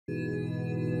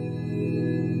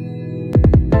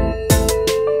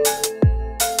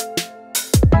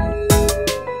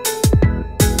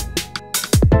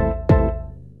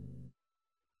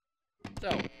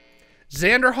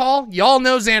Xander Hall, y'all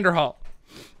know Xander Hall.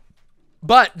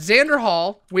 But Xander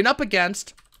Hall went up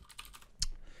against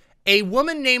a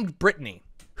woman named Brittany,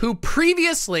 who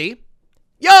previously,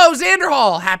 yo, Xander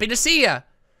Hall, happy to see ya.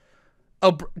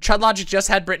 Oh, Chudlogic just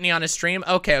had Brittany on his stream.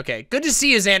 Okay. Good to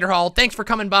see you, Xander Hall. Thanks for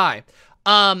coming by.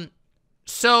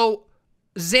 So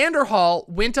Xander Hall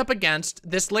went up against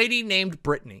this lady named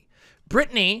Brittany.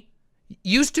 Brittany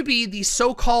used to be the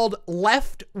so-called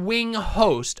left-wing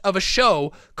host of a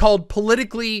show called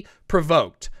Politically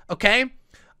Provoked, okay?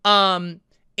 Now,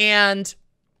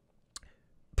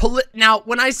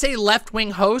 when I say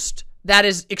left-wing host, that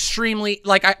is extremely,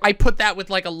 like, I put that with,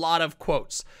 like, a lot of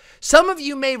quotes. Some of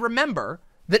you may remember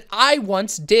that I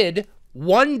once did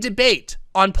one debate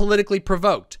on Politically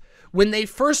Provoked. When they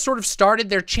first sort of started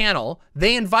their channel,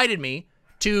 they invited me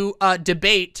to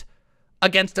debate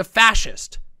against a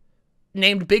fascist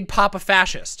named Big Papa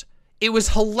Fascist. It was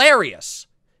hilarious.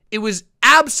 It was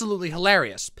absolutely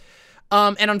hilarious.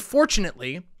 And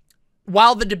unfortunately,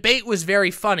 while the debate was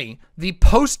very funny, the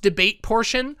post-debate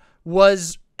portion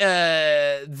was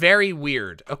very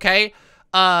weird, okay?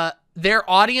 Their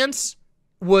audience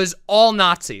was all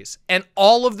Nazis, and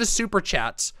all of the super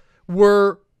chats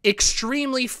were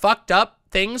extremely fucked up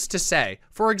things to say.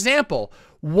 For example,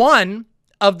 one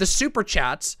of the super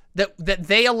chats that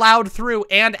they allowed through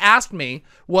and asked me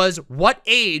was, what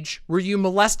age were you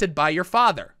molested by your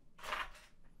father?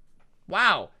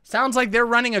 Wow. Sounds like they're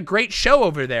running a great show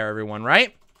over there, everyone,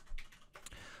 right?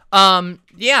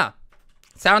 Yeah.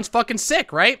 Sounds fucking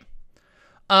sick, right?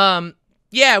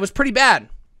 Yeah, it was pretty bad.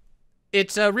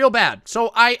 It's real bad.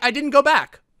 So I didn't go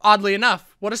back, oddly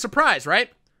enough. What a surprise, right?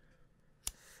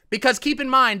 Because keep in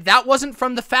mind, that wasn't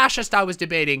from the fascist I was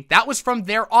debating. That was from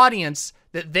their audience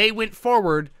that they went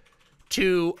forward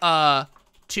to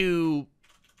you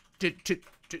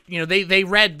know,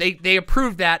 they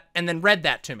approved that and then read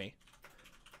that to me.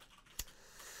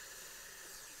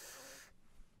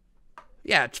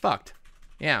 Yeah, it's fucked.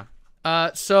 Yeah.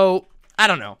 So I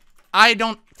don't know. I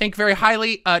don't think very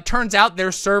highly. Turns out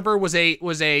their server was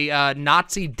a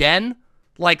Nazi den,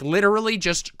 like literally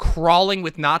just crawling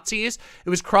with Nazis. It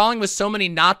was crawling with so many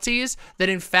Nazis that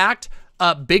in fact,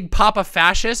 Big Papa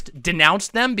Fascist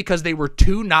denounced them because they were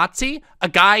too Nazi. A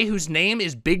guy whose name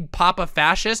is Big Papa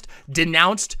Fascist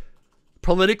denounced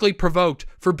Politically Provoked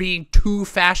for being too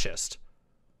fascist,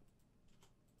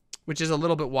 which is a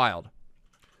little bit wild.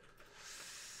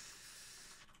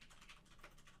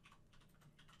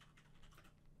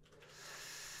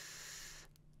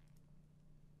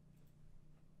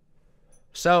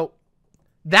 So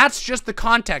that's just the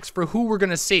context for who we're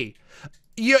going to see.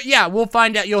 Yeah, we'll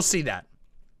find out. You'll see that.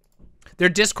 Their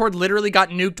Discord literally got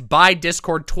nuked by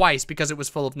Discord twice because it was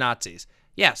full of Nazis.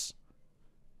 Yes.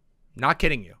 Not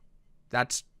kidding you.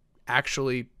 That's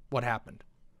actually what happened.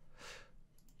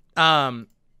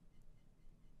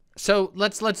 So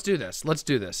let's do this. Let's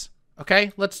do this.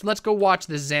 Okay? Let's go watch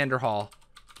this Xander Hall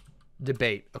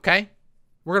debate, okay?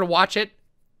 We're going to watch it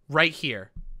right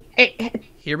here.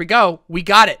 Here we go. We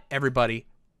got it, everybody.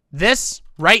 This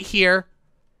right here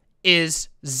is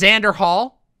Xander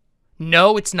Hall.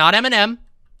 No, it's not Eminem.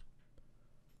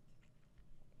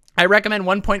 I recommend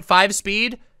 1.5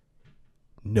 speed.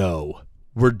 No,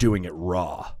 we're doing it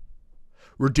raw.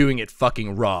 We're doing it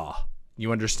fucking raw.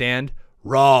 You understand?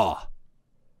 Raw.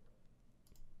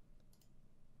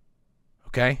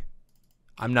 Okay?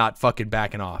 I'm not fucking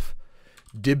backing off.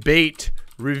 Debate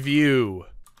review.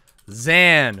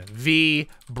 Xan v.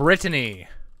 Brittany.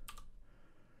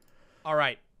 All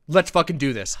right, let's fucking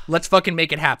do this. Let's fucking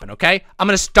make it happen, okay? I'm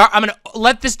gonna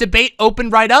let this debate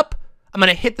open right up. I'm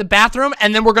gonna hit the bathroom,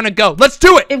 and then we're gonna go. Let's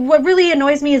do it! What really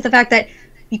annoys me is the fact that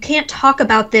you can't talk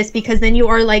about this because then you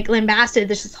are, like, lambasted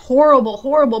this horrible,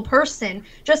 horrible person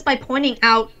just by pointing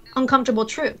out uncomfortable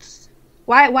truths.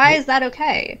 Why is that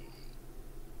okay?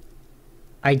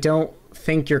 I don't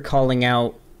think you're calling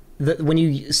out... when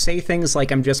you say things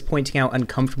like, I'm just pointing out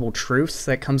uncomfortable truths,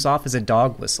 that comes off as a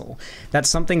dog whistle. That's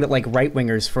something that, like,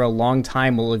 right-wingers for a long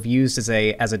time will have used as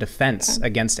a defense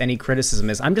against any criticism.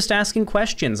 Is I'm just asking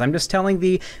questions. I'm just telling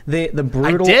the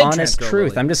brutal, honest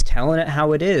truth. I'm just telling it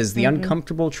how it is. The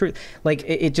uncomfortable truth. Like,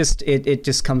 it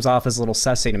just comes off as a little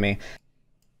sussy to me.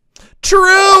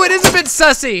 True! It is a bit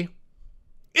sussy!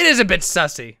 It is a bit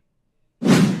sussy.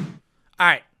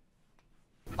 Alright.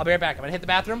 I'll be right back. I'm gonna hit the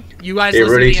bathroom. You guys listen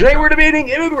to the intro. Today we're debating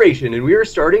immigration, and we are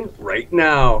starting right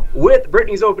now with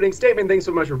Brittany's opening statement. Thanks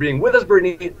so much for being with us,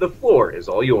 Brittany. The floor is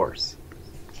all yours.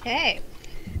 Okay.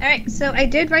 All right, so I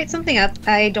did write something up.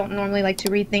 I don't normally like to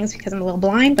read things because I'm a little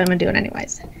blind, but I'm gonna do it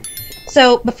anyways.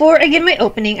 So, before I give my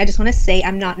opening, I just want to say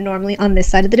I'm not normally on this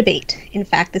side of the debate. In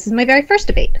fact, this is my very first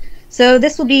debate. So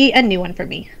this will be a new one for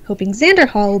me, hoping Xander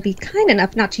Hall will be kind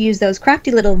enough not to use those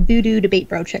crafty little voodoo debate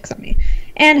bro tricks on me,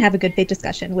 and have a good faith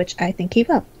discussion, which I think he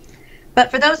will.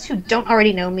 But for those who don't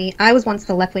already know me, I was once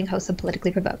the left-wing host of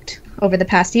Politically Provoked. Over the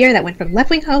past year, that went from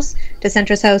left-wing host to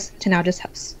centrist host to now just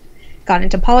host. Got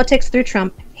into politics through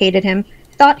Trump, hated him,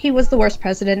 thought he was the worst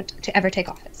president to ever take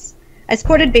office. I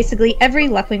supported basically every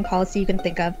left-wing policy you can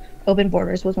think of. Open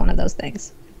borders was one of those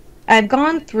things. I've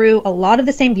gone through a lot of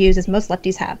the same views as most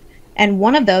lefties have, and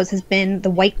one of those has been the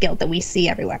white guilt that we see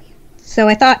everywhere. So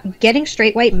I thought getting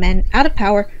straight white men out of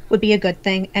power would be a good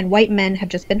thing, and white men have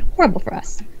just been horrible for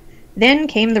us. Then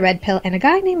came the red pill and a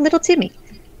guy named Little Timmy.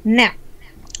 Now,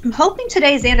 I'm hoping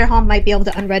today Xander Hall might be able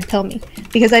to unred pill me,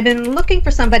 because I've been looking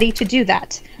for somebody to do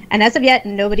that, and as of yet,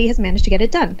 nobody has managed to get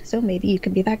it done, so maybe you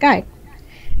can be that guy.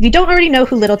 If you don't already know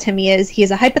who Little Timmy is, he is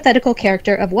a hypothetical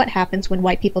character of what happens when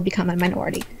white people become a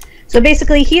minority. So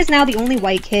basically, he is now the only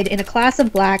white kid in a class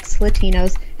of blacks,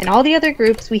 Latinos, and all the other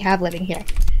groups we have living here.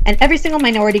 And every single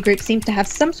minority group seems to have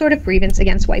some sort of grievance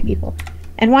against white people.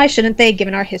 And why shouldn't they,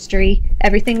 given our history,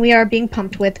 everything we are being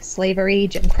pumped with, slavery,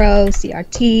 Jim Crow,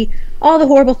 CRT, all the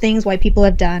horrible things white people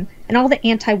have done, and all the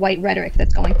anti-white rhetoric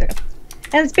that's going through.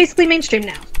 And it's basically mainstream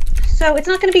now. So it's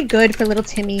not going to be good for Little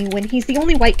Timmy when he's the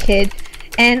only white kid,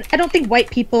 and I don't think white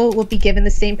people will be given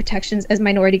the same protections as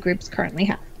minority groups currently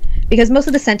have. Because most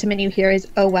of the sentiment you hear is,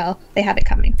 oh well, they have it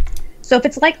coming. So if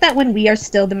it's like that when we are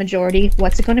still the majority,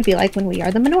 what's it going to be like when we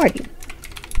are the minority?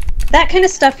 That kind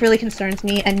of stuff really concerns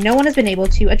me, and no one has been able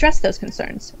to address those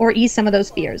concerns, or ease some of those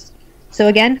fears. So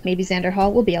again, maybe Xander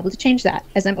Hall will be able to change that,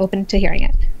 as I'm open to hearing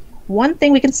it. One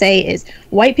thing we can say is,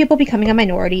 white people becoming a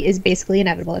minority is basically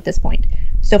inevitable at this point.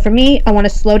 So for me, I want to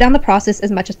slow down the process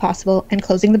as much as possible, and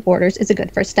closing the borders is a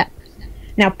good first step.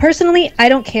 Now, personally, I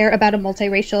don't care about a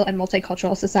multiracial and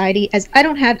multicultural society, as I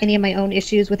don't have any of my own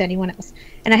issues with anyone else,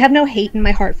 and I have no hate in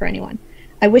my heart for anyone.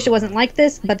 I wish it wasn't like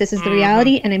this, but this is the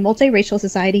reality, and a multiracial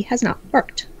society has not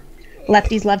worked.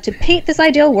 Lefties love to paint this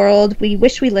ideal world we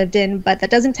wish we lived in, but that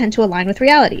doesn't tend to align with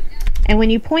reality. And when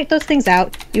you point those things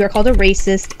out, you are called a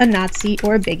racist, a Nazi,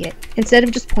 or a bigot, instead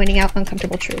of just pointing out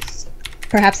uncomfortable truths.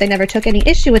 Perhaps I never took any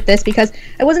issue with this because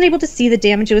I wasn't able to see the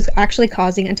damage it was actually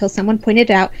causing until someone pointed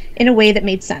it out in a way that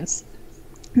made sense.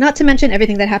 Not to mention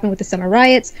everything that happened with the summer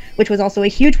riots, which was also a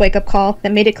huge wake-up call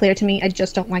that made it clear to me I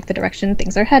just don't like the direction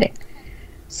things are heading.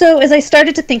 So as I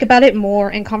started to think about it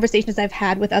more in conversations I've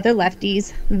had with other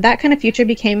lefties, that kind of future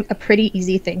became a pretty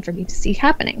easy thing for me to see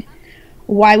happening.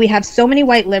 Why we have so many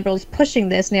white liberals pushing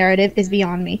this narrative is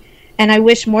beyond me, and I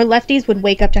wish more lefties would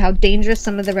wake up to how dangerous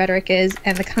some of the rhetoric is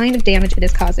and the kind of damage it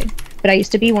is causing. But I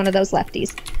used to be one of those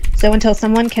lefties. So until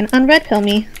someone can unred pill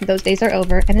me, those days are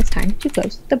over, and it's time to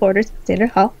close the borders. Xander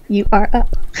Hall, you are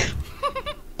up.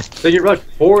 Thank you very much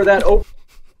for that open.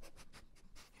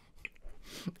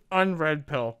 Unred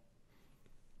pill.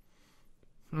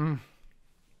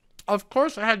 Of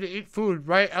course I had to eat food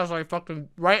right as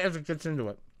it gets into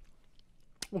it.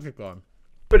 We'll keep going.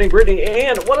 Brittany,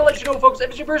 and want to let you know, folks, if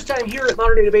it's your first time here at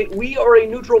Modern Day Debate, we are a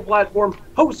neutral platform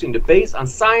hosting debates on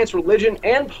science, religion,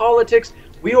 and politics.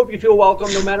 We hope you feel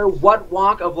welcome no matter what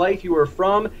walk of life you are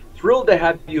from. Thrilled to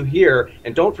have you here,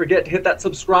 and don't forget to hit that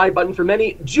subscribe button for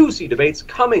many juicy debates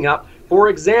coming up. For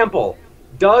example,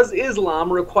 does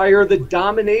Islam require the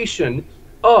domination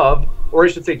of, or I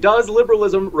should say, does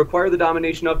liberalism require the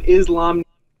domination of Islam?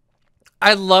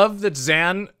 I love that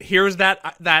Zan hears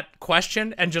that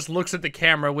question and just looks at the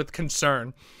camera with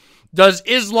concern. Does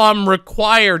Islam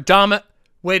require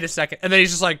Wait a second. And then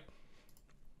he's just like,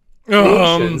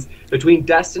 Nations between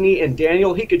Destiny and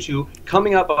Daniel Hikachu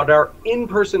coming up at our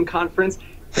in-person conference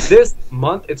this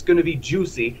month. It's going to be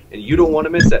juicy, and you don't want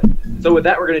to miss it. So with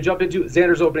that, we're going to jump into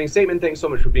Xander's opening statement. Thanks so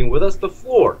much for being with us. The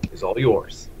floor is all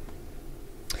yours.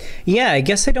 Yeah, I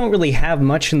guess I don't really have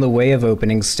much in the way of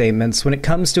opening statements. When it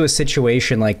comes to a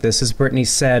situation like this, as Brittany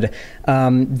said,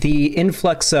 the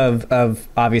influx of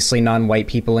obviously non-white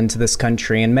people into this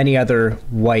country and many other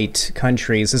white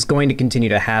countries is going to continue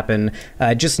to happen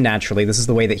just naturally. This is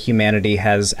the way that humanity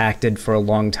has acted for a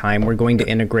long time. We're going to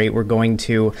integrate. We're going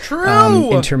to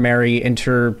intermarry,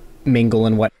 intermingle,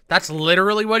 and what. That's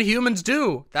literally what humans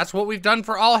do. That's what we've done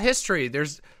for all history.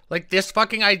 There's... Like, this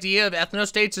fucking idea of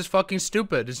ethnostates is fucking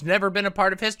stupid. It's never been a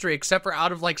part of history except for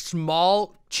out of, like,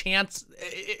 small chance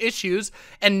issues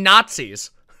and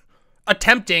Nazis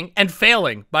attempting and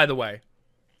failing, by the way.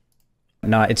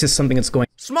 No, it's just something that's going...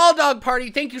 Small Dog Party,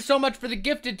 thank you so much for the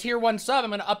gifted tier 1 sub.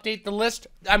 I'm going to update the list.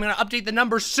 I'm going to update the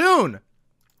numbers soon.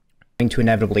 to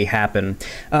inevitably happen.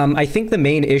 I think the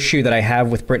main issue that I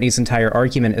have with Brittany's entire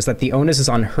argument is that the onus is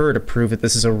on her to prove that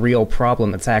this is a real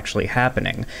problem that's actually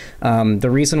happening. The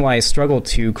reason why I struggle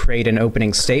to create an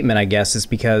opening statement, I guess, is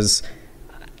because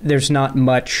there's not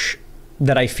much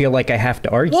that I feel like I have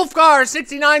to argue.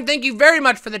 Wolfgar69, thank you very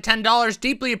much for the $10.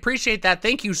 Deeply appreciate that.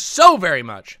 Thank you so very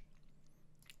much.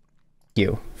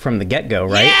 You from the get-go,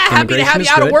 right? Yeah, happy to have you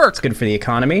out of work. It's good for the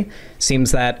economy.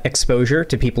 Seems that exposure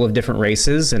to people of different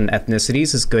races and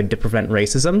ethnicities is good to prevent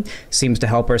racism. Seems to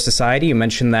help our society. You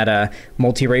mentioned that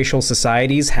multiracial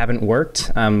societies haven't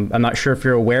worked. I'm not sure if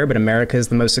you're aware, but America is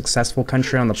the most successful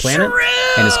country on the planet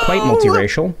and is quite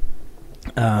multiracial.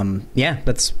 Yeah,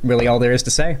 that's really all there is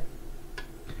to say.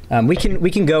 We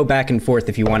can go back and forth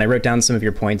if you want. I wrote down some of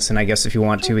your points, and I guess if you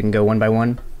want to, we can go one by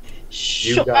one.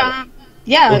 You got it.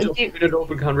 Yeah. We'll just keep it an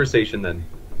open conversation then.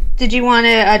 Did you want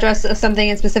to address something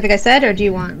in specific I said, or do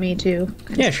you want me to?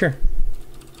 Yeah, sure.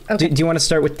 Okay. Do you want to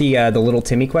start with the little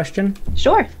Timmy question?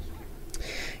 Sure.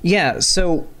 Yeah,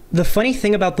 so the funny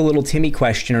thing about the little Timmy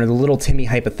question or the little Timmy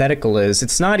hypothetical is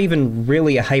it's not even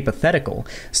really a hypothetical.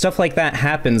 Stuff like that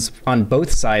happens on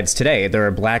both sides today. There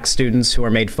are black students who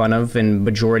are made fun of in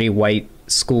majority white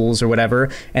schools or whatever,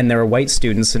 and there are white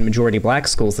students in majority black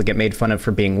schools that get made fun of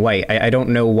for being white. I don't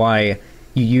know why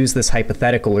you use this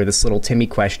hypothetical or this little Timmy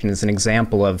question as an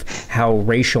example of how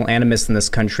racial animus in this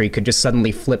country could just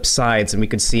suddenly flip sides and we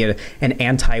could see an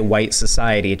anti-white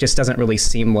society. It just doesn't really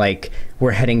seem like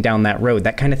we're heading down that road.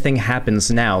 That kind of thing happens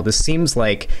now. This seems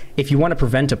like if you want to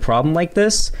prevent a problem like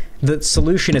this, the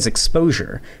solution is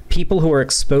exposure. People who are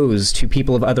exposed to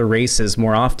people of other races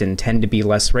more often tend to be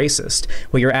less racist.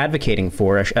 What you're advocating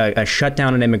for, a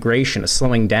shutdown on immigration, a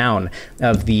slowing down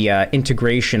of the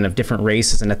integration of different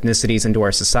races and ethnicities into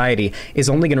our society, is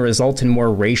only going to result in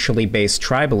more racially based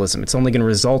tribalism. It's only going to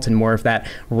result in more of that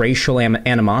racial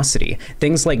animosity.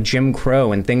 Things like Jim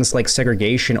Crow and things like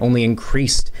segregation only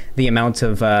increased the amount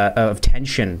of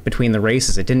tension between the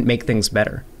races. It didn't make things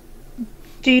better.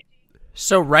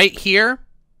 So right here,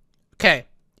 okay,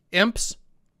 imps,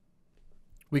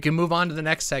 we can move on to the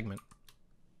next segment.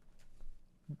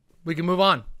 We can move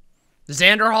on.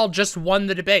 Xander Hall just won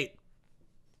the debate.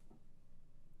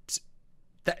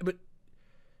 It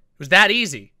was that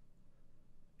easy.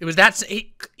 It was that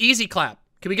easy clap.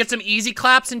 Can we get some easy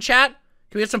claps in chat?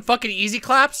 Can we get some fucking easy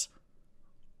claps?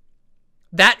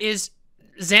 That is,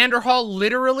 Xander Hall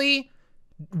literally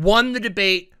won the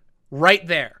debate right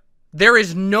there. There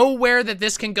is nowhere that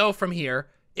this can go from here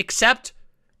except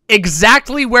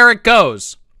exactly where it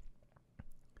goes,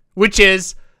 which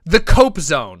is the cope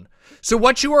zone. So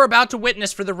what you are about to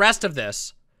witness for the rest of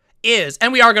this is,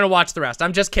 and we are going to watch the rest.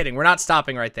 I'm just kidding. We're not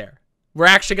stopping right there. We're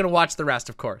actually going to watch the rest,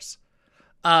 of course,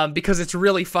 because it's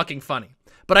really fucking funny.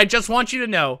 But I just want you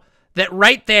to know that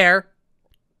right there,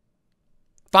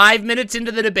 5 minutes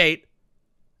into the debate,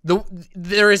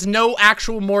 there is no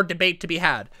actual more debate to be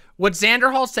had. What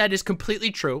Xander Hall said is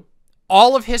completely true.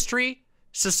 All of history,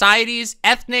 societies,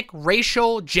 ethnic,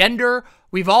 racial, gender,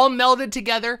 we've all melded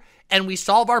together and we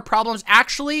solve our problems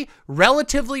actually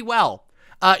relatively well.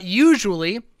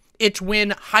 Usually, it's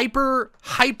when hyper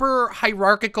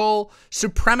hierarchical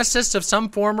supremacists of some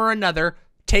form or another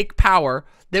take power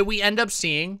that we end up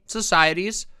seeing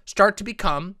societies start to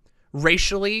become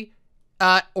racially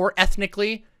or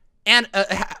ethnically, and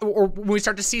or when we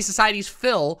start to see societies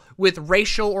fill with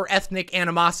racial or ethnic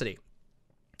animosity.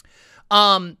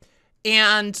 And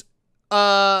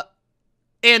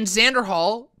Xander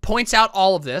Hall points out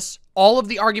all of this. All of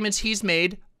the arguments he's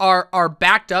made are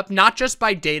backed up not just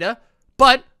by data,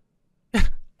 but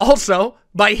also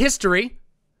by history.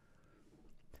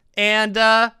 And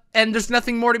there's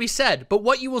nothing more to be said. But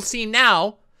what you will see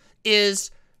now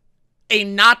is a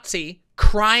Nazi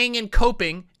crying and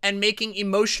coping and making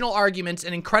emotional arguments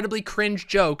and incredibly cringe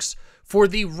jokes for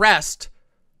the rest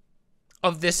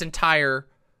of this entire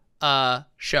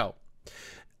show.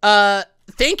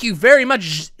 Thank you very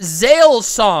much, Zale's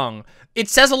song. It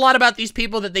says a lot about these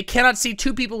people that they cannot see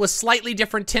two people with slightly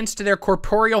different tints to their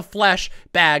corporeal flesh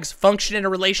bags function in a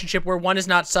relationship where one is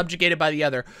not subjugated by the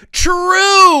other.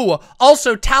 True!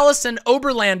 Also, Taliesin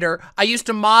Oberlander, I used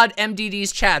to mod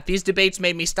MDD's chat. These debates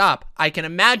made me stop. I can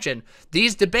imagine.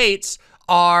 These debates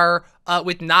are,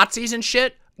 with Nazis and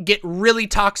shit, get really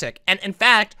toxic. And in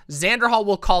fact, Xander Hall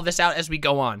will call this out as we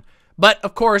go on. But,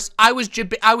 of course, I was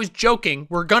joking.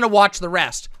 We're gonna watch the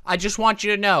rest. I just want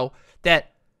you to know that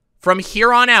from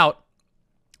here on out,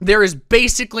 there is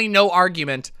basically no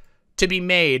argument to be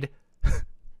made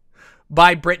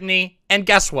by Brittany. And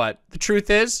guess what? The truth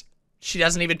is, she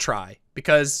doesn't even try.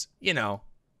 Because, you know,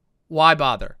 why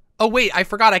bother? Oh, wait, I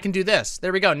forgot I can do this.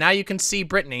 There we go. Now you can see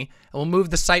Brittany, and we'll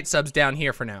move the site subs down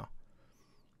here for now.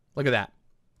 Look at that.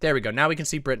 There we go. Now we can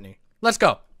see Brittany. Let's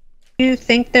go. Do you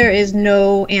think there is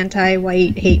no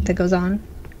anti-white hate that goes on?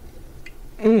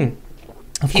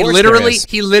 He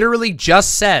literally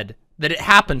just said that it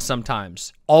happens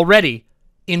sometimes already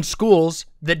in schools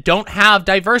that don't have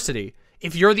diversity.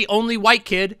 If you're the only white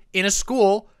kid in a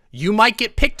school, you might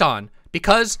get picked on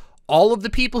because all of the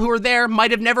people who are there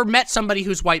might have never met somebody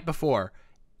who's white before.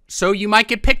 So you might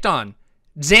get picked on.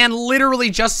 Zan literally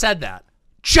just said that.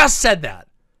 Just said that.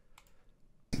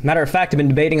 Matter of fact, I've been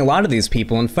debating a lot of these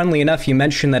people, and funnily enough, you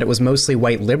mentioned that it was mostly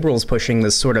white liberals pushing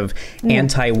this sort of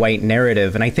anti-white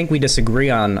narrative, and I think we disagree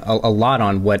on a lot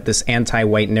on what this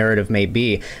anti-white narrative may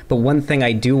be. But one thing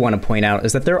I do want to point out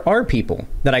is that there are people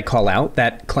that I call out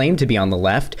that claim to be on the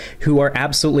left who are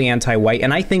absolutely anti-white,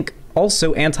 and I think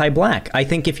also anti-black. I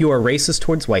think if you are racist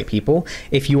towards white people,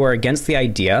 if you are against the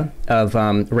idea of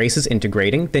races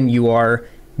integrating, then you are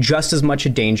just as much a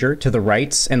danger to the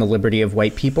rights and the liberty of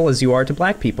white people as you are to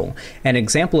black people. An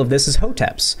example of this is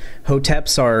Hoteps.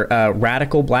 Hoteps are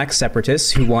radical black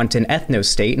separatists who want an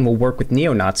ethno-state and will work with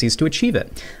neo-Nazis to achieve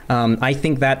it. I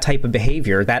think that type of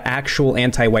behavior, that actual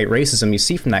anti-white racism you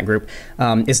see from that group,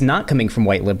 is not coming from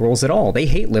white liberals at all. They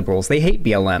hate liberals. They hate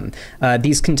BLM.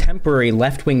 These contemporary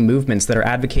left-wing movements that are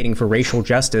advocating for racial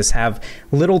justice have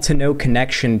little to no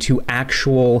connection to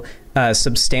actual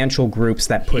substantial groups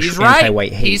that push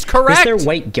anti-white hate. He's correct. Is there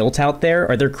white guilt out there?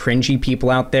 Are there cringy people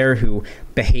out there who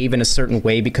behave in a certain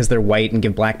way because they're white and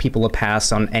give black people a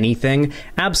pass on anything?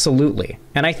 Absolutely.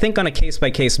 And I think on a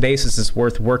case-by-case basis it's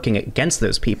worth working against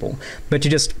those people. But to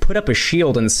just put up a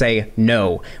shield and say,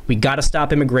 no, we got to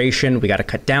stop immigration, we got to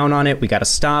cut down on it, we got to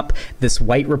stop this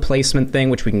white replacement thing,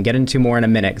 which we can get into more in a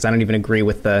minute because I don't even agree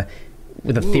with the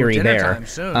theory there.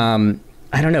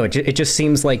 I don't know. It just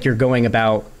seems like you're going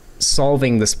about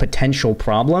solving this potential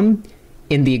problem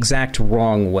in the exact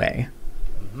wrong way.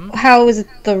 How is it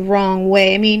the wrong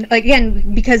way? I mean,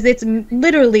 again, because it's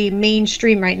literally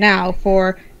mainstream right now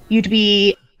for you to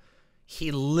be... He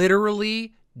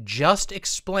literally just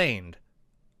explained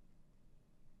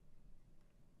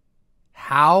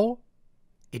how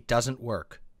it doesn't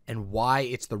work and why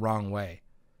it's the wrong way.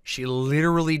 She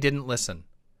literally didn't listen.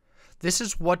 This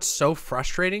is what's so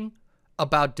frustrating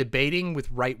about debating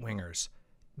with right-wingers,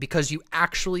 because you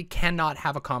actually cannot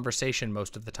have a conversation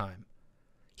most of the time.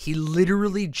 He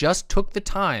literally just took the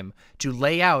time to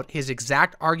lay out his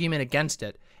exact argument against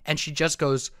it, and she just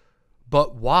goes,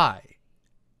 but why?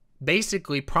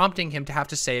 Basically prompting him to have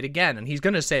to say it again, and he's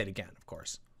going to say it again, of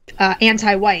course.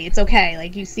 Anti-white, it's okay.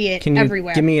 Like, you see it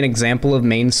everywhere. Give me an example of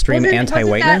mainstream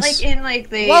anti-whiteness? Wasn't that, like, in, like,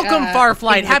 the... Welcome,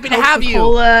 Farflight. Happy to have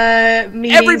you.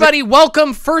 Meetings. Everybody,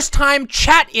 welcome first-time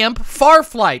chat imp,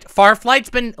 Farflight. Farflight's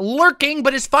been lurking,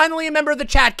 but is finally a member of the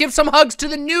chat. Give some hugs to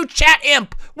the new chat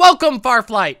imp. Welcome,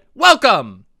 Farflight.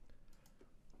 Welcome.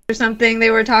 Or something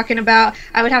they were talking about.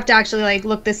 I would have to actually, like,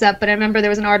 look this up, but I remember there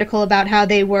was an article about how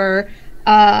they were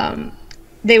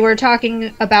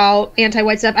talking about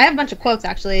anti-white stuff. I have a bunch of quotes,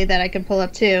 actually, that I can pull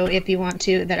up, too, if you want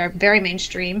to, that are very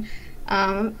mainstream.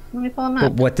 Let me pull them up.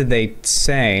 But what did they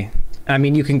say? I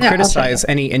mean, you can criticize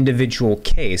any individual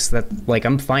case. That, like,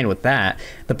 I'm fine with that.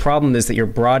 The problem is that you're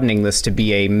broadening this to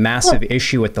be a massive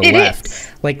issue at the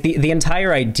left. Like, the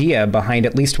entire idea behind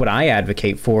at least what I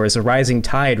advocate for is a rising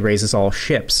tide raises all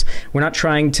ships. We're not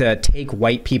trying to take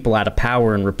white people out of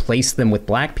power and replace them with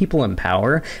black people in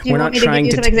power. We're not trying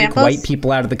to take white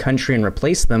people out of the country and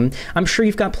replace them. I'm sure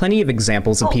you've got plenty of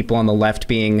examples of people on the left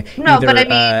being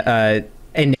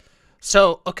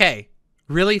So, okay,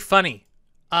 really funny.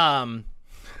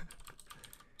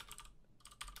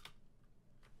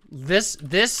 This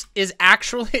is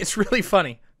actually, it's really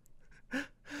funny.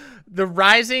 The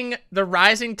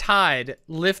rising tide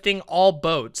lifting all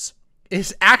boats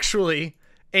is actually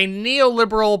a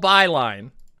neoliberal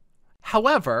byline.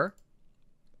 However,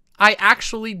 I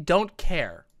actually don't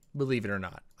care, believe it or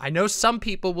not. I know some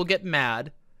people will get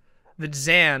mad that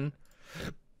Zan,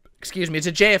 excuse me, it's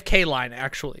a JFK line,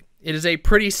 actually. It is a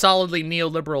pretty solidly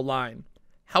neoliberal line.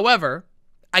 However,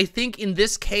 I think in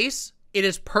this case, it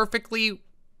is perfectly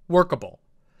workable.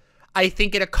 I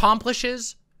think it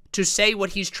accomplishes to say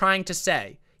what he's trying to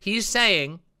say. He's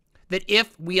saying that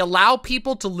if we allow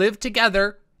people to live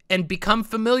together and become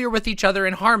familiar with each other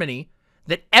in harmony,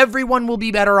 that everyone will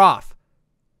be better off.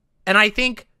 And I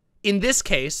think in this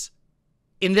case,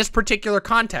 in this particular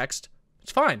context,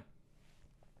 it's fine.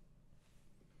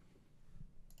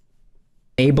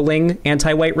 enabling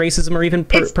anti-white racism or even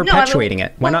perpetuating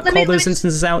it? Why not call those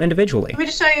instances out individually? Let me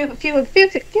just show you a few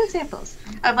examples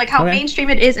of like how mainstream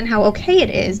it is and how okay it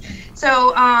is.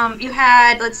 So you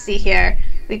had, let's see here,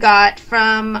 we got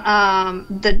from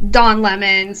the Don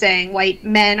Lemon saying white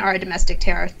men are a domestic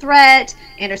terror threat.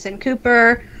 Anderson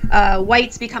Cooper,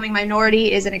 whites becoming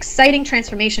minority is an exciting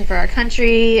transformation for our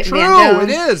country. True, Van Jones,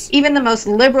 it is. Even the most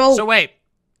liberal. So wait,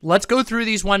 let's go through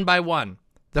these one by one.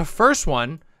 The first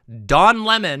one, Don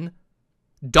Lemon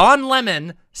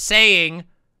saying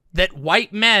that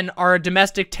white men are a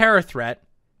domestic terror threat.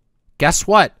 Guess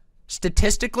what?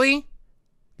 Statistically,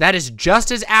 that is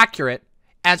just as accurate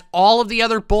as all of the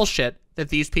other bullshit that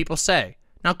these people say.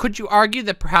 Now, could you argue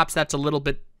that perhaps that's a little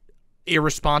bit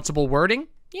irresponsible wording?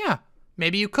 Yeah,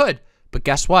 maybe you could. But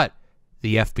guess what?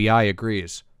 The FBI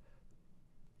agrees.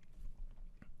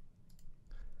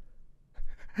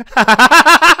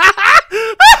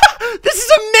 This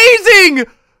is amazing!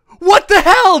 What the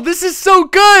hell? This is so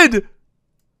good!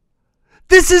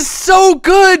 This is so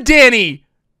good, Danny!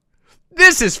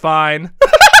 This is fine.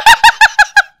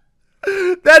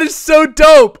 That is so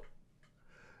dope!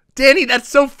 Danny, that's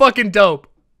so fucking dope.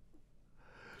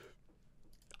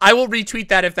 I will retweet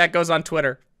that if that goes on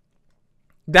Twitter.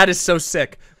 That is so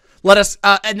sick. Let us,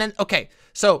 and then, okay.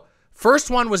 So, first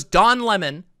one was Don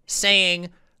Lemon saying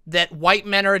that white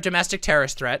men are a domestic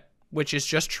terrorist threat, which is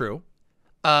just true.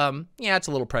 Yeah, it's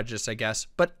a little prejudiced, I guess,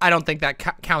 but I don't think that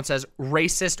counts as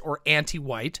racist or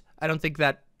anti-white. I think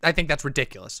that's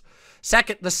ridiculous.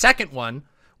 The second one,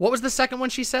 what was the second one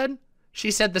she said? She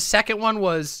said the second one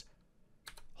was,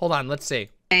 hold on, let's see.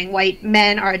 White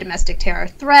men are a domestic terror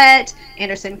threat.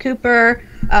 Anderson Cooper,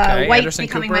 whites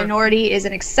becoming minority is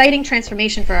an exciting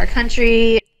transformation for our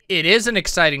country. It is an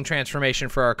exciting transformation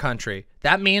for our country.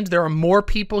 That means there are more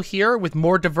people here with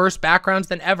more diverse backgrounds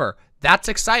than ever. That's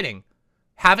exciting.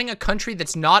 Having a country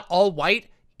that's not all white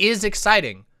is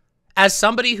exciting. As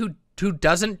somebody who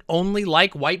doesn't only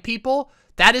like white people,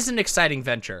 that is an exciting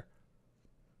venture.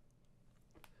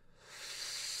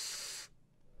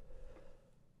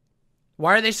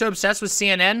 Why are they so obsessed with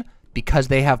CNN? Because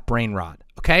they have brain rot,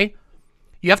 okay?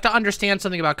 You have to understand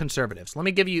something about conservatives. Let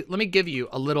me give you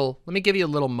a little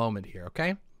moment here,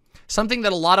 okay? Something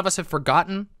that a lot of us have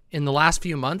forgotten in the last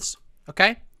few months,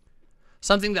 okay?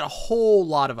 Something that a whole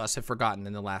lot of us have forgotten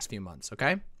in the last few months,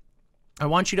 okay? I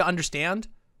want you to understand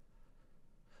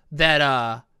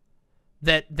that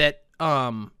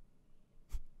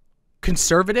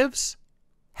conservatives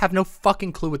have no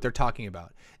fucking clue what they're talking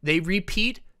about. They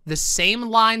repeat the same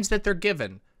lines that they're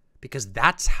given because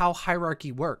that's how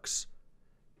hierarchy works.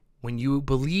 When you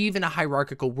believe in a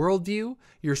hierarchical worldview,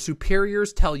 your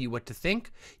superiors tell you what to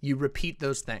think. You repeat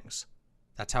those things.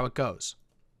 That's how it goes.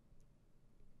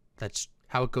 That's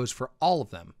how it goes for all of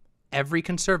them. Every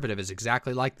conservative is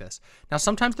exactly like this. Now,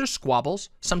 sometimes there's squabbles.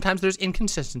 Sometimes there's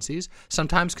inconsistencies.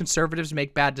 Sometimes conservatives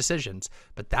make bad decisions.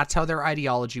 But that's how their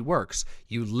ideology works.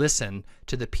 You listen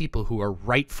to the people who are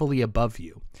rightfully above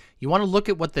you. You want to look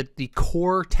at what the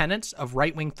core tenets of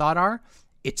right-wing thought are?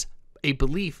 It's a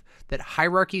belief that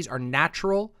hierarchies are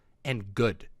natural and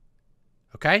good.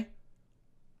 Okay?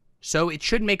 So it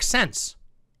should make sense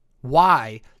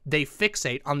why they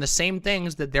fixate on the same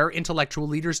things that their intellectual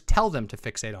leaders tell them to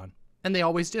fixate on. And they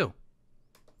always do.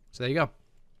 So there you go.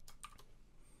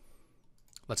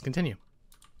 Let's continue.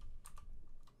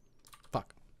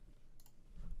 Fuck.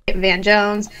 Van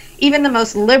Jones, even the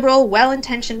most liberal,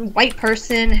 well-intentioned white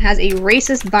person has a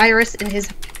racist virus in his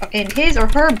or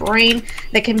her brain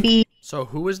that can be... So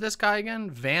who is this guy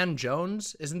again? Van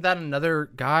Jones? Isn't that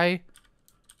another guy?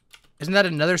 Isn't that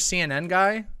another CNN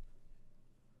guy?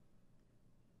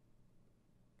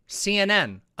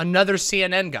 CNN. Another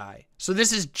CNN guy. So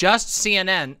this is just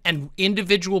CNN and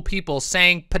individual people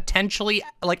saying potentially,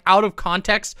 like out of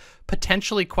context,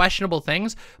 potentially questionable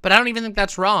things, but I don't even think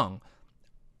that's wrong.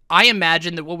 I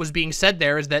imagine that what was being said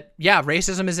there is that, yeah,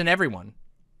 racism is in everyone.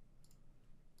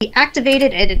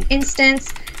 Activated at an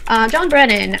instance. John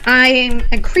Brennan, I am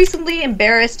increasingly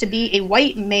embarrassed to be a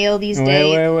white male these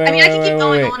days. I mean, I can keep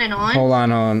going on and on. Hold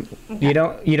on. Okay.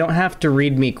 You don't have to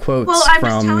read me quotes I'm from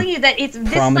just telling you that it's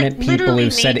this prominent like people who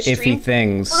said mainstream. iffy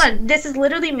things. Hold on, this is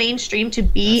literally mainstream to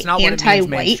be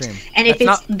anti-white, and if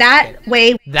That's it's that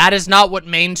way, that is not what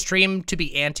mainstream to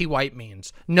be anti-white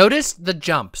means. Notice the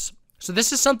jumps. So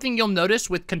this is something you'll notice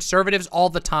with conservatives all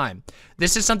the time.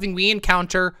 This is something we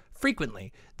encounter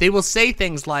frequently. They will say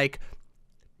things like,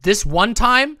 this one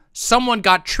time, someone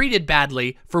got treated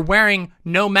badly for wearing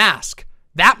no mask.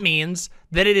 That means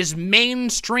that it is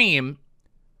mainstream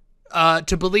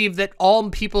to believe that all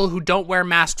people who don't wear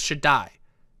masks should die.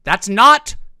 That's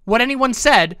not what anyone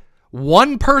said.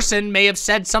 One person may have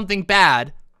said something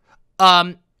bad,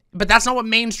 but that's not what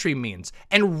mainstream means.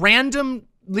 And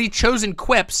randomly chosen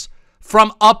quips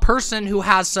from a person who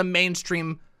has some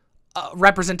mainstream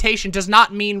representation does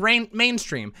not mean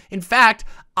mainstream. In fact,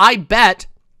 I bet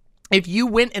if you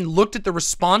went and looked at the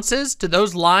responses to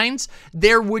those lines,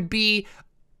 there would be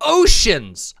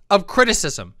oceans of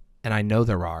criticism. And I know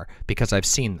there are because I've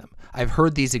seen them. I've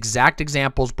heard these exact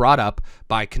examples brought up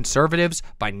by conservatives,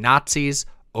 by Nazis,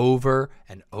 over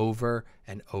and over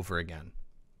and over again.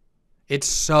 It's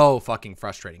so fucking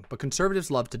frustrating. But conservatives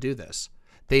love to do this.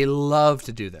 They love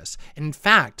to do this. And in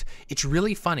fact, it's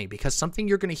really funny because something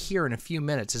you're going to hear in a few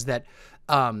minutes is that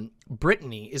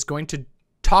Brittany is going to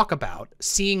talk about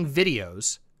seeing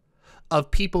videos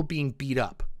of people being beat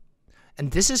up.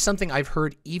 And this is something I've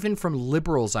heard even from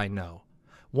liberals I know.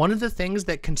 One of the things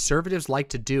that conservatives like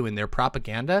to do in their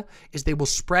propaganda is they will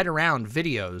spread around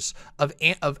videos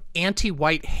of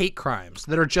anti-white hate crimes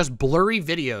that are just blurry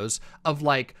videos of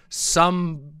like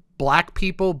some black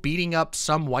people beating up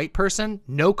some white person,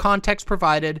 no context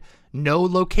provided, no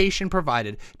location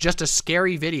provided, just a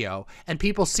scary video. And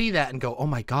people see that and go, oh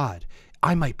my God,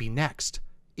 I might be next.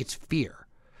 It's fear.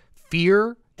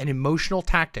 Fear and emotional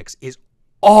tactics is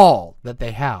all that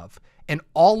they have. And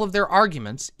all of their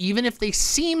arguments, even if they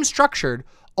seem structured,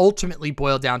 ultimately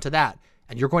boil down to that.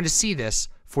 And you're going to see this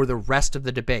for the rest of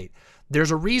the debate.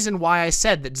 There's a reason why I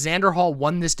said that Xander Hall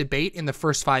won this debate in the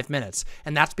first 5 minutes.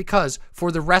 And that's because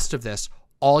for the rest of this,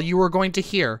 all you are going to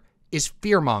hear is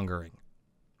fear-mongering.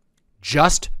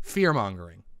 Just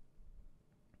fear-mongering.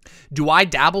 Do I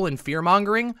dabble in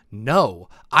fear-mongering? No,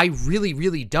 I really,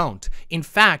 really don't. In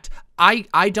fact,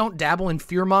 I don't dabble in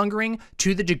fear-mongering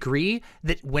to the degree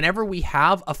that whenever we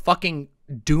have a fucking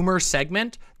doomer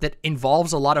segment that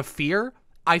involves a lot of fear,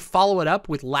 I follow it up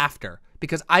with laughter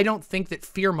because I don't think that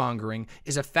fear-mongering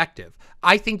is effective.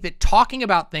 I think that talking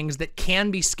about things that can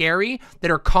be scary,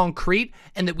 that are concrete,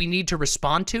 and that we need to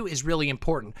respond to is really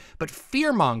important. But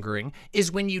fear-mongering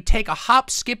is when you take a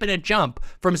hop, skip, and a jump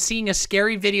from seeing a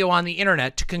scary video on the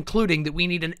internet to concluding that we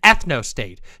need an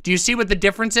ethno-state. Do you see what the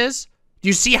difference is? Do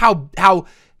you see how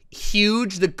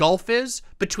huge the gulf is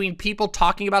between people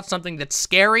talking about something that's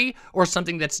scary or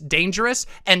something that's dangerous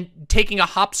and taking a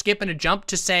hop, skip, and a jump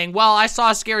to saying, well, I saw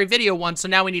a scary video once, so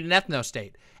now we need an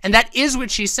ethno-state. And that is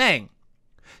what she's saying.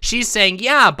 She's saying,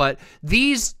 yeah, but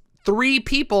these 3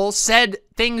 people said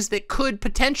things that could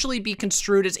potentially be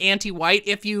construed as anti-white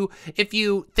if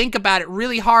you think about it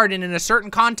really hard and in a certain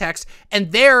context,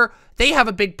 and they have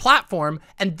a big platform,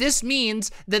 and this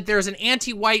means that there's an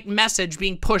anti-white message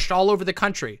being pushed all over the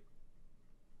country.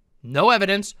 No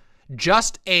evidence,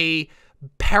 just a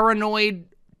paranoid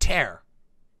tear.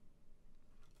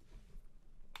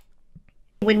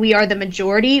 When we are the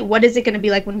majority, what is it going to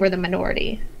be like when we're the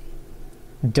minority?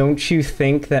 Don't you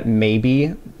think that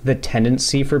maybe the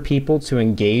tendency for people to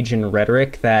engage in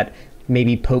rhetoric that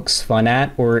maybe pokes fun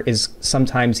at or is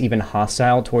sometimes even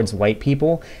hostile towards white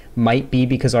people might be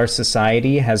because our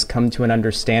society has come to an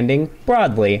understanding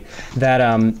broadly that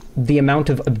the amount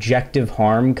of objective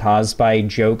harm caused by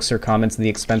jokes or comments at the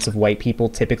expense of white people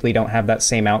typically don't have that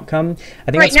same outcome?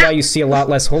 I think that's why you see a lot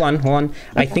less... Hold on.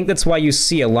 I think that's why you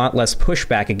see a lot less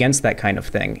pushback against that kind of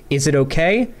thing. Is it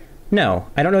okay? No,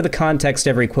 I don't know the context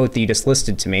of every quote that you just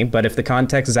listed to me, but if the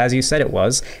context is as you said it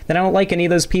was, then I don't like any of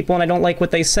those people and I don't like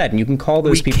what they said, and you can call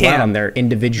those people out on their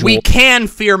individual... We can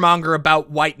fearmonger about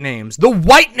white names. The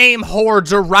white name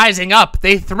hordes are rising up.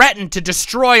 They threaten to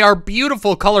destroy our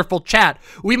beautiful, colorful chat.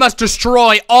 We must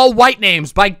destroy all white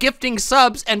names by gifting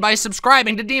subs and by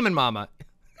subscribing to Demon Mama.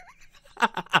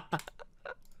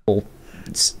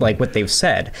 Like what they've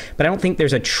said, but I don't think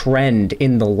there's a trend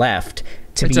in the left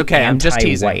to be okay. I'm just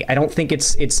teasing. Anti-white. I don't think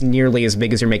it's nearly as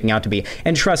big as you're making out to be.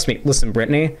 And trust me, listen,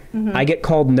 Brittany, I get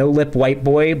called no-lip white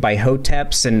boy by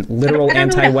hoteps and literal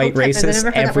anti-white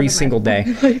racists every single day.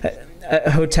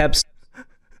 Hoteps.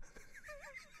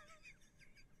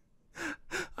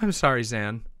 I'm sorry,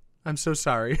 Zan. I'm so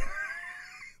sorry.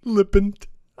 Lippant.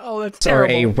 Oh, that's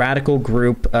terrible. Are a radical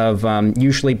group of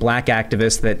usually black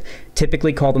activists that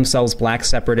typically call themselves black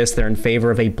separatists. They're in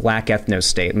favor of a black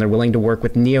ethno-state, and they're willing to work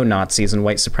with neo-Nazis and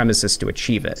white supremacists to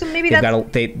achieve it. So maybe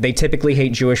they typically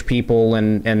hate Jewish people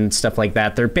and stuff like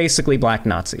that. They're basically black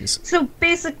Nazis. So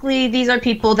basically, these are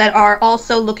people that are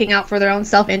also looking out for their own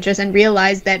self-interest and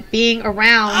realize that being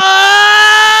around...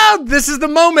 Oh, this is the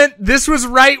moment. This was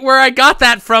right where I got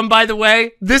that from, by the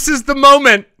way. This is the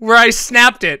moment where I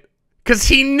snapped it. Because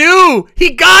he knew! He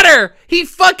got her! He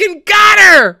fucking got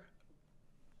her!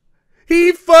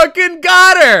 He fucking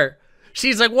got her!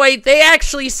 She's like, wait, they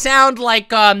actually sound like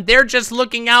they're just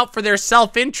looking out for their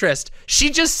self-interest. She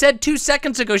just said 2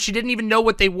 seconds ago she didn't even know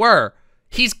what they were.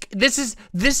 This is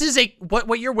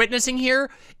what you're witnessing here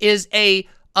is an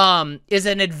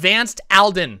advanced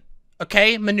Alden,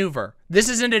 okay, maneuver. This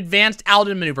is an advanced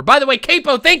Alden maneuver. By the way,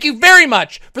 Capo, thank you very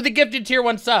much for the gifted tier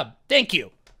 1 sub. Thank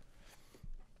you.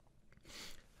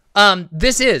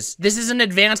 This is an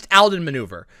advanced Alden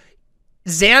maneuver.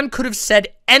 Zan could have said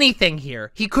anything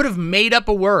here. He could have made up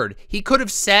a word. He could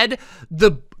have said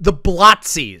the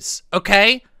Blotsies,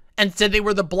 okay? And said they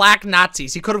were the black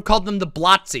Nazis. He could have called them the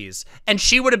Blotsies. And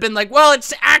she would have been like, well,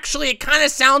 it kind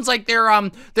of sounds like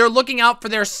they're looking out for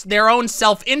their own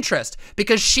self-interest,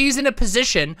 because she's in a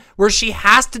position where she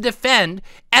has to defend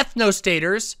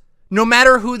ethnostaters no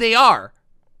matter who they are.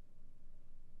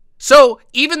 So,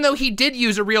 even though he did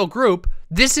use a real group,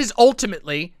 this is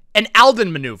ultimately an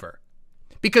Alden maneuver.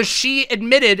 Because she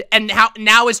admitted and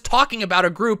now is talking about a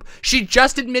group she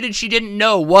just admitted she didn't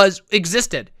know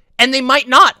existed. And they might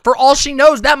not. For all she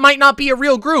knows, that might not be a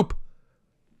real group.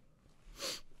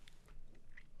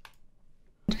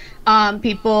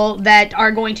 People that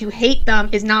are going to hate them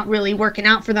is not really working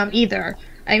out for them either.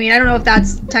 I mean, I don't know if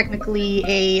that's technically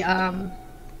a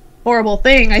horrible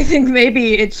thing. I think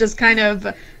maybe it's just kind of,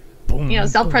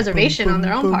 self-preservation on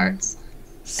their own parts.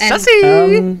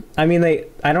 Sussy! I mean,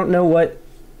 I don't know what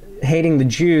hating the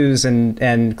Jews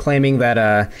and claiming that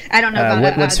I don't know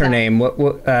about what's her name?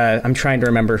 What I'm trying to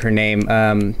remember her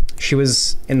name. She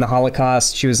was in the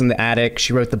Holocaust. She was in the attic.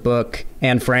 She wrote the book.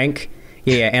 Anne Frank.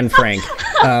 Yeah, Anne Frank.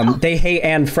 They hate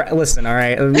Anne Frank. Listen, all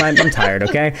right, I'm tired.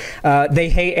 Okay, they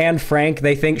hate Anne Frank.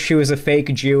 They think she was a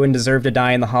fake Jew and deserved to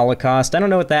die in the Holocaust. I don't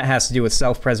know what that has to do with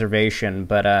self-preservation,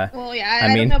 but well, yeah,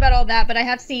 I don't know about all that, but I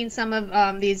have seen some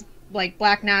of these like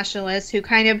black nationalists who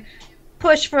kind of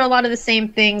push for a lot of the same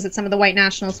things that some of the white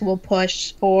nationalists will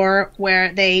push for,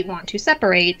 where they want to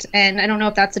separate. And I don't know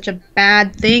if that's such a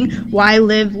bad thing. Why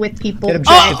live with people that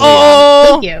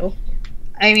hate you?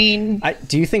 I mean,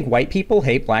 do you think white people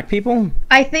hate black people?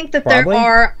 I think that there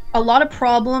are a lot of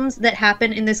problems that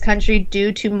happen in this country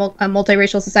due to a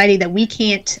multiracial society that we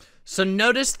can't. So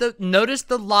notice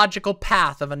the logical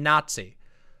path of a Nazi.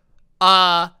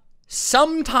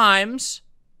 Sometimes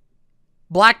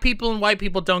black people and white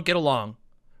people don't get along,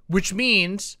 which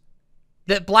means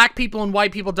that black people and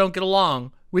white people don't get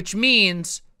along, which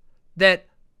means that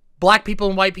black people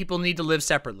and white people need to live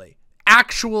separately.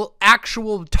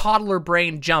 Actual toddler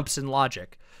brain jumps in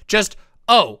logic. Just,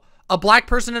 oh, a black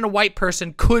person and a white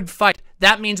person could fight.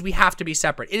 That means we have to be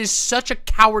separate. It is such a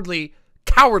cowardly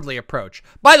approach.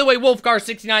 By the way,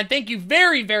 Wolfgar69, thank you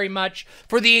very, very much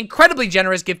for the incredibly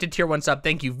generous gifted tier 1 sub.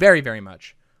 Thank you very, very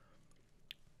much.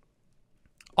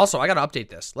 Also, I gotta update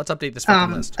this. Let's update this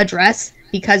fucking list. Address,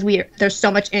 because there's so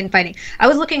much infighting. I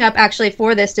was looking up, actually,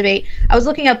 for this debate, I was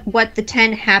looking up what the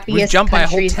 10 happiest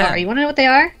countries are. You want to know what they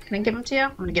are? Can I give them to you?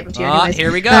 I'm gonna give them to you anyways.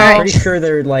 Here we go. I'm pretty sure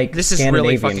they're like this is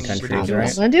Scandinavian really fucking countries,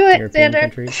 ridiculous. right? I'm gonna do it, European Xander.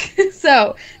 countries.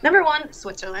 So, number 1,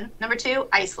 Switzerland. Number 2,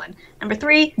 Iceland. Number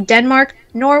 3, Denmark,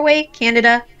 Norway,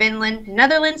 Canada, Finland,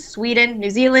 Netherlands, Sweden, New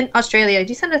Zealand, Australia. Did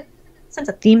you sense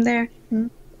a theme there? Hmm?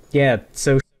 Yeah,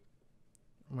 so...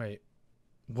 Wait.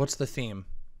 What's the theme?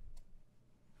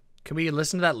 Can we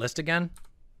listen to that list again?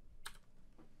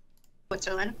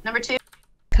 Switzerland. Number 2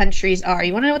 countries are.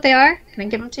 You want to know what they are? Can I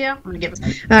give them to you? I'm going to give them.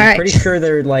 All I'm right. pretty sure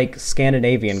they're like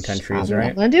Scandinavian countries, right?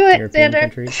 I'm going to do it, European Xander.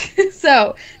 countries.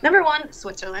 So, number 1,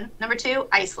 Switzerland. Number 2,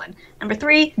 Iceland. Number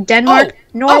 3, Denmark.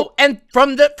 And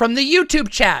from the YouTube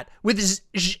chat with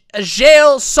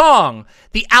Jael Song,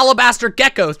 the alabaster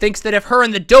gecko thinks that if her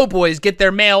and the doughboys get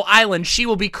their male island, she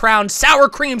will be crowned sour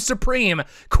cream supreme,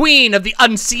 queen of the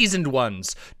unseasoned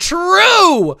ones.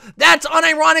 True! That's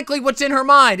unironically what's in her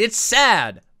mind. It's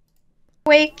sad.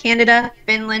 Norway, Canada,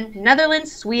 Finland,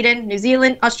 Netherlands, Sweden, New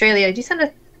Zealand, Australia. Did you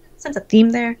sense a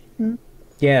theme there? Hmm?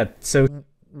 Yeah, so...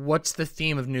 What's the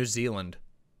theme of New Zealand?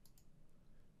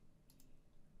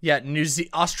 Yeah,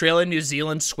 Australia, New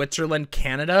Zealand, Switzerland,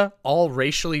 Canada, all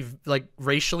racially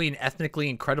and ethnically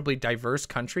incredibly diverse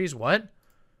countries. What?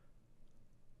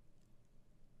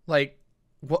 Like,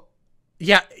 what?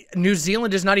 Yeah, New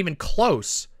Zealand is not even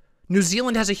close. New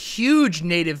Zealand has a huge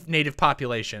native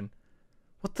population.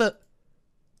 What the?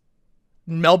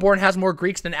 Melbourne has more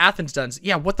Greeks than Athens does.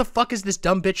 Yeah, what the fuck is this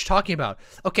dumb bitch talking about?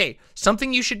 Okay,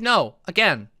 something you should know.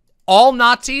 Again, all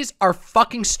Nazis are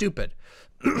fucking stupid.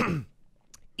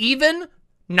 Even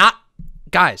not...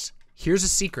 Guys, here's a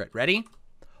secret. Ready?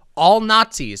 All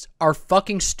Nazis are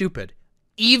fucking stupid.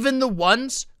 Even the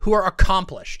ones who are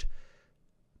accomplished.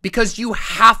 Because you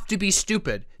have to be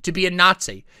stupid to be a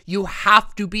Nazi. You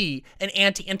have to be an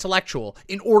anti-intellectual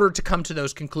in order to come to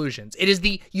those conclusions. It is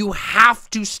you have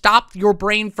to stop your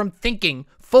brain from thinking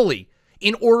fully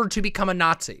in order to become a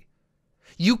Nazi.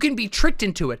 You can be tricked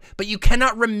into it, but you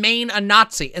cannot remain a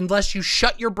Nazi unless you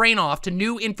shut your brain off to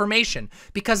new information,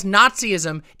 because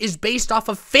Nazism is based off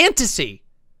of fantasy.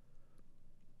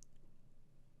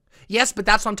 Yes, but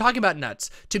that's what I'm talking about, nuts.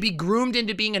 To be groomed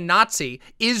into being a Nazi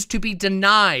is to be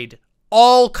denied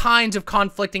all kinds of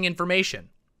conflicting information.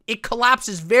 It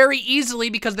collapses very easily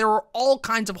because there are all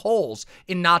kinds of holes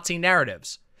in Nazi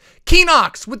narratives.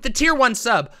 Keenox with the tier 1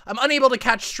 sub. I'm unable to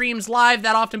catch streams live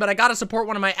that often, but I gotta support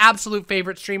one of my absolute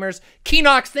favorite streamers.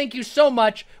 Keenox, thank you so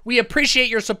much. We appreciate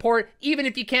your support. Even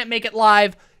if you can't make it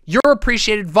live, you're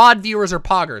appreciated. VOD viewers or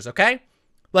poggers, okay?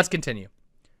 Let's continue.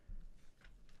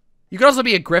 You could also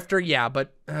be a grifter, yeah,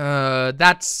 but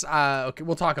that's, okay,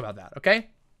 we'll talk about that, okay?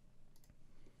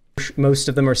 Most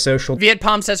of them are social.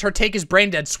 Vietpom says her take is brain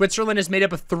dead. Switzerland is made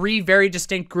up of 3 very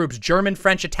distinct groups, German,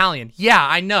 French, Italian. Yeah,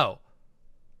 I know.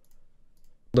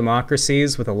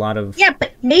 Democracies with a lot of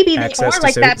but maybe they are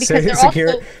like that because they're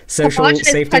also social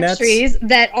safety nets countries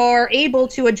that are able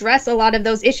to address a lot of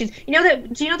those issues. You know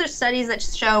that? Do you know there's studies that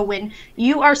show when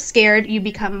you are scared, you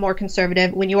become more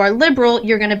conservative. When you are liberal,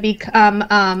 you're going to become.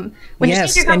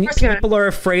 Yes, and people are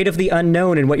afraid of the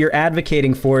unknown, and what you're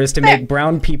advocating for is to make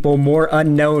brown people more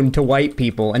unknown to white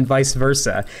people, and vice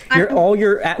versa. What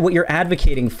you're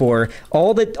advocating for,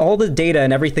 all the data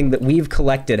and everything that we've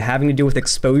collected having to do with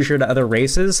exposure to other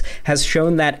races has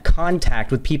shown that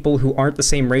contact with people who aren't the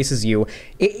same race as you,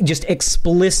 it just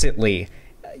explicitly,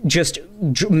 just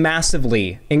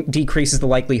massively decreases the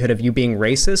likelihood of you being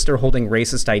racist or holding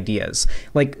racist ideas.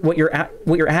 Like what you're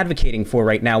advocating for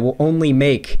right now will only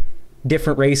make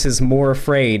different races more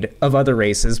afraid of other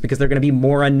races because they're going to be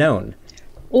more unknown.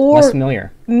 Or less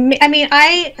familiar. I mean,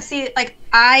 I see, like,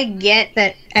 I get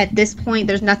that at this point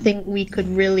there's nothing we could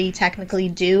really technically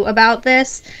do about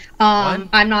this.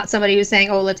 I'm not somebody who's saying,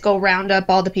 oh, let's go round up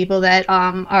all the people that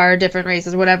are different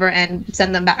races or whatever and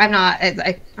send them back. I'm not.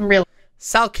 I'm real.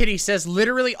 Sal Kitty says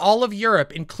literally all of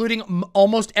Europe, including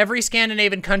almost every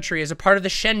Scandinavian country, is a part of the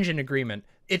Schengen Agreement.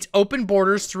 It's open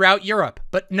borders throughout Europe.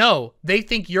 But no, they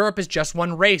think Europe is just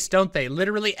one race, don't they?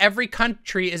 Literally every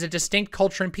country is a distinct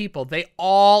culture and people. They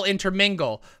all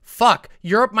intermingle. Fuck,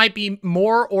 Europe might be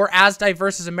more or as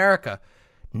diverse as America.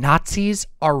 Nazis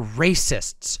are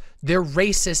racists. They're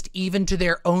racist even to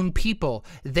their own people.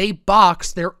 They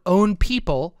box their own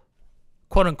people,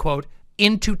 quote unquote,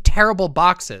 into terrible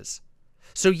boxes.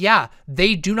 So yeah,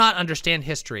 they do not understand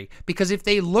history, because if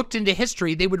they looked into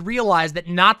history, they would realize that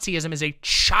Nazism is a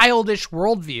childish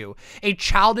worldview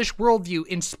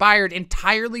inspired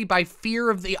entirely by fear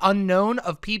of the unknown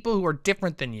of people who are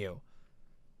different than you.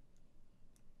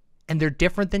 And they're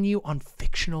different than you on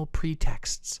fictional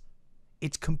pretexts.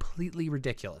 It's completely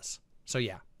ridiculous. So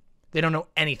yeah, they don't know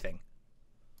anything.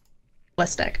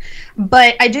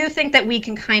 But I do think that we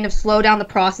can kind of slow down the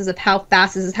process of how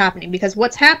fast this is happening, because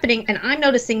what's happening, and I'm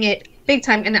noticing it big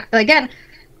time, and again,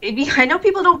 I know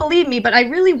people don't believe me, but I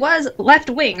really was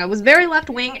left-wing. I was very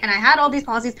left-wing, and I had all these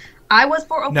policies. I was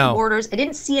for open borders. I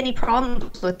didn't see any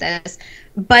problems with this,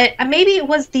 but maybe it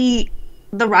was the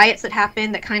riots that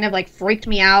happened that kind of like freaked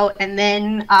me out, and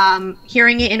then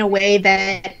hearing it in a way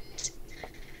that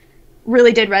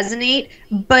really did resonate.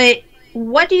 But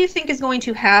what do you think is going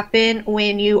to happen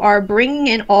when you are bringing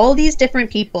in all these different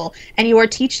people and you are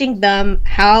teaching them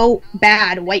how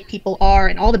bad white people are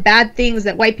and all the bad things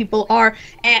that white people are?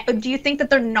 And do you think that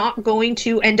they're not going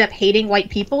to end up hating white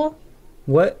people?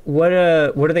 What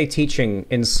are they teaching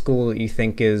in school that you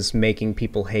think is making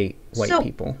people hate white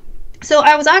people? So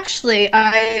I was actually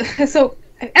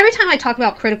every time I talk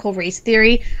about critical race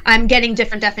theory, I'm getting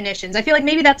different definitions. I feel like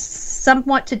maybe that's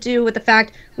somewhat to do with the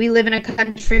fact we live in a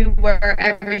country where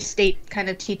every state kind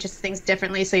of teaches things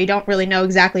differently, so you don't really know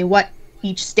exactly what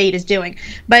each state is doing.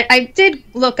 But I did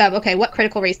look up, okay, what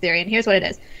critical race theory, and here's what it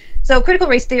is. So critical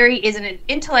race theory is an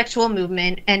intellectual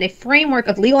movement and a framework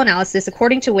of legal analysis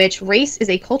according to which race is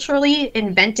a culturally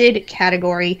invented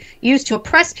category used to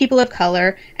oppress people of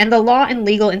color, and the law and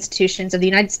legal institutions of the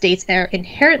United States are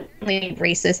inherently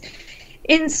racist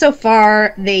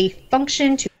insofar they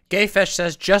function to... Gayfesh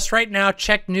says, just right now,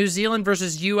 check New Zealand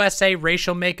versus USA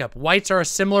racial makeup. Whites are a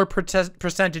similar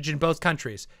percentage in both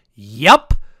countries.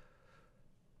 Yup.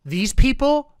 These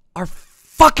people are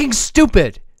fucking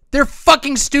stupid. They're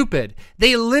fucking stupid.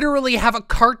 They literally have a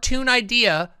cartoon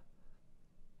idea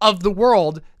of the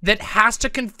world that has to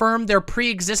confirm their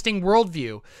pre-existing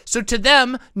worldview. So to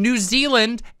them, New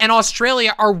Zealand and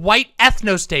Australia are white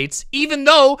ethno-states, even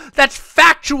though that's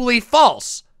factually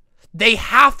false. They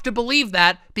have to believe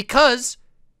that because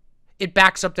it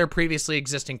backs up their previously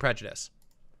existing prejudice.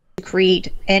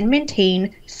 Create and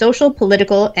maintain social,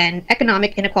 political, and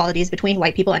economic inequalities between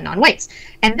white people and non-whites.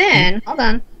 And then, hold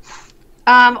on.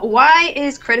 Why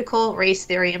is critical race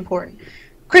theory important?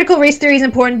 Critical race theory is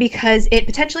important because it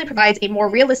potentially provides a more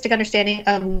realistic understanding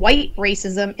of white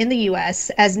racism in the U.S.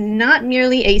 as not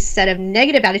merely a set of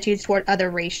negative attitudes toward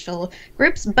other racial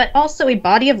groups, but also a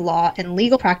body of law and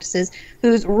legal practices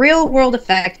whose real-world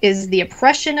effect is the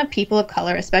oppression of people of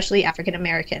color, especially African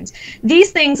Americans.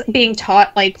 These things being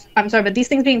taught, these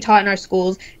things being taught in our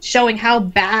schools, showing how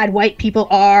bad white people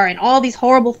are and all these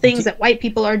horrible things that white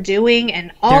people are doing,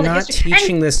 and all They're not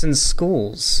teaching this in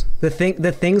schools. The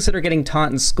things that are getting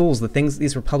taught in schools, the things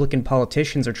these Republican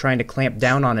politicians are trying to clamp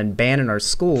down on and ban in our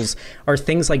schools are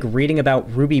things like reading about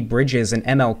Ruby Bridges and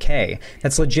MLK.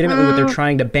 That's legitimately what they're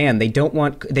trying to ban. They don't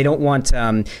want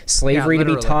slavery to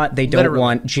be taught. They don't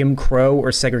want Jim Crow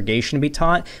or segregation to be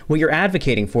taught. What you're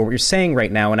advocating for, what you're saying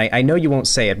right now, and I know you won't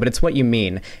say it, but it's what you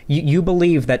mean. You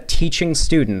believe that teaching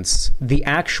students the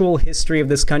actual history of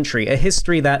this country, a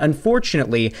history that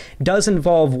unfortunately does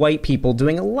involve white people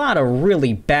doing a lot of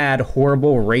really bad,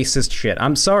 horrible, racist shit.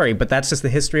 I'm sorry, but that's just the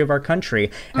history of our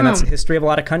country, and that's the history of a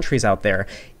lot of countries out there.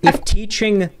 If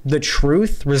teaching the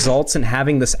truth results in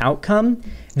having this outcome,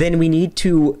 then we need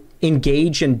to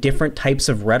engage in different types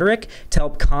of rhetoric to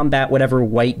help combat whatever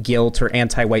white guilt or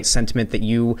anti-white sentiment that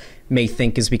you may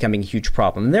think is becoming a huge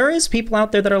problem. And there is people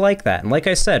out there that are like that. And like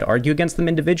I said, argue against them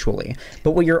individually.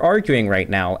 But what you're arguing right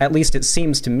now, at least it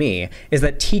seems to me, is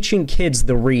that teaching kids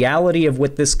the reality of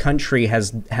what this country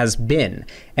has been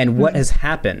and what has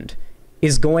happened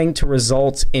is going to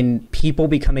result in people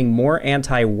becoming more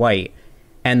anti-white.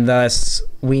 And thus,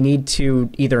 we need to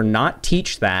either not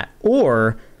teach that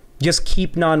or just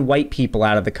keep non-white people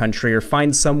out of the country, or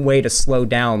find some way to slow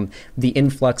down the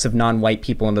influx of non-white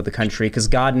people into the country, because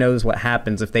God knows what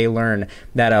happens if they learn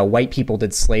that white people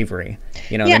did slavery.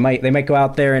 You know, they might go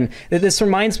out there, and this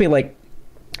reminds me, like,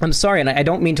 I'm sorry, and I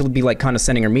don't mean to be like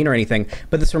condescending or mean or anything,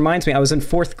 but this reminds me, I was in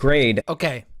 4th grade.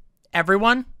 Okay,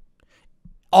 everyone,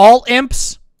 all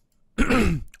imps,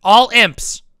 all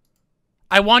imps,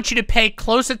 I want you to pay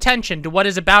close attention to what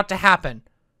is about to happen.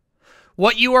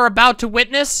 What you are about to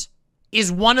witness is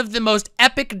one of the most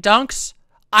epic dunks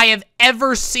I have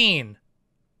ever seen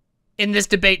in this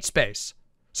debate space.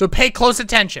 So pay close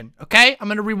attention, okay? I'm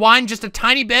gonna rewind just a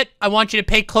tiny bit. I want you to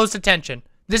pay close attention.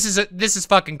 This is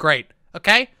fucking great,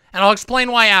 okay? And I'll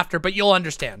explain why after, but you'll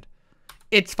understand.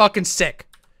 It's fucking sick.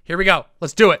 Here we go.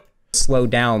 Let's do it. Slow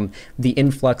down the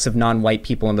influx of non-white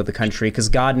people into the country, because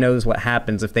God knows what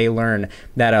happens if they learn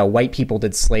that white people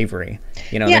did slavery.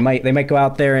 You know, they might go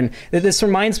out there, and this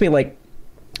reminds me, like,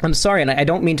 I'm sorry, and I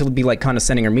don't mean to be like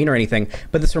condescending or mean or anything,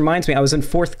 but this reminds me, I was in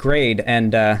 4th grade,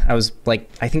 and I was like,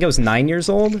 I think I was 9 years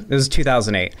old. It was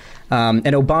 2008, and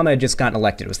Obama had just gotten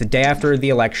elected. It was the day after the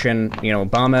election. You know,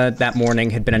 Obama that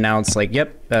morning had been announced, like,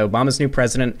 yep, Obama's new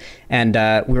president, and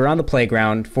we were on the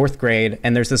playground, 4th grade,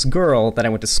 and there's this girl that I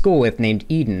went to school with named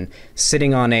Eden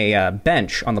sitting on a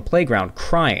bench on the playground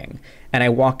crying. And I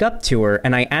walk up to her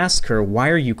and I ask her, why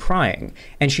are you crying?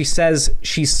 And she says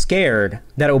she's scared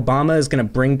that Obama is going to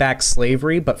bring back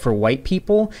slavery, but for white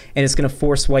people, and it's going to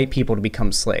force white people to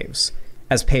become slaves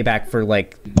as payback for,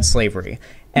 like, slavery.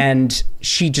 And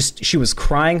she was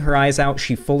crying her eyes out.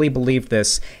 She fully believed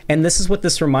this. And this is what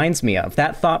this reminds me of.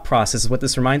 That thought process is what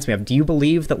this reminds me of. Do you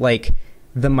believe that, like,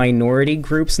 the minority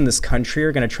groups in this country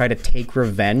are going to try to take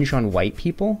revenge on white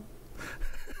people?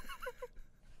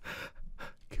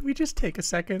 Can we just take a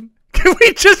second? Can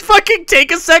we just fucking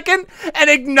take a second and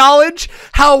acknowledge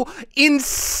how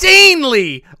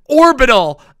insanely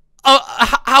orbital,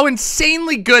 how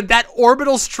insanely good that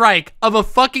orbital strike of a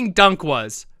fucking dunk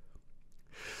was?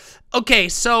 Okay,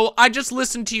 so I just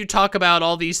listened to you talk about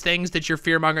all these things that you're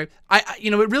fear-mongering.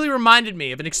 You know, it really reminded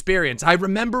me of an experience. I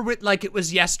remember it like it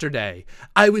was yesterday.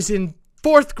 I was in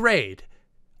 4th grade.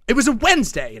 It was a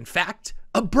Wednesday, in fact.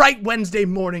 A bright Wednesday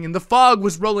morning, and the fog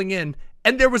was rolling in.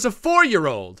 And there was a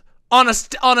 4-year-old on a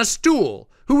stool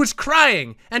who was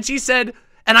crying. And she said,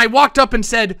 and I walked up and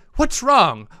said, what's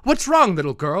wrong? What's wrong,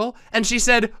 little girl? And she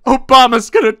said, Obama's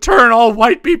gonna turn all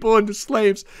white people into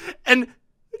slaves. And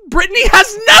Brittany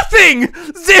has nothing.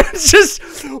 It's just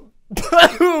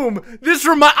boom.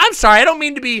 I'm sorry. I don't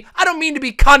mean to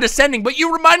be condescending, but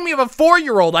you remind me of a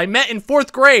 4-year-old I met in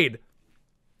 4th grade.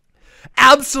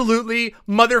 Absolutely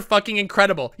motherfucking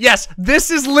incredible. Yes,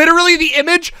 this is literally the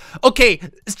image. Okay,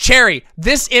 Cherry,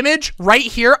 this image right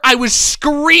here, I was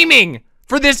screaming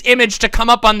for this image to come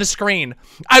up on the screen.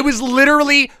 I was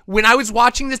literally, when I was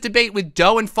watching this debate with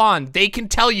Doe and Fawn, they can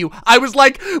tell you, I was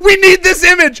like, we need this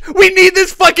image. We need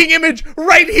this fucking image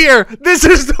right here. This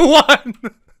is the one.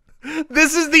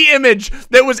 This is the image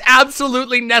that was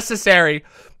absolutely necessary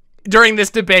during this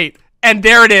debate. And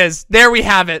there it is. There we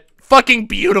have it. Fucking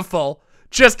beautiful.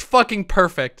 Just fucking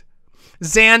perfect.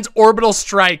 Zan's orbital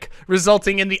strike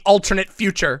resulting in the alternate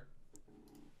future.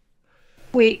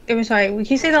 Wait, I'm sorry. Can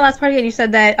you say the last part again? You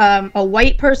said that a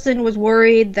white person was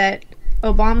worried that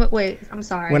Obama. Wait, I'm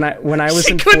sorry. When I was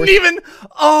She couldn't even.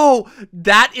 Oh,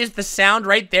 that is the sound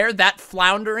right there. That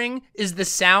floundering is the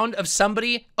sound of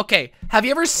somebody. Okay, have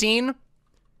you ever seen,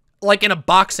 like in a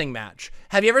boxing match,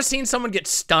 have you ever seen someone get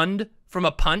stunned from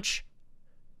a punch?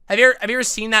 Have you ever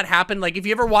seen that happen? Like if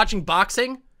you're ever watching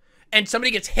boxing and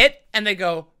somebody gets hit and they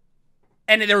go,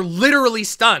 and they're literally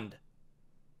stunned.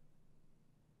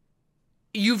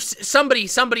 Somebody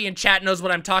in chat knows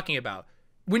what I'm talking about.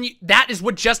 That is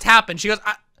what just happened. She goes,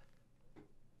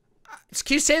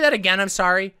 can you say that again? I'm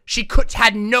sorry. She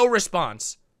had no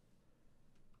response.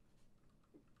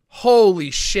 Holy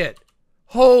shit.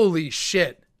 Holy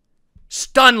shit.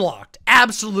 Stun locked.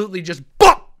 Absolutely just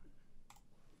boom.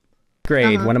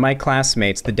 Grade, one of my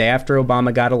classmates, the day after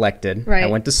Obama got elected, I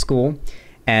went to school,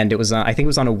 and it was I think it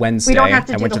was on a Wednesday. We don't have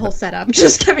to do the whole setup.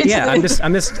 Just give me I just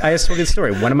told you the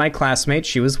story. One of my classmates,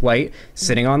 she was white,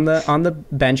 sitting on the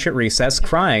bench at recess,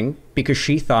 crying because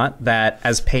she thought that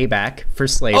as payback for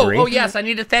slavery. Oh yes, I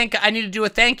need to do a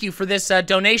thank you for this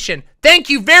donation. Thank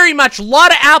you very much,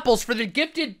 lot of apples for the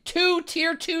gifted 2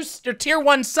 tier 2 or tier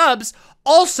 1 subs.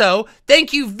 Also,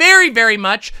 thank you very, very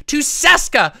much to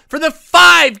Seska for the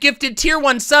 5 gifted tier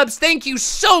 1 subs. Thank you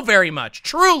so very much.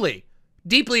 Truly.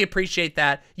 Deeply appreciate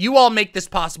that. You all make this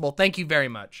possible. Thank you very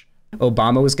much.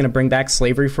 Obama was going to bring back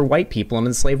slavery for white people and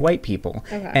enslave white people.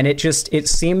 Okay. And it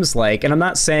seems like, and I'm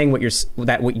not saying what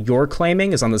you're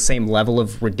claiming is on the same level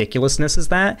of ridiculousness as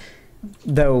that,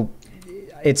 though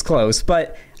it's close,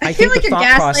 but I feel like you're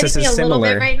gaslighting me a little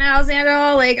bit right now,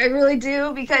 Xander. Like, I really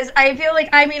do, because I feel like,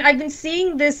 I mean, I've been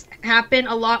seeing this happen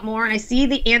a lot more, and I see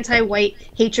the anti-white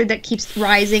hatred that keeps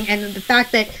rising, and the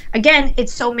fact that, again,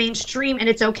 it's so mainstream, and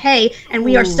it's okay, and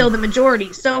we are still the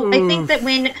majority. So I think that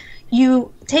when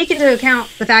you take into account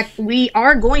the fact we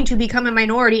are going to become a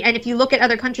minority, and if you look at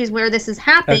other countries where this is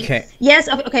happening, yes,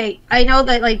 okay, I know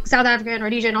that like South Africa and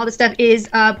Rhodesia and all this stuff is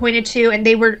pointed to, and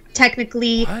they were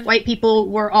technically, white people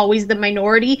were always the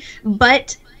minority,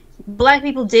 but Black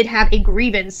people did have a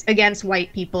grievance against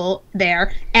white people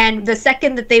there, and the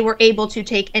second that they were able to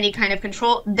take any kind of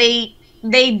control, they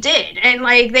did, and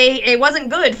like it wasn't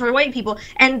good for white people.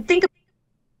 And think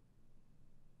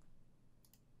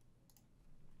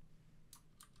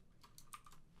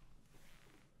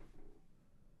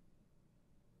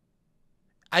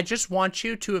I just want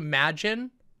you to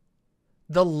imagine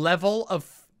the level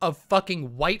of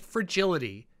fucking white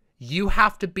fragility you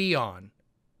have to be on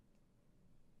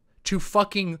to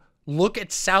fucking look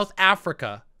at South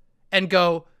Africa and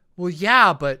go, well,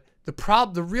 yeah, but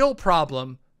the real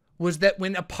problem was that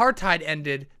when apartheid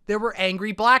ended, there were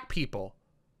angry Black people.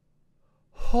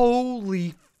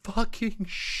 Holy fucking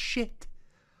shit.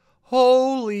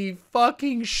 Holy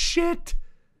fucking shit.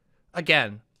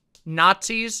 Again,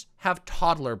 Nazis have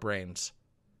toddler brains.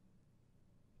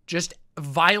 Just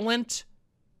violent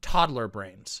toddler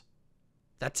brains.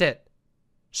 That's it.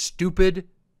 Stupid,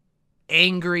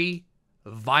 angry,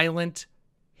 violent,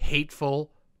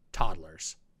 hateful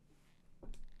toddlers.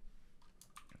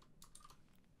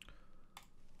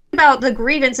 About the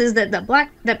grievances that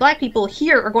black people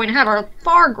here are going to have are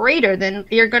far greater than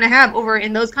you're going to have over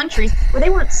in those countries where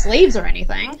they weren't slaves or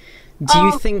anything. Do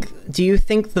you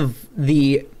think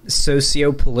the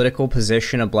socio-political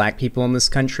position of Black people in this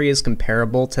country is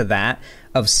comparable to that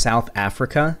of South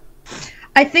Africa?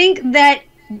 I think that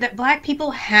Black people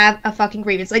have a fucking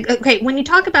grievance. Like, okay, when you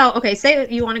talk about, okay, say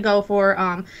you want to go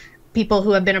for people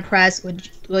who have been oppressed, with,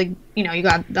 like, you know, you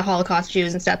got the Holocaust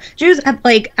Jews and stuff. Jews have,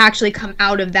 like, actually come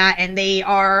out of that, and they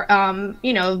are,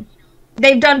 you know,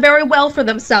 they've done very well for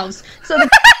themselves. So oh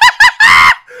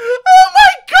my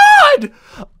god!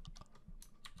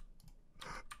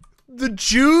 The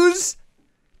Jews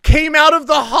came out of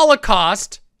the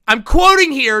Holocaust. I'm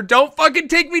quoting here. Don't fucking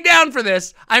take me down for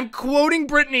this. I'm quoting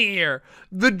Brittany here.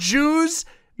 The Jews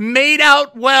made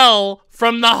out well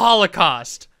from the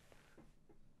Holocaust.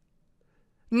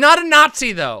 Not a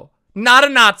Nazi, though. Not a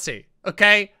Nazi,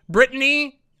 okay?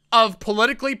 Brittany of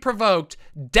Politically Provoked,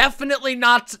 definitely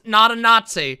not a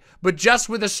Nazi, but just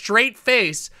with a straight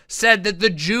face, said that the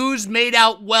Jews made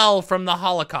out well from the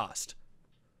Holocaust.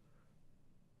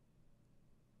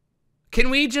 Can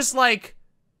we just, like,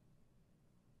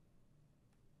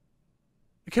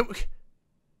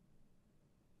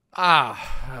 I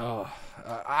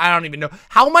don't even know.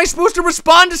 How am I supposed to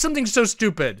respond to something so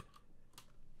stupid?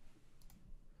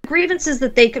 Grievances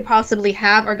that they could possibly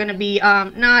have are going to be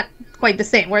not quite the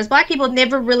same. Whereas black people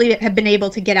never really have been able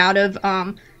to get out of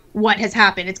what has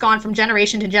happened. It's gone from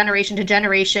generation to generation to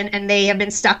generation, and they have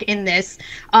been stuck in this.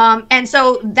 And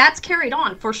so that's carried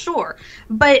on for sure.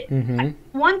 But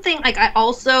one thing, like, I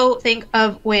also think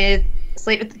of with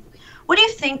slavery, what do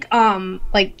you think,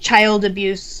 like, child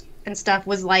abuse and stuff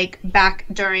was like back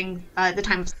during the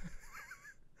time of...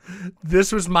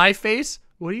 This was my face?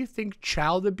 What do you think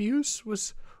child abuse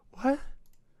was? What?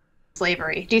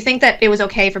 Slavery. Do you think that it was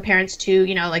okay for parents to,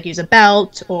 you know, like, use a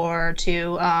belt or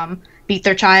to beat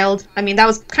their child? I mean, that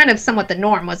was kind of somewhat the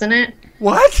norm, wasn't it?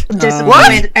 What?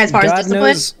 Discipline, as far as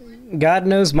discipline? God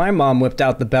knows my mom whipped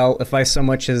out the belt if I so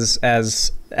much as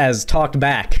talked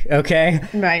back. Okay,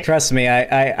 right. Trust me,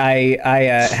 I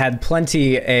had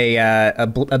plenty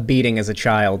a beating as a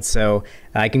child, so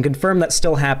I can confirm that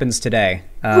still happens today.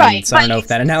 Right. So I don't know if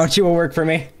that analogy will work for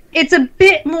me. It's a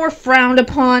bit more frowned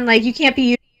upon. Like, you can't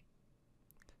be...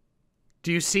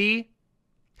 Do you see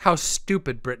how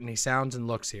stupid Brittany sounds and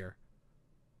looks here?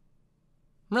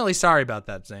 I'm really sorry about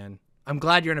that, Zan. I'm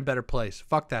glad you're in a better place.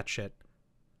 Fuck that shit.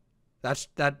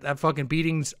 That fucking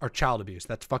beatings are child abuse.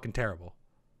 That's fucking terrible.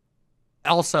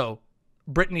 Also,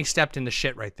 Brittany stepped into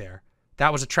shit right there.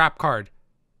 That was a trap card.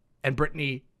 And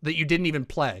Brittany, that you didn't even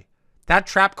play. That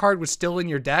trap card was still in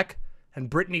your deck, and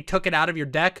Brittany took it out of your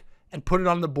deck and put it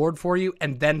on the board for you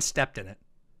and then stepped in it.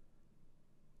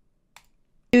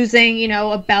 Using, you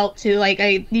know, a belt to, like,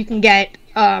 you can get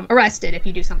arrested if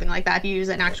you do something like that. If you use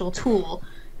an actual tool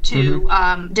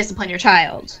to discipline your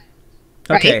child.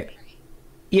 Right? Okay.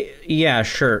 Yeah,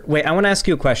 sure. Wait, I want to ask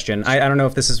you a question. I don't know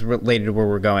if this is related to where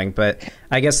we're going, but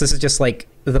I guess this is just like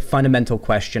the fundamental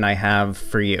question I have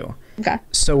for you. Okay.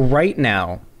 So right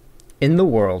now, in the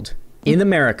world, in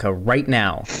America right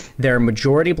now, there are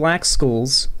majority black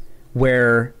schools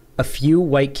where a few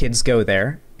white kids go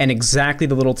there, and exactly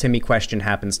the little Timmy question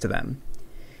happens to them.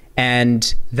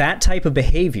 And that type of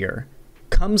behavior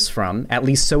comes from, at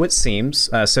least so it seems,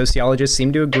 sociologists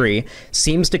seem to agree,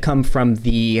 seems to come from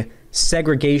the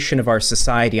segregation of our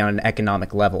society on an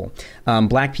economic level.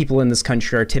 Black people in this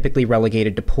country are typically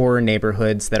relegated to poorer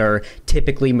neighborhoods that are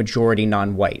typically majority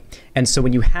non-white. And so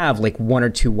when you have like one or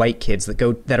two white kids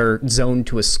that are zoned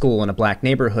to a school in a black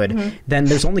neighborhood, then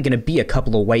there's only going to be a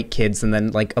couple of white kids and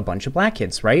then like a bunch of black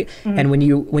kids, right? And when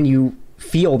you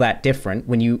feel that different,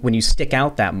 when you stick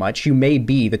out that much, you may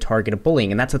be the target of bullying,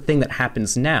 and that's a thing that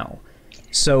happens now.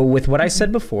 So with what I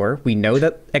said before, we know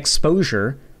that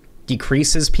exposure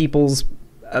decreases people's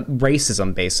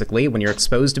racism, basically. When you're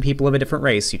exposed to people of a different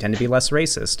race, you tend to be less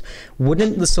racist.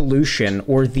 Wouldn't the solution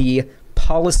or the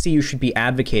policy you should be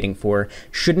advocating for,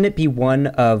 shouldn't it be one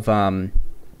of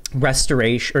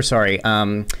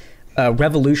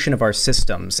revolution of our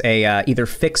systems, either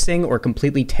fixing or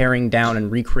completely tearing down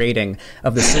and recreating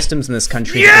of the systems in this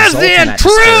country that result in that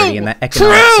disparity and that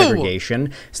economic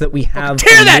segregation, so that we have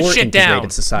a more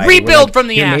integrated society. Rebuild from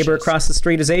the your ashes. Neighbor across the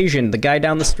street is Asian, the guy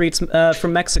down the streets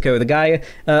from Mexico, the guy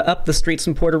up the streets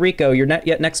from Puerto Rico, your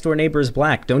next door neighbor is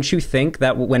black. Don't you think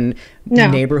that when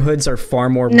neighborhoods are far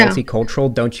more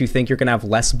multicultural, don't you think you're going to have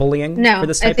less bullying for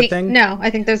this type of thing? No,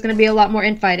 I think there's going to be a lot more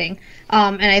infighting.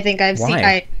 And I think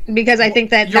because I think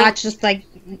that that's just like...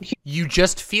 You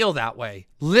just feel that way.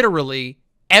 Literally,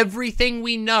 everything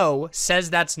we know says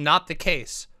that's not the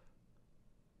case.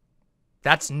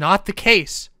 That's not the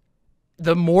case.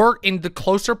 The more in the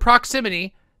closer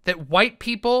proximity that white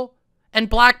people and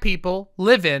black people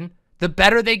live in, the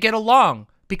better they get along.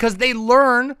 Because they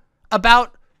learn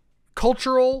about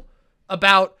cultural,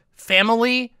 about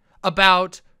family,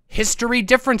 about history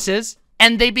differences,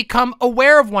 and they become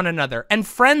aware of one another and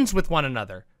friends with one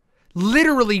another.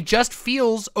 Literally just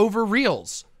feels over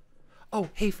reals. Oh,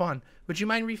 hey, Fawn, would you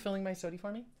mind refilling my soda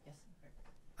for me?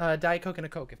 Yes. Diet Coke and a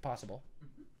Coke, if possible.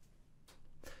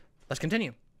 Let's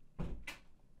continue.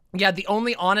 Yeah, the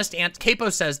only honest answer,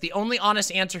 Capo says, the only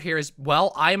honest answer here is,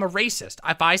 well, I am a racist.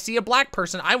 If I see a black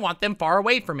person, I want them far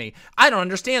away from me. I don't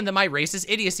understand that my racist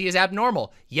idiocy is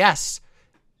abnormal. Yes.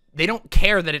 They don't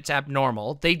care that it's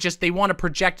abnormal. They want to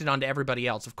project it onto everybody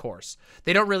else, of course.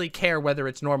 They don't really care whether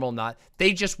it's normal or not.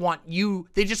 They just want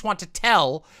to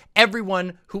tell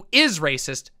everyone who is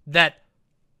racist that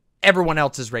everyone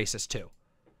else is racist too.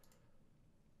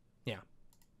 Yeah.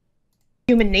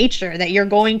 Human nature that you're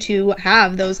going to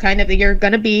have those you're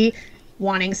going to be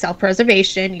wanting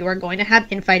self-preservation, you are going to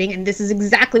have infighting, and this is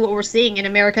exactly what we're seeing in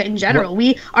America in general.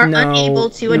 We are unable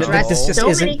to address this just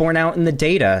isn't borne out in the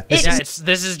data. This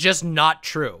is just not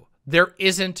true. There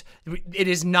isn't, it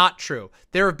is not true.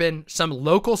 There have been some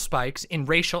local spikes in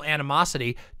racial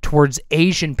animosity towards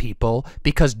Asian people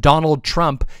because Donald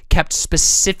Trump kept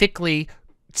specifically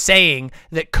saying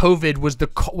that COVID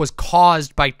was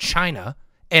caused by China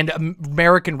and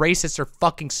American racists are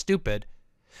fucking stupid.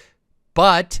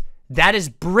 But that is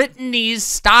Brittany's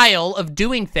style of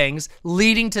doing things,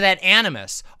 leading to that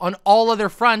animus. On all other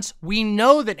fronts, we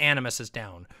know that animus is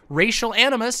down. Racial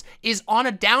animus is on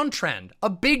a downtrend, a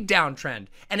big downtrend,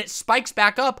 and it spikes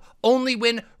back up only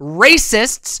when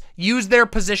racists use their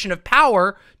position of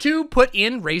power to put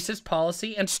in racist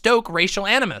policy and stoke racial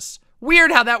animus.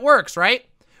 Weird how that works, right?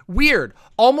 Weird.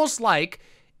 Almost like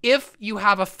if you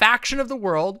have a faction of the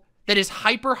world that is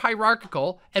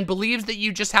hyper-hierarchical and believes that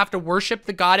you just have to worship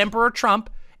the God Emperor Trump,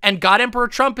 and God Emperor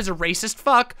Trump is a racist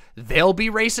fuck, they'll be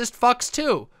racist fucks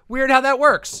too. Weird how that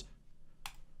works.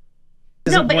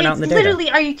 No, but it's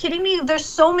literally, are you kidding me? There's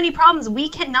so many problems we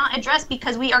cannot address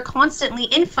because we are constantly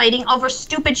infighting over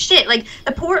stupid shit. Like,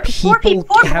 the poor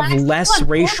people have less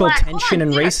racial tension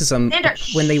and racism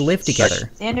when they live together.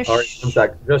 Xander, all right, one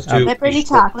sec. Just to let Brittany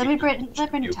talk. Let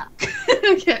Brittany talk.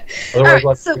 Okay. Otherwise,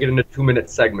 let's get into 2-minute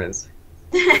segments.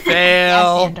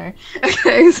 Fail. Yes,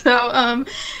 okay,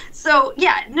 so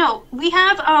yeah, no, we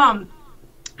have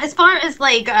as far as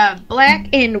like black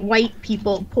and white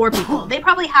people, poor people, they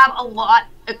probably have a lot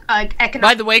of economic.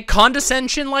 By the way,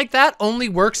 condescension like that only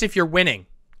works if you're winning.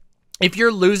 If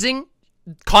you're losing,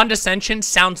 condescension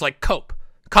sounds like cope.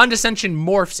 Condescension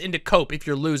morphs into cope if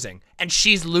you're losing, and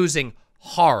she's losing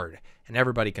hard, and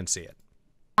everybody can see it.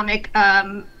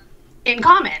 In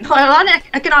common, a lot of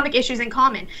economic issues in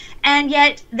common, and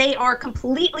yet they are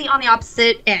completely on the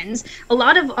opposite ends. A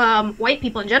lot of white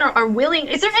people in general are willing.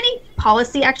 Is there any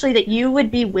policy actually that you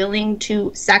would be willing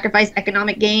to sacrifice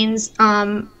economic gains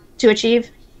to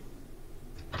achieve?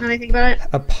 When I think about it,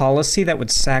 a policy that would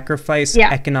sacrifice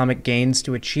economic gains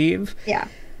to achieve. Yeah.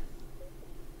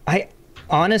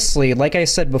 Honestly, like I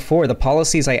said before, the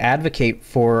policies I advocate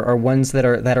for are ones that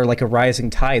are like a rising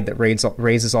tide that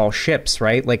raises all ships,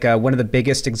 right? Like one of the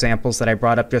biggest examples that I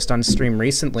brought up just on stream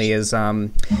recently is a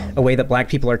way that black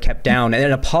people are kept down,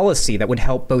 and a policy that would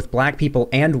help both black people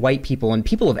and white people and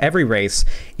people of every race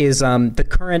is the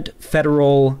current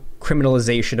federal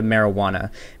criminalization of marijuana.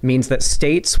 Means that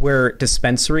states where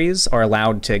dispensaries are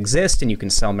allowed to exist and you can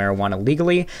sell marijuana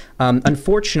legally,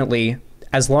 unfortunately,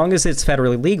 as long as it's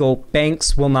federally legal,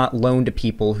 banks will not loan to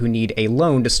people who need a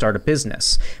loan to start a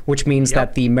business, which means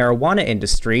that the marijuana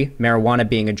industry, marijuana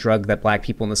being a drug that black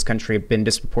people in this country have been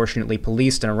disproportionately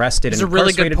policed and arrested and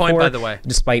incarcerated for, a really good point, by the way.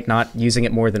 Despite not using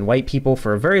it more than white people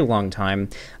for a very long time,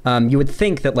 you would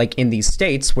think that like in these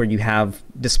states where you have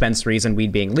dispensaries and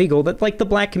weed being legal, that like the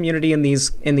black community in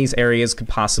these areas could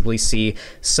possibly see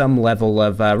some level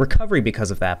of recovery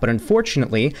because of that. But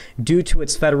unfortunately, due to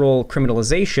its federal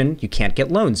criminalization, you can't get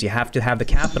loans. You have to have the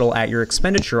capital at your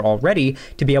expenditure already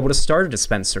to be able to start a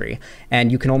dispensary,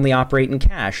 and you can only operate in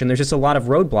cash, and there's just a lot of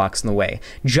roadblocks in the way.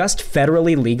 Just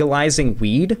federally legalizing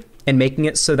weed and making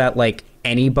it so that like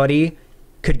anybody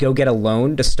could go get a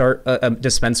loan to start a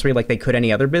dispensary like they could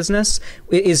any other business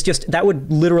is just, that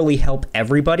would literally help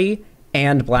everybody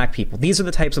and black people. These are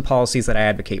the types of policies that I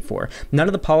advocate for. None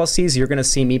of the policies you're going to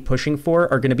see me pushing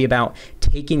for are going to be about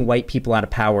taking white people out of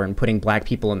power and putting black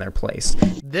people in their place.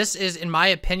 This is, in my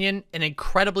opinion, an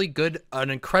incredibly good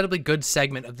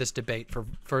segment of this debate for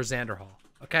Xander Hall,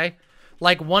 okay?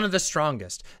 Like one of the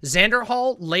strongest. Xander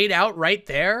Hall laid out right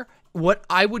there what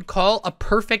I would call a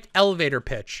perfect elevator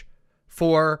pitch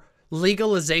for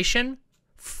legalization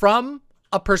from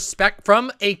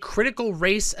a critical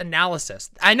race analysis.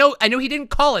 I know he didn't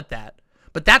call it that,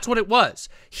 but that's what it was.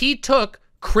 He took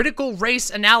critical race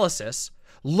analysis,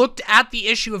 looked at the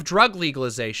issue of drug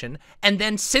legalization, and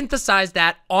then synthesized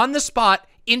that on the spot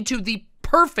into the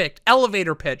perfect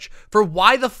elevator pitch for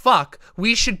why the fuck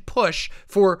we should push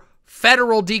for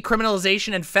federal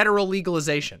decriminalization and federal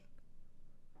legalization.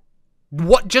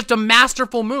 What, just a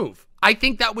masterful move. I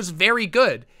think that was very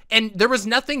good. And there was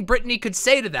nothing Brittany could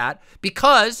say to that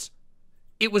because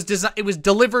it was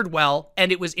delivered well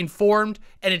and it was informed,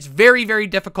 and it's very, very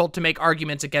difficult to make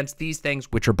arguments against these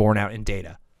things which are borne out in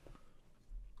data.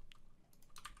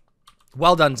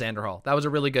 Well done, Xander Hall. That was a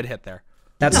really good hit there.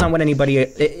 That's not what anybody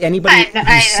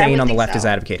who's sane on the left is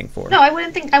advocating for. No, I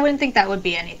wouldn't think that would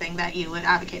be anything that you would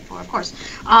advocate for, of course.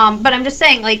 But I'm just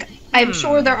saying, like, I'm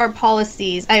sure there are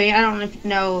policies. I mean, I don't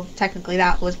know if technically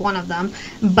that was one of them,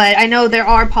 but I know there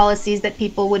are policies that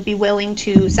people would be willing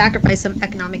to sacrifice some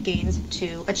economic gains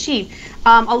to achieve.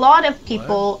 A lot of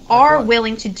people are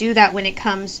willing to do that when it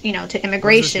comes, to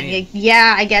immigration.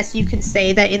 Yeah, I guess you could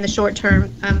say that in the short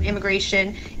term,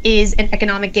 immigration is an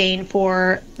economic gain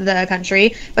for the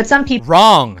country, but some people...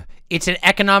 Wrong. It's an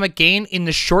economic gain in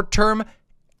the short term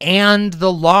and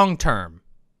the long term.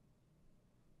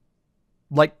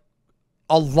 Like,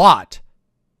 a lot.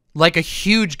 Like a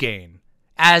huge gain.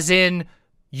 As in,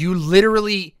 you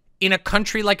literally, in a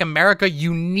country like America,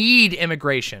 you need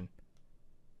immigration.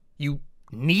 You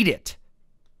need it.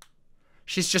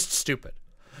 She's just stupid.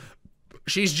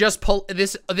 She's just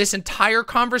this entire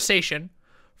conversation,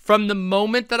 from the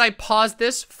moment that I paused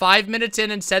this 5 minutes in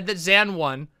and said that Zan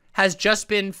won, has just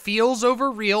been feels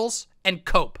over reals and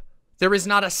cope. There is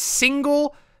not a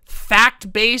single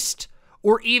fact-based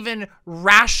or even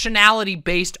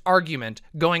rationality-based argument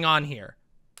going on here.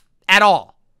 At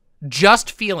all.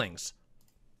 Just feelings.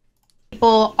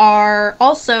 People are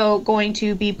also going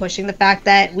to be pushing the fact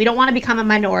that we don't want to become a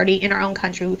minority in our own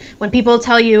country. When people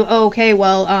tell you, oh, okay,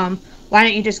 well, why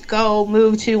don't you just go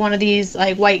move to one of these,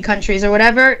 like, white countries or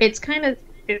whatever, it's kind of...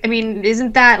 I mean,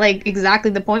 isn't that, like, exactly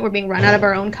the point? We're being run out of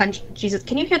our own country. Jesus,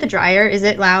 can you hear the dryer? Is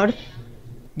it loud?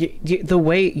 The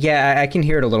way, yeah, I can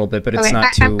hear it a little bit, but it's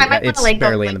not too. I might it's want to,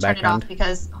 barely in the turn background. it off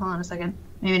because, hold on a second,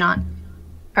 maybe not.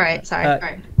 All right, sorry. All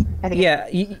right. I think Yeah,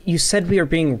 you said we are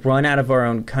being run out of our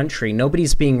own country.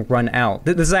 Nobody's being run out.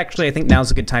 This is actually, I think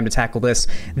now's a good time to tackle this.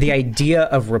 The idea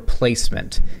of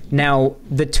replacement. Now,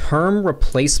 the term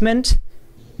replacement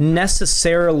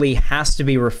necessarily has to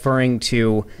be referring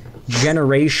to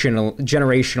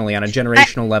generationally on a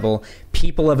generational level,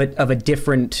 people of a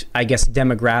different, I guess,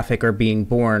 demographic are being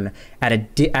born at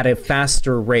a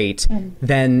faster rate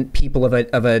than people of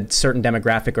a certain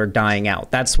demographic are dying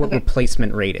out. That's what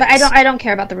replacement rate is. But I don't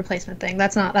care about the replacement thing.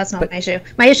 That's not my issue.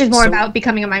 My issue is more about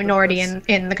becoming a minority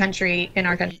in the country, in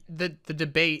our country. The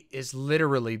debate is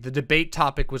literally, the debate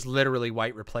topic was literally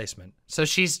white replacement. So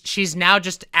she's now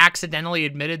just accidentally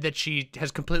admitted that she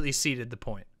has completely ceded the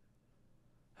point.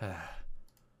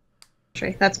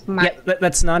 That's my... Yeah,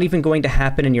 that's not even going to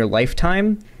happen in your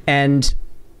lifetime. And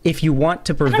if you want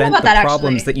to prevent the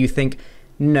problems that you think,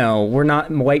 no, we're not,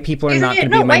 white people are not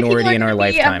going to be a minority in our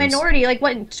lifetimes. A minority, like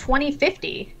what, in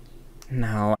 2050?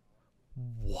 No.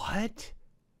 What?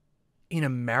 In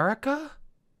America?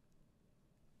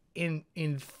 In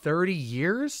 30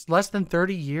 years? Less than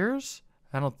 30 years?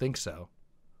 I don't think so.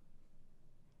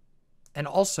 And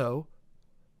also,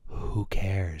 who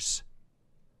cares?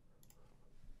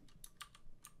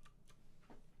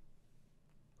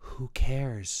 Who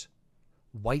cares?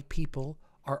 White people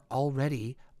are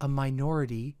already a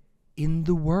minority in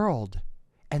the world,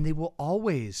 and they will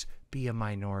always be a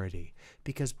minority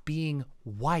because being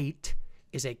white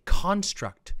is a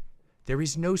construct. There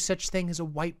is no such thing as a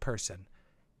white person.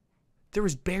 There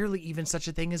is barely even such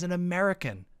a thing as an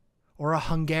American or a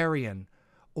Hungarian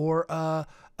or a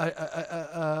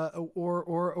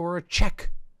Czech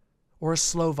or a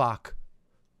Slovak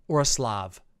or a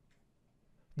Slav.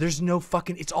 There's no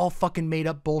fucking, it's all fucking made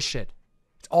up bullshit.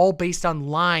 It's all based on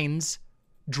lines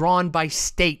drawn by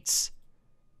states.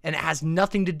 And it has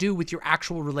nothing to do with your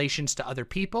actual relations to other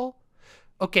people.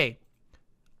 Okay,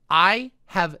 I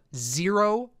have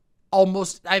I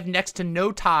have next to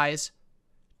no ties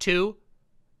to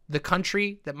the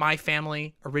country that my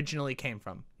family originally came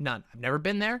from. None. I've never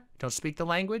been there. Don't speak the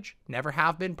language. Never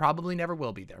have been. Probably never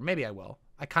will be there. Maybe I will.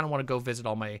 I kind of want to go visit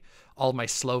all my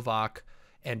Slovak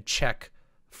and Czech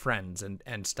friends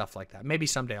and stuff like that. Maybe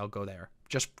someday I'll go there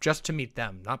just to meet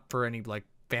them, not for any like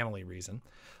family reason.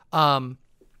 But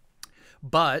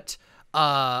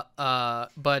that's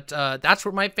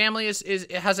where my family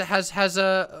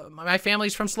my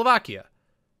family's from Slovakia.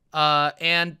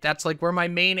 And that's like where my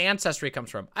main ancestry comes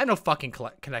from. I have no fucking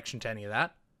connection to any of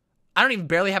that. I don't even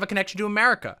barely have a connection to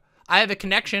America. I have a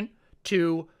connection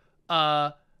to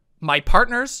my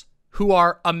partners who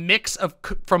are a mix of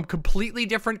from completely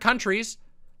different countries.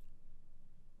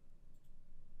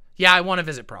 Yeah, I want to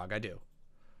visit Prague. I do.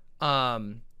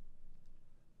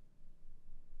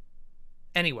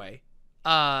 Anyway,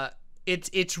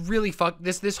 it's really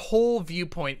this whole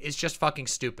viewpoint is just fucking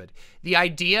stupid. The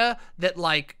idea that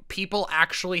like people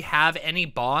actually have any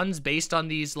bonds based on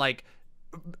these like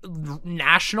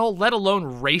national, let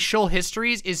alone racial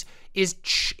histories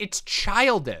it's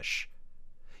childish.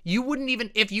 You wouldn't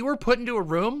even, if you were put into a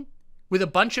room with a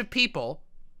bunch of people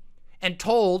and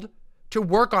told to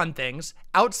work on things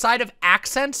outside of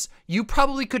accents, you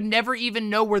probably could never even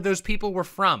know where those people were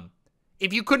from.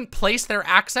 If you couldn't place their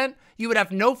accent, you would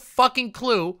have no fucking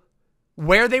clue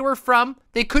where they were from.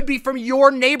 They could be from your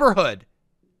neighborhood.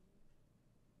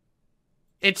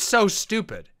 It's so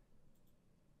stupid.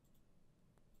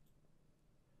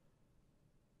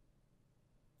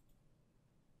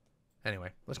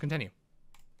 Anyway, let's continue.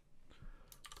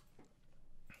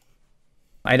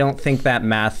 I don't think that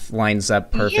math lines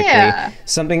up perfectly. Yeah.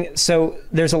 So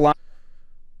there's a lot.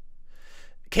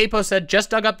 Capo said, just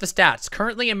dug up the stats.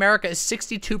 Currently, America is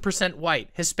 62% white.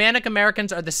 Hispanic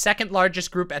Americans are the second largest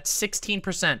group at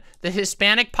 16%. The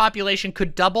Hispanic population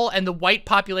could double and the white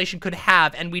population could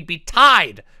halve, and we'd be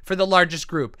tied for the largest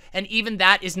group. And even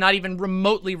that is not even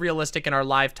remotely realistic in our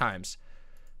lifetimes.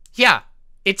 Yeah,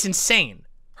 it's insane.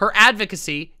 Her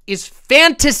advocacy is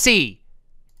fantasy.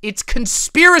 It's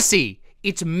conspiracy.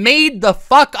 It's made the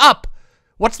fuck up.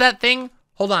 What's that thing?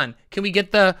 Hold on. Can we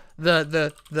get the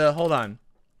hold on.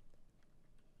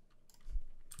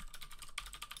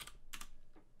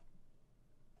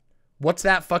 What's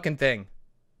that fucking thing?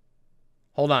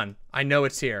 Hold on. I know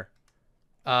it's here.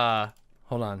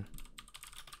 Hold on.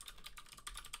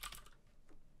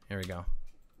 Here we go.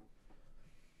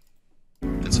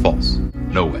 It's false.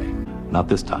 No way. Not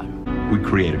this time. We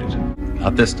created it.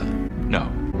 Not this time. No,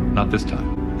 not this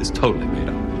time. It's totally made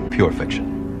up. Pure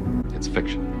fiction. It's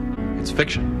fiction. It's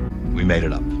fiction. We made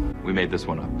it up. We made this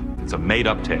one up. It's a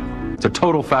made-up tale. It's a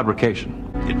total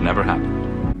fabrication. It never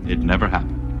happened. It never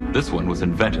happened. This one was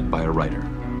invented by a writer.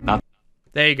 Not.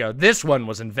 There you go. This one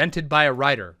was invented by a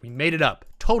writer. We made it up.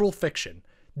 Total fiction.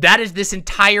 That is this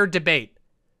entire debate.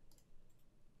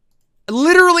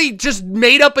 Literally just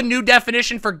made up a new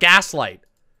definition for gaslight.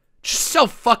 Just so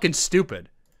fucking stupid.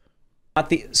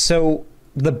 So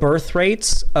the birth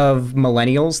rates of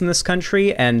millennials in this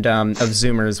country and of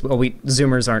Zoomers, well,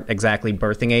 Zoomers aren't exactly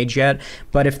birthing age yet,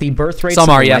 but if the birth rates of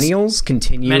millennials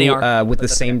continue with the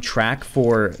same track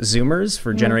for Zoomers,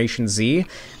 for Generation Z,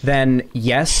 then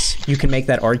yes, you can make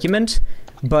that argument.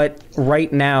 But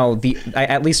right now,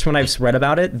 at least when I've read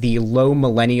about it, the low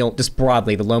millennial, just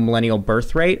broadly, the low millennial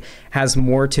birth rate has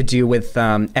more to do with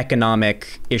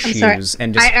economic issues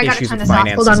and just I issues turn with this off.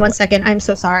 finances. Hold on one second. I'm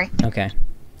so sorry. Okay.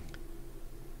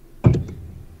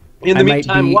 In the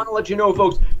meantime, I want to let you know,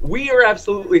 folks, we are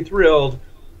absolutely thrilled.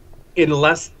 In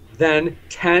less than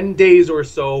 10 days or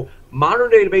so,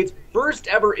 Modern Day Debate's first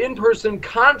ever in-person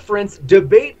conference,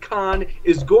 DebateCon,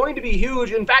 is going to be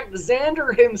huge. In fact,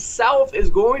 Xander himself is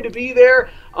going to be there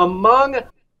among...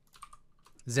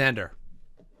 Xander,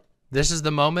 this is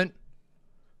the moment.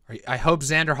 I hope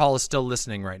Xander Hall is still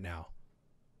listening right now.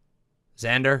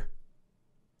 Xander,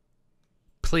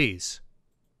 please,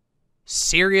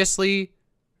 seriously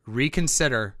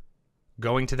reconsider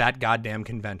going to that goddamn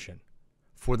convention.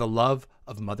 For the love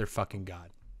of motherfucking God.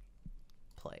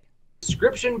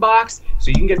 Description box, so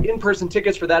you can get in-person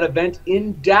tickets for that event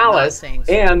in Dallas,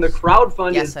 and the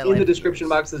crowdfund is in the description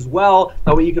box as well.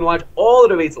 That way you can watch all the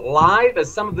debates live,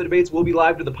 as some of the debates will be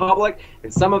live to the public,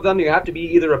 and some of them you have to be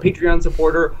either a Patreon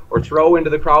supporter or throw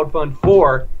into the crowdfund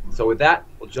for. So with that,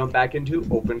 we'll jump back into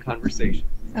open conversation.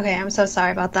 Okay, I'm so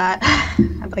sorry about that.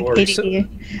 I'm like ADD.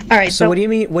 All right. So what do you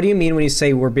mean? What do you mean when you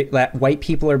say that white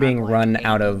people are being run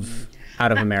out of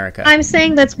America? I'm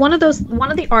saying that's one of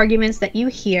the arguments that you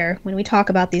hear when we talk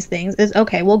about these things is,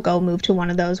 okay, we'll go move to one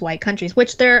of those white countries,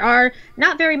 which there are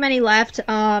not very many left,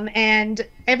 and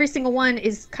every single one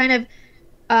is kind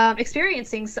of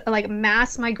experiencing like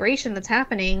mass migration that's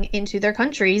happening into their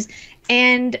countries,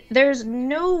 and there's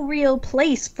no real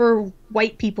place for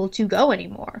white people to go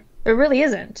anymore. There really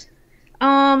isn't.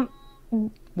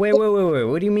 Wait.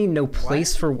 What do you mean no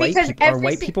place for white people? Are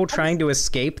white people trying to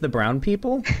escape the brown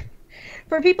people?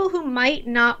 For people who might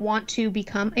not want to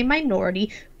become a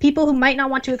minority, people who might not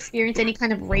want to experience any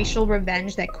kind of racial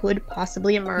revenge that could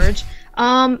possibly emerge,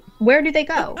 where do they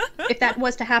go if that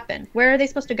was to happen? Where are they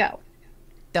supposed to go?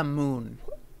 The moon.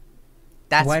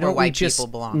 That's Why where don't white we just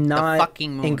people belong. not the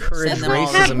fucking moon. encourage Send them all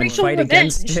racism over. and fight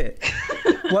revenge. against it?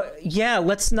 Well, yeah,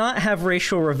 let's not have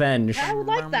racial revenge. I would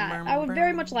like that. I would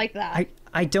very much like that.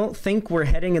 I don't think we're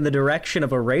heading in the direction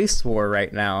of a race war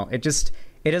right now. It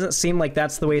doesn't seem like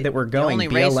that's the way that we're going. only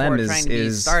race war BLM trying to be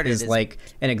started is like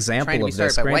an example of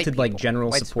this. started by white Granted, like people, general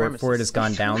white support for it has supremacists.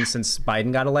 gone down since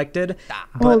Biden got elected,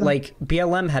 but like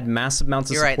BLM had massive amounts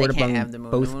of You're right, they support can't have the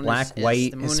among moon. The both moon black, is-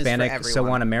 white, the moon is for Hispanic, so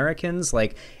everyone. on Americans.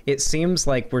 Like it seems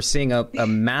like we're seeing a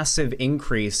massive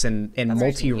increase in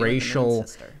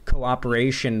multiracial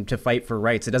cooperation to fight for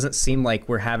rights. It doesn't seem like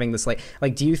we're having this like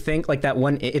do you think like that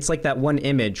one, it's like that one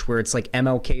image where it's like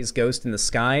MLK's ghost in the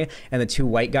sky and the two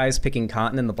white guys picking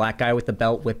cotton and the black guy with the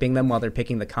belt whipping them while they're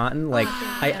picking the cotton. Like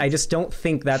I just don't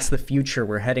think that's the future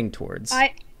we're heading towards.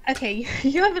 Okay,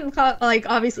 you haven't like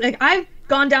obviously like I've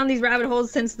gone down these rabbit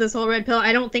holes since this whole red pill.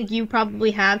 I don't think you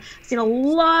probably have. I've seen a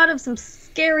lot of some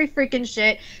scary freaking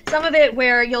shit. Some of it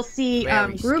where you'll see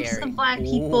Very groups scary. of black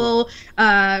people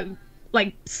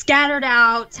like scattered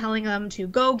out, telling them to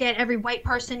go get every white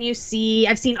person you see.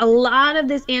 I've seen a lot of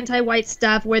this anti-white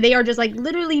stuff where they are just like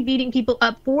literally beating people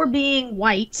up for being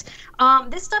white.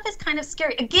 This stuff is kind of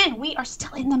scary. Again, we are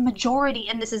still in the majority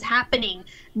and this is happening.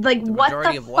 Like, what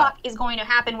the fuck is going to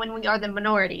happen when we are the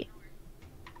minority?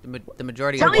 The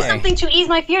majority Tell of me something to ease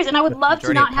my fears, and I would love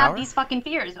to not have power? these fucking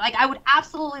fears. Like, I would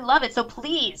absolutely love it. So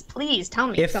please, please tell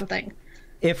me something.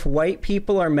 If white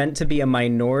people are meant to be a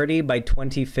minority by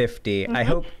 2050, I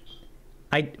hope,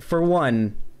 for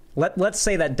one, let's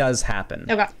say that does happen.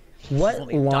 Okay.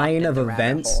 What line of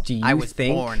events do you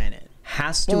think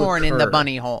has to occur in the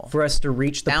bunny hole for us to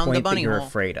reach the Down the point that bunny you're hole.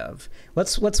 afraid of?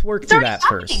 Let's work through that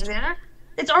first. Xander.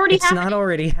 It's already happening. It's not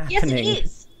already happening. Yes, it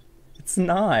is. It's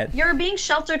not. You're being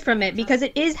sheltered from it because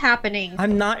it is happening.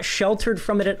 I'm not sheltered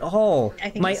from it at all. I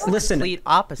think Listen, complete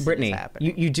opposite Brittany, is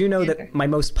happening. you do know that my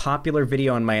most popular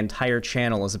video on my entire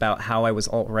channel is about how I was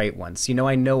alt-right once. You know,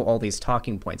 I know all these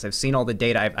talking points. I've seen all the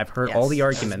data. I've heard all the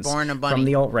arguments from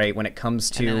the alt-right when it comes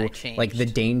to like the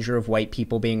danger of white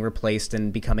people being replaced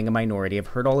and becoming a minority. I've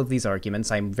heard all of these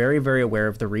arguments. I'm very, very aware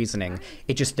of the reasoning.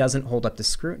 It just doesn't hold up to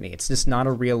scrutiny. It's just not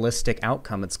a realistic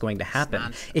outcome that's going to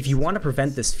happen. If you want to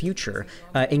prevent this future,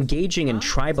 engaging in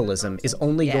tribalism is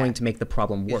only going to make the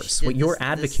problem worse. What you're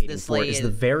advocating for is the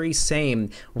very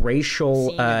same racial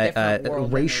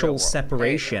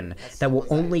separation that will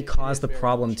only cause the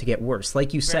problem to get worse.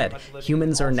 Like you said,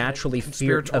 humans are naturally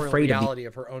afraid reality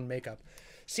of her own makeup.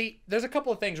 See, there's a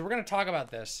couple of things. We're going to talk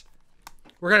about this.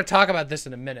 We're going to talk about this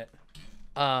in a minute.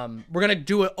 We're going to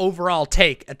do an overall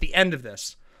take at the end of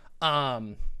this.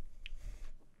 Whew.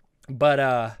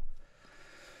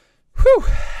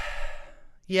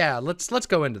 Yeah, let's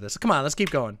go into this. Come on, let's keep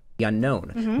going. The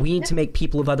unknown. We need to make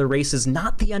people of other races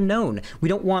not the unknown. We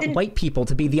don't want white people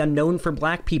to be the unknown for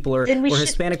black people or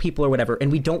Hispanic people or whatever, and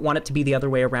we don't want it to be the other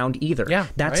way around either. Yeah,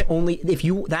 that's only if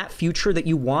that future that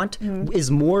you want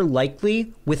is more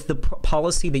likely with the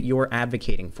policy that you're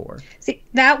advocating for. See,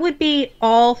 that would be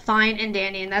all fine and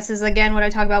dandy, and this is again what I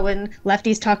talk about when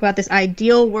lefties talk about this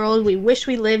ideal world we wish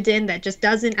we lived in that just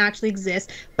doesn't actually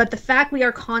exist. But the fact we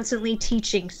are constantly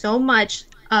teaching so much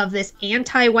of this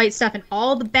anti-white stuff and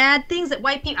all the bad things that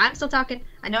white people... I'm still talking.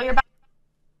 I know you're about...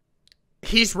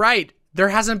 He's right. There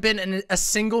hasn't been a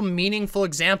single meaningful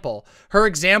example. Her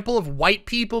example of white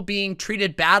people being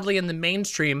treated badly in the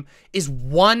mainstream is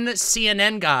one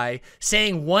CNN guy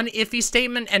saying one iffy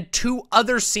statement and two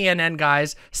other CNN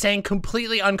guys saying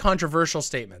completely uncontroversial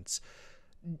statements.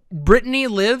 Brittany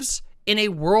lives in a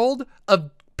world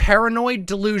of paranoid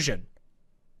delusion,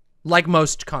 like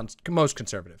most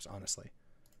conservatives, honestly.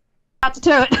 Not to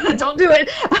do it. Don't do it.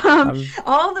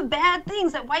 All the bad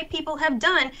things that white people have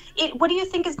done, what do you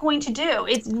think is going to do?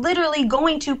 It's literally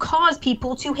going to cause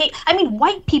people to hate. I mean,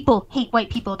 white people hate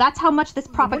white people. That's how much this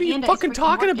propaganda is fucking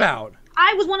talking about?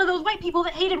 I was one of those white people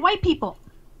that hated white people.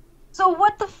 So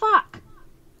what the fuck?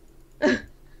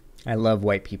 I love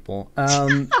white people.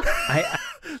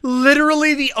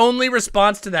 Literally the only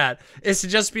response to that is to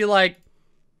just be like,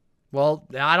 well,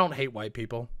 I don't hate white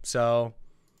people, so...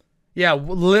 Yeah,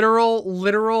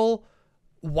 literal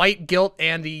white guilt,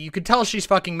 Andy. You could tell she's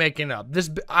fucking making it up.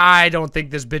 I don't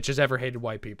think this bitch has ever hated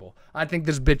white people. I think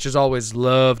this bitch has always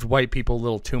loved white people a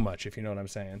little too much, if you know what I'm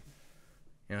saying.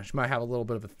 You know, she might have a little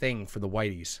bit of a thing for the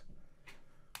whiteys.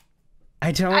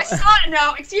 I saw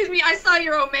excuse me, I saw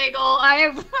your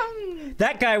Omegle.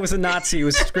 That guy was a Nazi who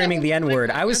was screaming the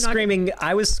N-word. I was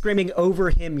screaming over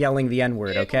him yelling the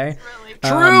N-word, okay?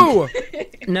 True!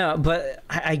 No, but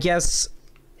I guess...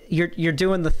 You're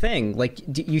doing the thing. Like,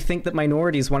 do you think that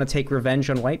minorities want to take revenge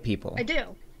on white people? I do.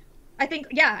 I think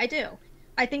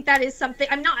that is something.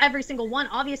 I'm not every single one,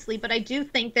 obviously, but I do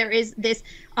think there is this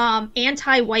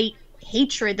anti-white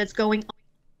hatred that's going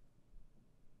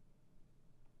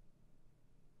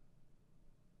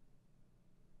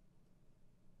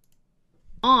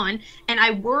on, and I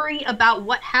worry about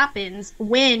what happens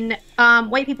when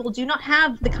white people do not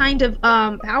have the kind of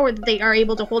power that they are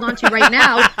able to hold on to right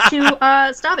now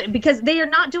to stop it, because they are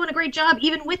not doing a great job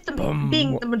even with them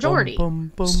being the majority. So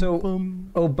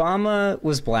Obama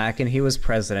was black and he was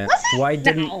president. Why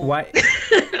didn't why?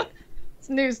 It's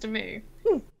news to me.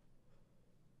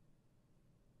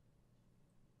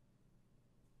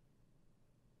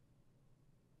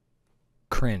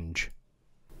 Cringe.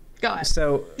 Go ahead.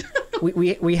 So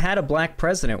we had a black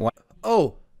president.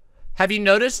 Oh, have you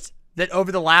noticed that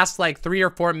over the last like 3 or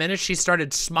 4 minutes she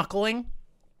started smuggling?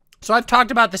 So I've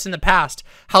talked about this in the past,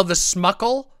 how the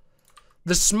smuckle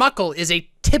is a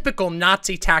typical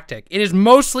Nazi tactic. It is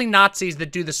mostly Nazis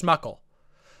that do the smuckle.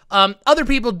 Other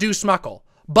people do smuckle,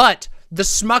 but the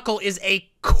smuckle is a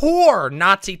core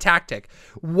Nazi tactic.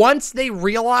 Once they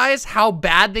realize how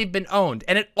bad they've been owned,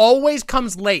 and it always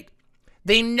comes late,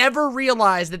 they never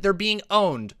realize that they're being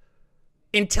owned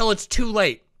until it's too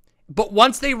late. But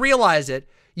once they realize it,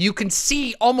 you can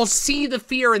almost see the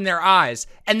fear in their eyes,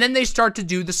 and then they start to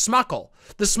do the smuckle.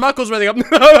 The smuckle's where they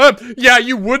go, yeah,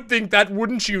 you would think that,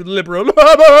 wouldn't you, liberal? That's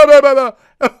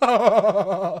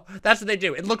what they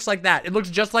do. It looks like that. It looks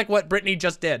just like what Brittany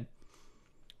just did.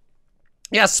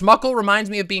 Yeah, smuckle reminds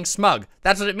me of being smug.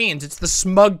 That's what it means. It's the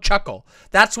smug chuckle.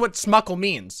 That's what smuckle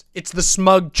means. It's the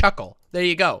smug chuckle. There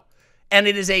you go. And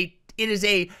it is an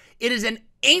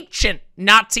ancient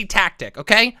Nazi tactic,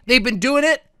 okay? They've been doing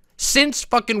it since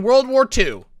fucking World War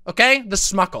II, okay? The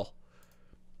smuckle.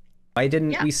 Why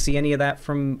didn't we see any of that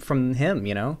from him,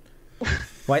 you know?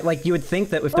 Why, like, you would think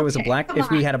that if there was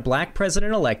we had a black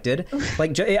president elected,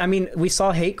 like, I mean, we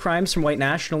saw hate crimes from white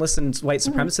nationalists and white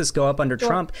supremacists go up under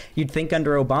Trump. You'd think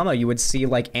under Obama you would see,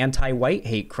 like, anti-white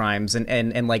hate crimes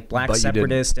and like black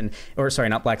separatists sorry,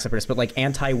 not black separatists, but like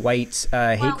anti-white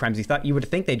hate crimes. You would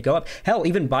think they'd go up. Hell,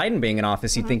 even Biden being in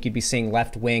office, you'd think you'd be seeing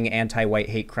left-wing anti-white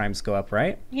hate crimes go up,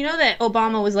 right? You know that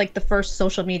Obama was like the first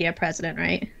social media president,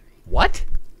 right? What?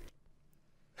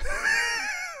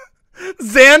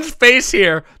 Zan's face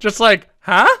here, just like,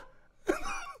 huh?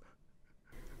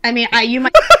 I mean, you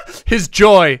might. His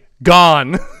joy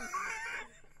gone.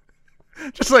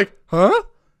 Just like, huh?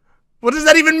 What does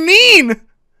that even mean?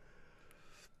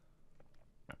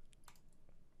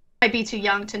 Might be too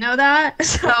young to know that.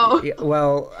 So. Yeah,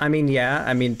 well, I mean, yeah.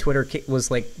 I mean, Twitter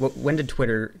was like, when did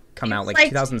Twitter come out? Like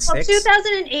 2006? Well,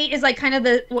 2008 is like kind of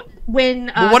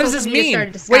when. Well, what does this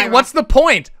mean? Wait, what's the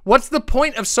point? What's the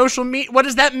point of social media? What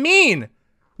does that mean?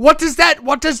 What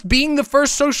does being the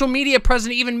first social media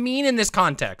president even mean in this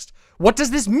context? What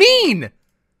does this mean?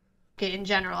 In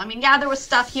general, I mean, yeah, there was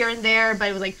stuff here and there, but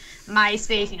it was like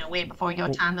MySpace, you know, way before your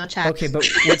time, though. Chat. Okay, but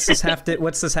what's this have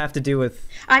to do with?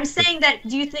 I'm saying that.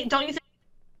 Don't you think?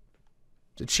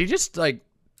 Did she just like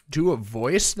do a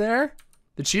voice there?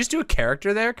 Did she just do a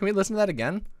character there? Can we listen to that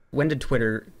again? When did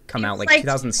Twitter come out? Like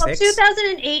 2006? Well,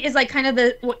 2008 is like kind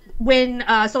of when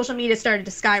social media started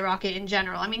to skyrocket in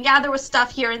general. I mean, yeah, there was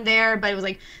stuff here and there, but it was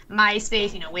like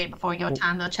MySpace, you know, way before your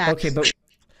time, though. Chat. Okay, but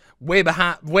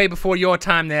way before your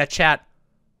time there, chat.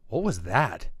 What was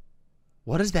that?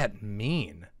 What does that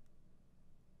mean?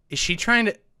 Is she trying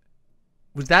to?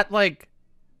 Was that like?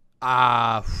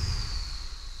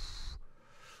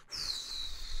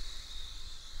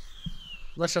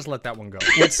 Let's just let that one go.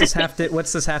 What's this have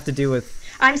to do with?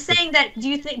 I'm saying that.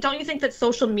 Don't you think that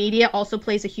social media also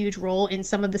plays a huge role in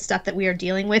some of the stuff that we are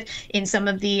dealing with in some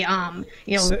of the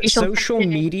social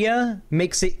media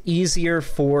makes it easier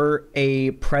for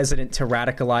a president to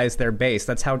radicalize their base.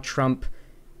 That's how Trump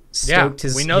stoked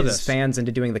his fans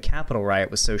into doing the Capitol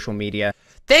riot with social media.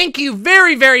 Thank you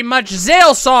very, very much,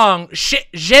 Zale Song.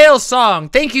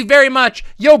 Thank you very much.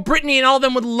 Yo, Brittany and all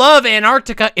them would love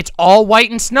Antarctica. It's all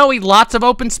white and snowy, lots of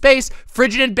open space,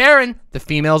 frigid and barren. The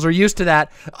females are used to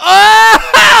that.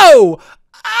 Oh!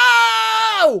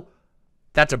 Oh!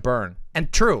 That's a burn.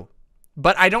 And true.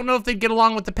 But I don't know if they'd get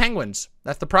along with the penguins.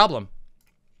 That's the problem.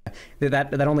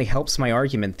 That only helps my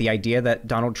argument. The idea that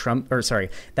that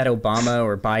Obama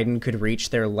or Biden could reach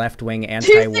their left-wing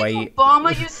anti-white. Do you think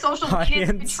Obama used social media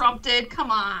and Trump did? Come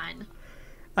on.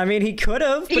 I mean, he could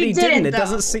have, but he didn't. It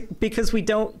doesn't seem, because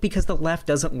the left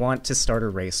doesn't want to start a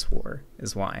race war,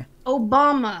 is why.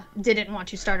 Obama didn't want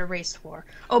to start a race war.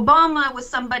 Obama was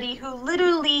somebody who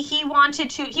literally he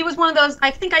was one of those, I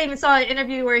think I even saw an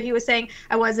interview where he was saying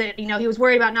he was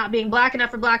worried about not being black enough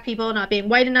for black people, not being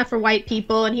white enough for white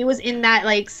people, and he was in that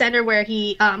like center where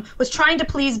he was trying to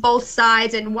please both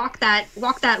sides and walk that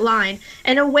line.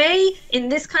 In a way, in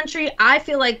this country, I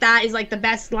feel like that is like the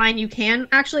best line you can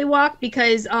actually walk,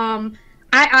 because I'm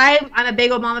a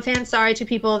big Obama fan. Sorry to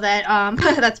people that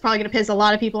that's probably going to piss a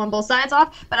lot of people on both sides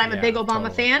off, but I'm a big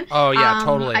Obama fan. Oh yeah,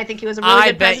 totally. I think he was a really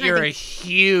good president. I bet you're a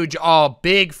huge,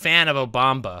 big fan of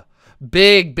Obama.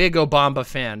 Big Obama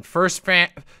fan. First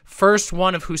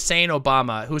one of Hussein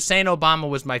Obama. Hussein Obama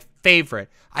was my favorite.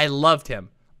 I loved him.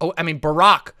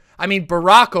 Barack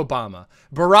Obama.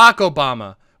 Barack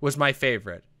Obama was my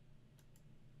favorite.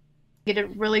 He did a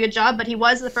really good job, but he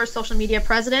was the first social media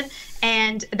president,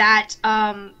 and that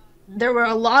there were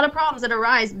a lot of problems that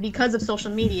arise because of social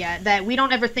media that we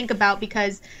don't ever think about,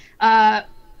 because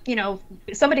you know,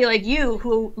 somebody like you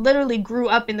who literally grew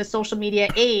up in the social media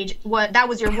age, that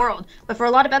was your world. But for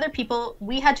a lot of other people,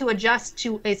 we had to adjust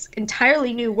to this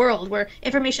entirely new world where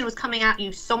information was coming at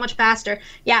you so much faster.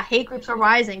 Yeah, hate groups were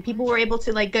rising. People were able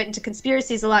to like get into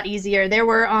conspiracies a lot easier. There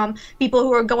were people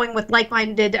who were going with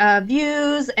like-minded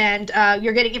views, and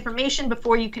you're getting information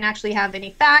before you can actually have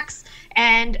any facts.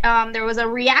 And there was a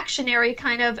reactionary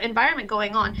kind of environment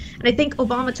going on. And I think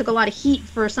Obama took a lot of heat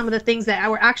for some of the things that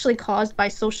were actually caused by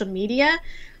social media.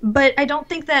 But I don't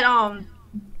think that,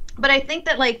 but I think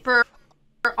that like for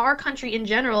our country in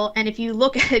general, and if you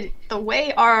look at the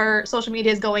way our social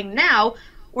media is going now,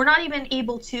 we're not even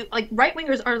able to, like,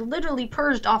 right-wingers are literally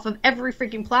purged off of every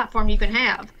freaking platform you can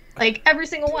have. Like, every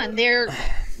single one. They're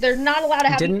not allowed to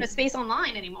have even a space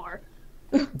online anymore.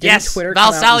 Yes, Twitter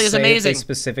Val come out Sally and is say that amazing. They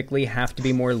specifically have to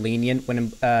be more lenient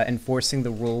when enforcing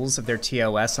the rules of their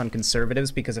TOS on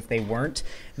conservatives, because if they weren't,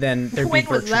 then there'd be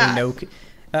virtually no.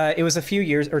 It was a few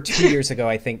years, or 2 years ago,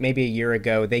 I think, maybe a year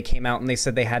ago. They came out and they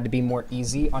said they had to be more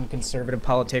easy on conservative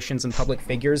politicians and public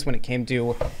figures when it came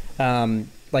to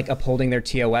like upholding their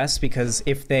TOS, because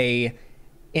if they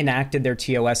enacted their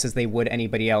TOS as they would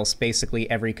anybody else, basically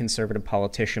every conservative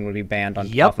politician would be banned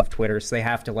off of Twitter. So they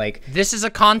have to like. This is a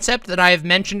concept that I have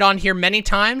mentioned on here many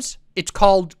times. It's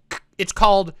called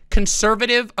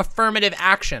conservative affirmative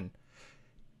action.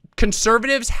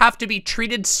 Conservatives have to be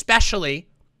treated specially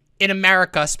in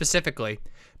America specifically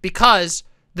because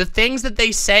the things that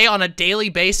they say on a daily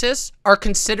basis are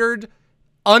considered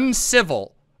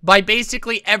uncivil by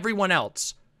basically everyone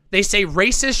else. They say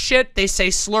racist shit. They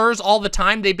say slurs all the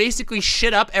time. They basically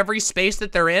shit up every space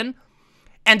that they're in.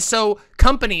 And so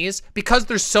companies, because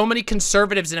there's so many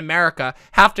conservatives in America,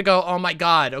 have to go, oh my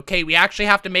God, okay, we actually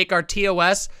have to make our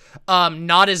TOS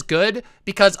not as good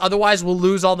because otherwise we'll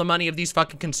lose all the money of these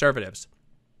fucking conservatives.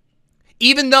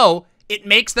 Even though it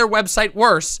makes their website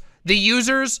worse, the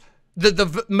users,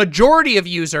 the majority of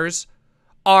users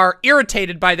are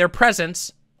irritated by their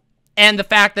presence and the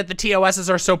fact that the TOSs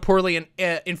are so poorly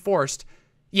enforced.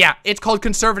 Yeah, it's called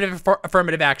conservative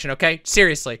affirmative action, okay?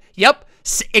 Seriously. Yep,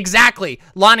 exactly.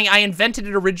 Lonnie, I invented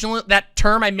it originally, that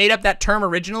term. I made up that term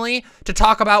originally to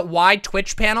talk about why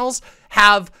Twitch panels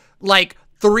have like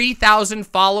 3,000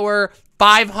 follower,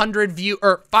 500 view,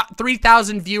 or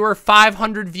 3,000 viewer,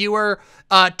 500 viewer,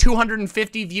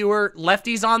 250 viewer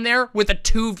lefties on there with a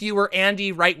 2 viewer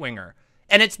Andy right-winger.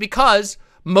 And it's because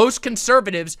most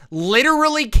conservatives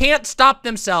literally can't stop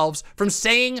themselves from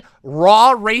saying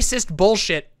raw racist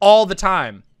bullshit all the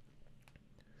time.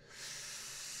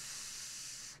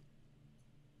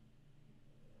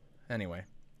 Anyway,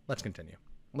 let's continue.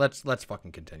 Let's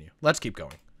fucking continue. Let's keep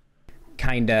going.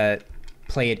 Kinda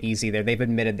play it easy there. They've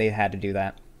admitted they had to do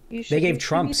that. They gave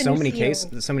Trump so many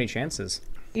chances.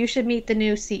 You should meet the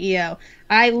new CEO.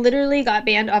 I literally got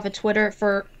banned off of Twitter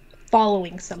for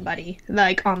following somebody,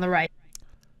 like, on the right.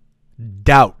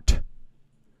 Doubt.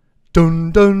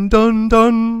 Dun dun dun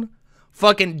dun.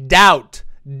 Fucking doubt.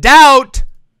 Doubt.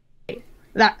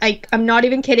 That I'm not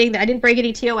even kidding. I didn't break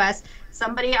any TOS.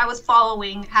 Somebody I was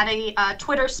following had a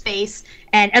Twitter space,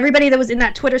 and everybody that was in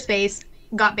that Twitter space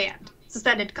got banned,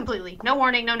 suspended completely. No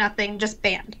warning, no nothing, just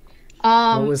banned.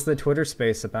 What was the Twitter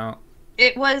space about?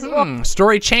 It was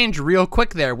story changed real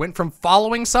quick there. Went from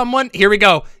following someone. Here we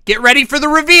go. Get ready for the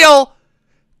reveal.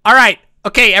 All right.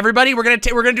 Okay, everybody, we're gonna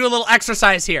do a little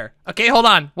exercise here. Okay, hold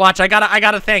on. Watch, I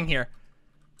got a thing here.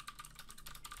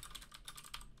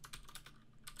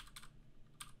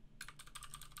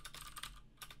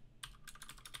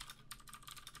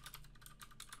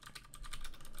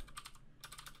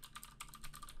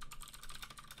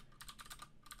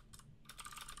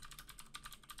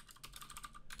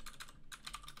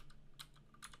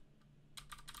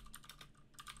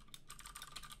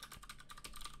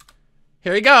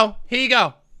 Here you go. Here you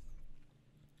go.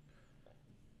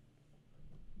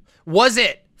 Was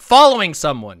it following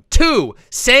someone? 2,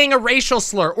 saying a racial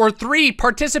slur? Or 3,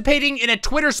 participating in a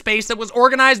Twitter space that was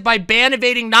organized by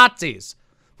ban-evading Nazis?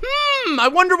 I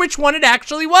wonder which one it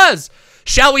actually was.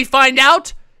 Shall we find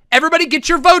out? Everybody get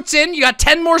your votes in. You got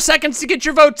 10 more seconds to get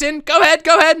your votes in. Go ahead,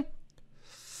 go ahead.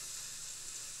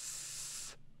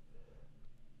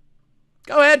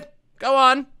 Go ahead. Go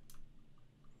on.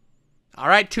 All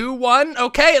right, 2, 1.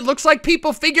 Okay, it looks like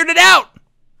people figured it out.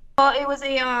 Well, it was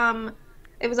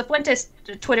a Fuentes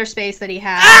Twitter space that he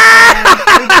had.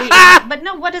 But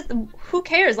no, who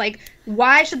cares? Like,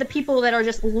 why should the people that are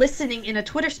just listening in a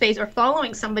Twitter space or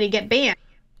following somebody get banned?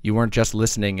 You weren't just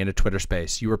listening in a Twitter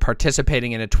space. You were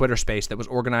participating in a Twitter space that was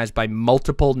organized by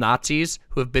multiple Nazis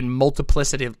who have been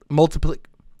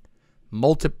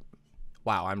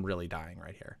wow, I'm really dying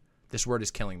right here. This word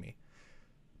is killing me.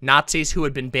 Nazis who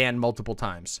had been banned multiple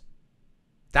times.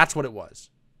 That's what it was.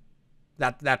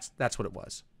 That's what it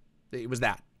was. It was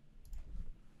that.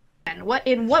 And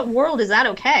in what world is that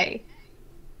okay?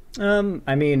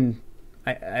 I mean,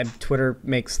 Twitter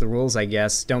makes the rules, I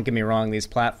guess. Don't get me wrong; these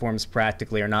platforms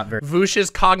practically are not very. Vush's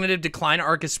cognitive decline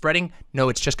arc is spreading. No,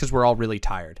 it's just because we're all really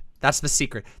tired. That's the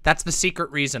secret. That's the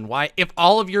secret reason why. If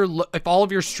all of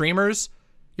your streamers,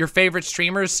 your favorite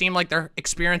streamers, seem like they're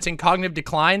experiencing cognitive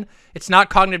decline, it's not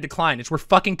cognitive decline. It's we're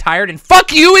fucking tired, and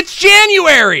fuck you, it's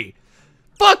January.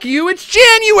 Fuck you, it's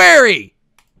January.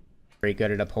 Very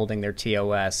good at upholding their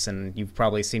TOS, and you've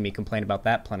probably seen me complain about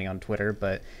that plenty on Twitter.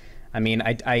 But I mean,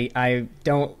 I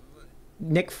don't.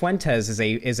 Nick Fuentes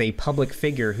is a public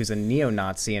figure who's a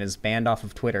neo-Nazi and is banned off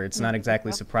of Twitter. It's not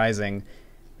exactly surprising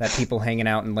that people hanging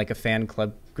out in like a fan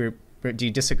club group. Do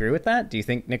you disagree with that? Do you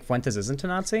think Nick Fuentes isn't a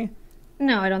Nazi?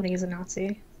 No, I don't think he's a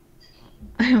Nazi.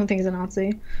 I don't think he's a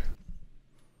Nazi.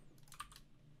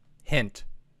 Hint: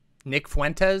 Nick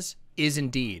Fuentes is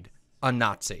indeed a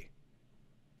Nazi.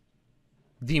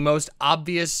 The most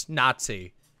obvious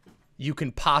Nazi you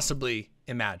can possibly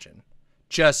imagine.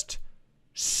 Just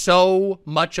so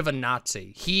much of a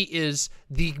Nazi. He is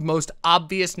the most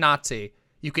obvious Nazi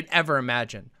you could ever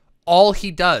imagine. All he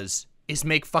does is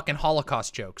make fucking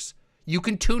Holocaust jokes. You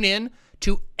can tune in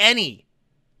to any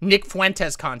Nick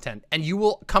Fuentes content and you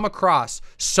will come across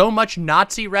so much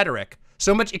Nazi rhetoric,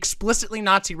 so much explicitly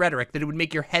Nazi rhetoric that it would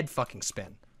make your head fucking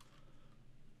spin.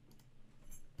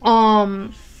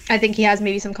 I think he has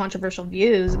maybe some controversial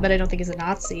views, but I don't think he's a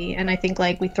Nazi. And I think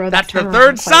like we throw that That's term the third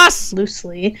around quite sus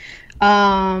loosely.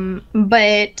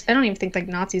 But I don't even think like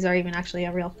Nazis are even actually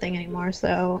a real thing anymore.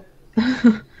 So,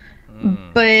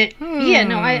 but yeah,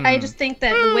 no, I just think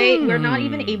that the way we're not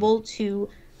even able to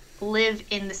live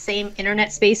in the same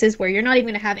internet spaces where you're not even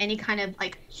going to have any kind of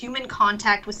like human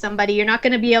contact with somebody. You're not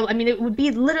going to be able, I mean, it would be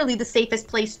literally the safest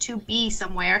place to be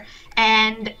somewhere.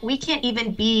 And we can't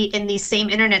even be in these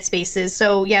same internet spaces.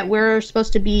 So yeah, we're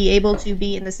supposed to be able to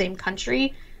be in the same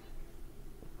country.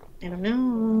 I don't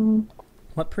know.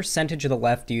 What percentage of the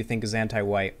left do you think is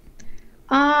anti-white?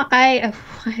 I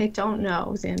don't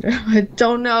know, Xander. I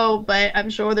don't know, but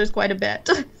I'm sure there's quite a bit.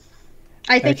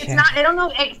 I think it's not, I don't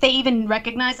know if they even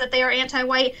recognize that they are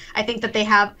anti-white. I think that they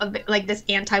have like this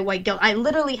anti-white guilt. I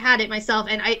literally had it myself,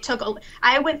 and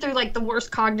I went through like the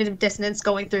worst cognitive dissonance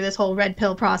going through this whole red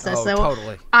pill process. Oh, so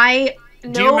totally.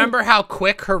 Do you remember how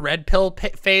quick her red pill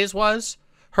phase was?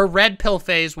 Her red pill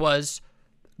phase was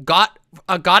got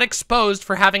exposed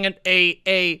for having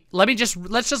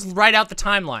let's just write out the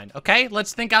timeline, okay?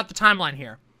 Let's think out the timeline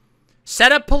here.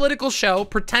 Set up political show,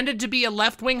 pretended to be a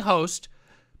left-wing host,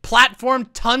 platformed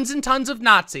tons and tons of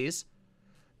Nazis.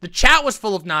 The chat was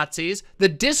full of Nazis. The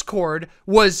Discord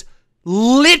was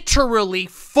literally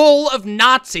full of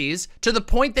Nazis to the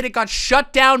point that it got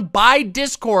shut down by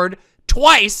Discord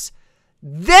twice.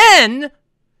 Then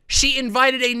she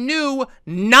invited a new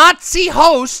Nazi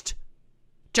host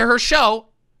to her show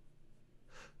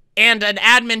and an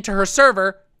admin to her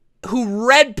server who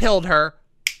red-pilled her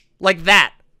like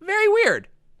that. Very weird.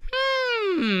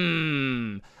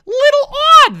 Little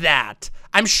odd that.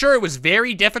 I'm sure it was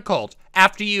very difficult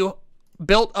after you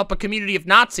built up a community of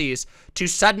Nazis to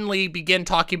suddenly begin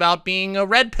talking about being a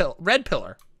red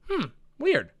pillar.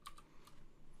 Weird.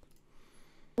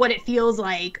 What it feels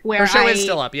like where her show is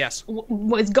still up, yes.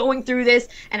 Was going through this,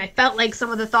 and I felt like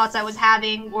some of the thoughts I was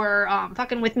having were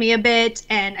fucking with me a bit,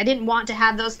 and I didn't want to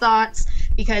have those thoughts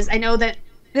because I know that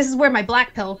this is where my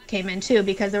black pill came in too,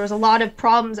 because there was a lot of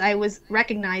problems I was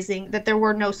recognizing that there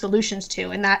were no solutions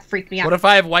to, and that freaked me out. What if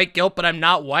I have white guilt but I'm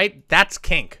not white? That's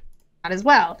kink. As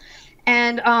well.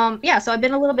 And yeah, so I've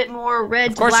been a little bit more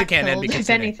red to black pilled, if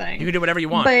anything. You can do whatever you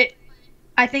want. But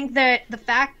I think that the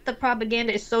fact the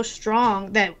propaganda is so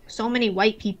strong that so many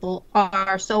white people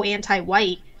are so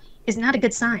anti-white is not a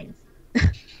good sign.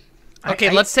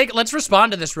 Okay, let's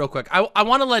respond to this real quick. I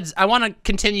want to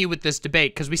continue with this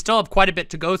debate because we still have quite a bit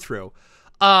to go through.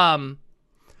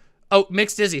 Oh,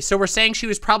 Mixed Dizzy. So we're saying she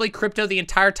was probably crypto the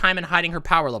entire time and hiding her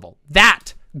power level.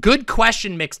 Good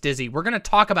question, Mixed Dizzy. We're going to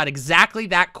talk about exactly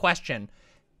that question.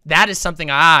 That is something,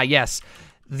 yes,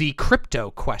 the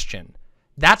crypto question.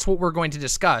 That's what we're going to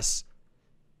discuss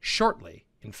shortly,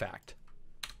 in fact,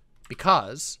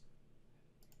 because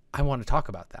I want to talk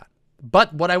about that.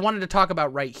 But what I wanted to talk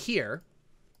about right here,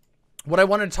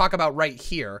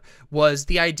 was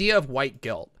the idea of white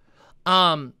guilt.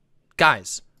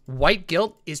 Guys, white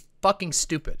guilt is fucking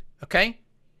stupid, okay?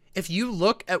 If you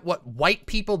look at what white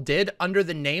people did under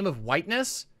the name of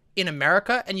whiteness in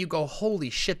America and you go, holy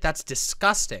shit, that's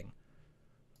disgusting.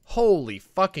 Holy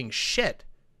fucking shit.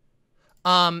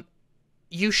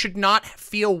 you should not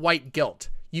feel white guilt.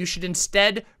 You should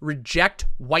instead reject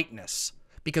whiteness,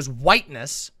 because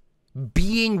whiteness,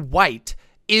 being white,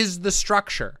 is the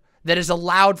structure that has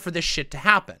allowed for this shit to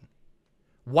happen.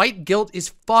 White guilt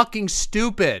is fucking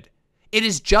stupid. It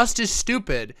is just as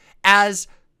stupid as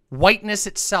whiteness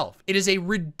itself. It is a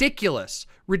ridiculous,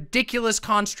 ridiculous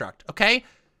construct, okay?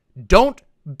 Don't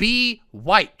be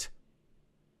white.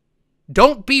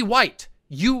 Don't be white.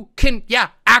 You can, yeah,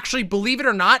 actually, believe it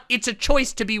or not, it's a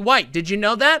choice to be white. Did you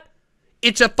know that?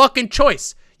 It's a fucking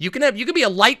choice. You can be a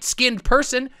light-skinned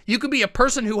person. You could be a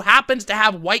person who happens to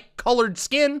have white-colored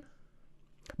skin.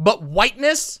 But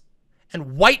whiteness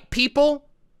and white people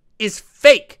is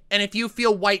fake. And if you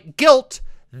feel white guilt,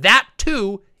 that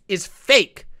too is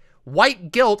fake.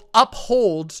 White guilt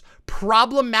upholds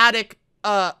problematic,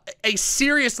 a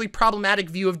seriously problematic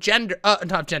view of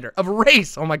of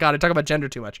race. Oh my God, I talk about gender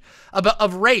too much.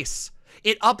 Of race.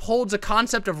 It upholds a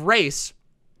concept of race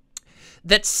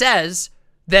that says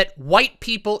that white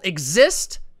people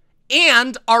exist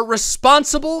and are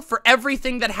responsible for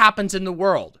everything that happens in the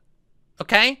world.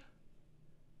 Okay?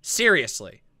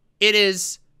 Seriously. It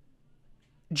is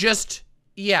just,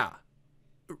 yeah.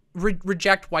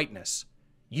 Reject whiteness.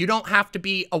 You don't have to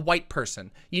be a white person.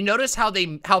 You notice how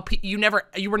you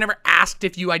were never asked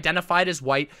if you identified as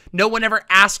white. No one ever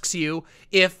asks you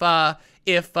if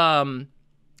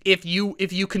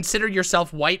you consider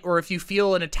yourself white or if you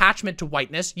feel an attachment to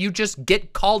whiteness. You just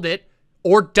get called it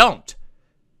or don't.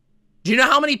 Do you know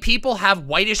how many people have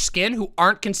whitish skin who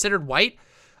aren't considered white?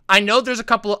 I know there's a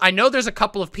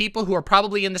couple of people who are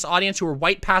probably in this audience who are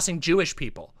white passing Jewish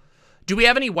people. Do we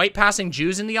have any white passing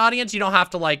Jews in the audience? You don't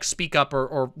have to like speak up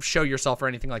or show yourself or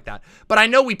anything like that. But I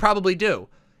know we probably do.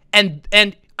 And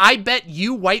I bet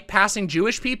you white passing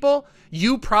Jewish people,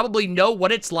 you probably know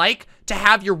what it's like to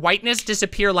have your whiteness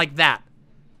disappear like that.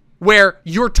 Where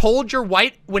you're told you're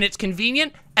white when it's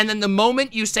convenient, and then the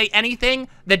moment you say anything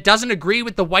that doesn't agree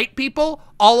with the white people,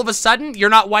 all of a sudden you're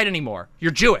not white anymore.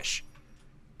 You're Jewish.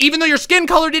 Even though your skin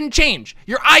color didn't change,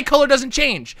 your eye color doesn't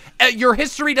change, your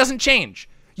history doesn't change.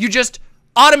 You just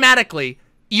automatically,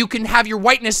 you can have your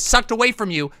whiteness sucked away from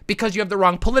you because you have the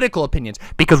wrong political opinions.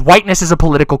 Because whiteness is a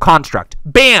political construct.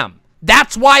 Bam!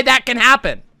 That's why that can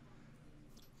happen.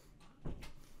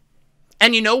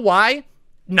 And you know why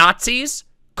Nazis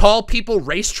call people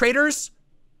race traitors?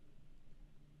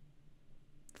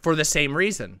 For the same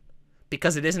reason.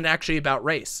 Because it isn't actually about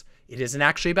race. It isn't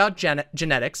actually about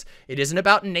genetics. It isn't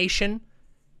about nation.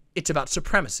 It's about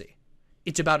supremacy.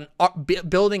 It's about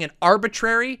building an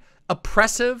arbitrary,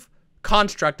 oppressive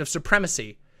construct of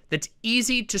supremacy that's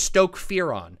easy to stoke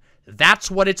fear on. That's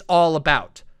what it's all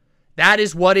about. That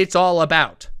is what it's all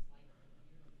about.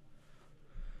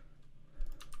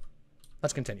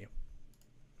 Let's continue.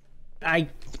 I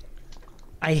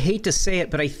hate to say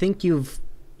it, but I think you've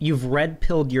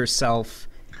red-pilled yourself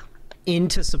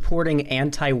into supporting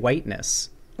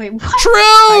anti-whiteness. Wait, what?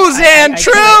 True, Zan,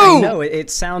 true! I know, it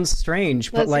sounds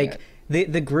strange, but Let's hear like,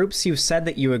 the groups you've said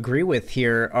that you agree with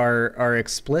here are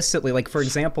explicitly, like, for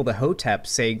example, the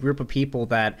Hoteps, a group of people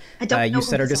that you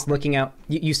said are just looking out.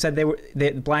 You said they were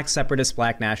black separatists,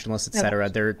 black nationalists, etc.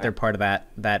 They're part of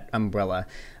that umbrella.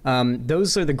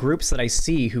 Those are the groups that I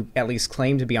see who at least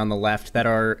claim to be on the left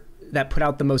that put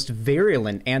out the most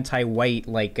virulent anti-white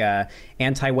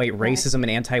racism and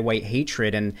anti-white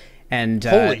hatred, and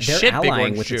they're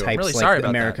allying with the types really like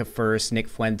America First, Nick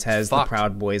Fuentes, the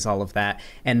Proud Boys, all of that.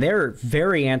 And they're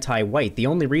very anti-white. The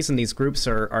only reason these groups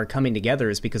are coming together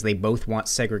is because they both want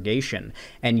segregation.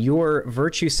 And you're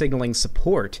virtue signaling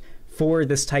support for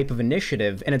this type of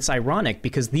initiative. And it's ironic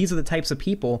because these are the types of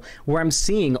people where I'm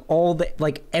seeing all the,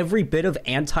 like, every bit of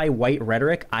anti-white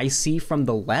rhetoric I see from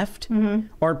the left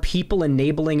are people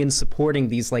enabling and supporting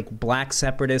these like black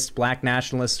separatists, black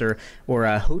nationalists, or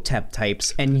Hotep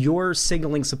types. And you're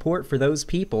signaling support for those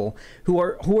people who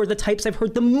are the types I've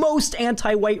heard the most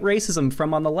anti-white racism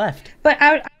from on the left.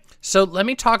 So let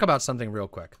me talk about something real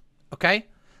quick, okay?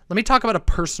 Let me talk about a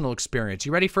personal experience.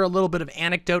 You ready for a little bit of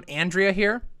anecdote, Andrea,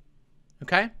 here?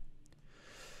 Okay.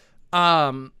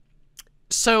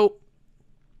 So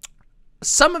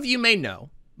some of you may know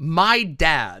my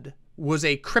dad was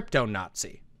a crypto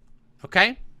Nazi.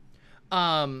 Okay.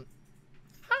 Hi.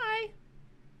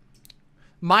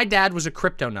 My dad was a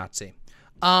crypto Nazi.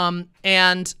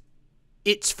 And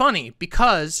it's funny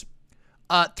because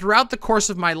throughout the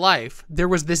course of my life, there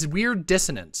was this weird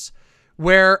dissonance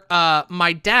where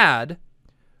my dad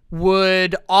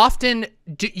would often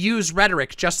use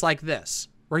rhetoric just like this,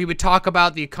 where he would talk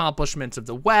about the accomplishments of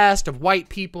the West, of white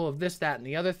people, of this, that, and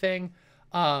the other thing.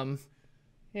 You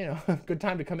know, good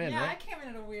time to come in, yeah, right? I came in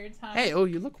at a weird time. Hey, oh,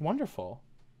 you look wonderful.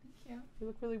 Thank you. You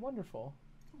look really wonderful.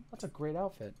 That's a great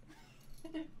outfit.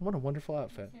 What a wonderful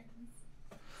outfit.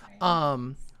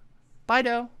 Bye,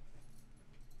 Doe.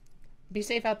 Be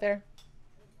safe out there.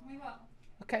 We will.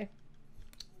 Okay.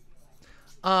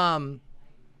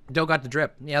 Doe got the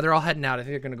drip. Yeah, they're all heading out. I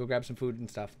think they're gonna go grab some food and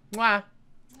stuff. Mwah.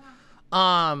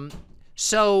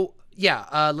 So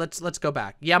yeah, let's go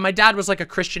back. Yeah, my dad was like a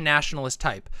Christian nationalist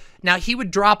type. Now he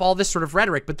would drop all this sort of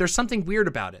rhetoric, but there's something weird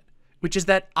about it, which is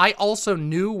that I also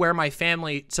knew where my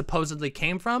family supposedly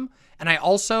came from, and I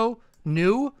also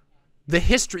knew the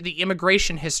history, the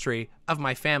immigration history of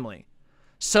my family.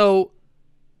 So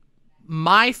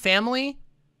my family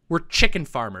were chicken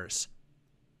farmers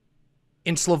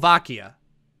in Slovakia.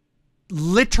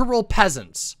 Literal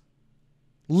peasants.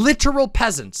 Literal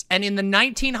peasants. And in the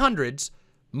 1900s,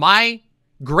 my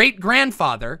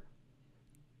great-grandfather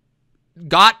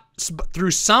got,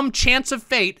 through some chance of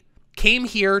fate, came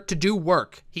here to do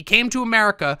work. He came to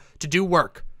America to do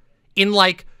work in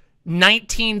like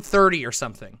 1930 or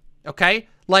something. Okay?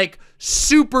 Like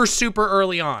super, super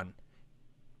early on.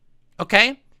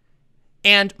 Okay?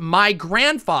 And my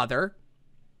grandfather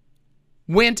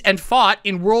went and fought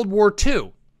in World War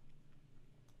II.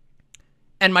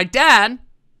 And my dad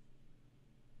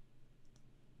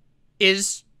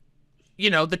is, you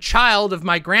know, the child of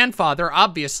my grandfather,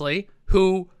 obviously,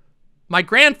 who my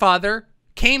grandfather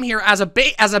came here as a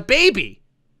baby.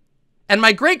 And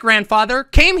my great-grandfather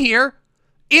came here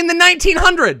in the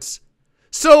 1900s.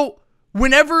 So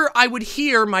whenever I would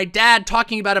hear my dad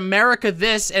talking about America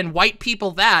this and white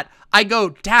people that, I go,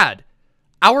 Dad,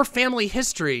 our family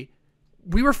history,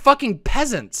 we were fucking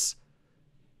peasants.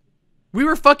 We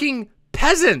were fucking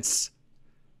peasants.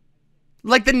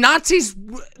 Like the Nazis,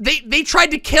 they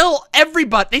tried to kill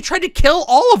everybody. They tried to kill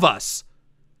all of us.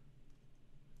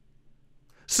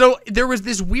 So there was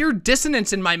this weird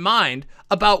dissonance in my mind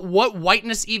about what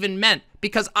whiteness even meant,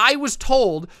 because I was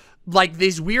told like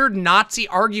these weird Nazi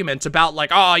arguments about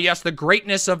like, oh yes, the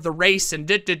greatness of the race and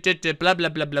blah, blah,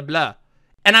 blah, blah, blah.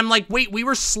 And I'm like, wait, we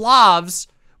were Slavs.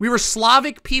 We were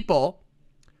Slavic people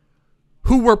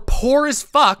who were poor as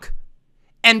fuck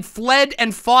and fled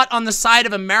and fought on the side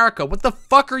of America. What the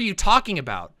fuck are you talking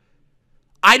about?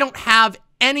 I don't have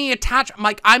any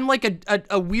attachment. I'm like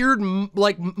a weird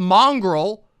like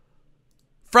mongrel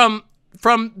from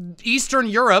Eastern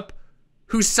Europe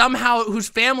whose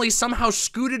family somehow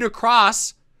scooted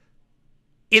across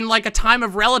in like a time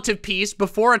of relative peace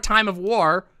before a time of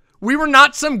war. We were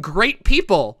not some great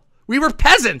people. We were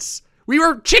peasants. We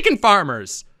were chicken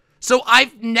farmers. So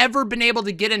I've never been able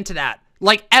to get into that,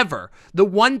 like ever. The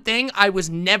one thing I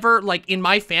was never, like in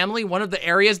my family, one of the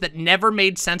areas that never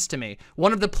made sense to me,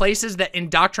 one of the places that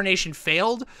indoctrination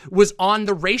failed was on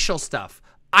the racial stuff.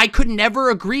 I could never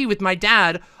agree with my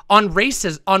dad on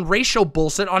racial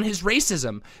bullshit, on his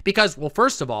racism. Because, well,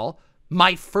 first of all,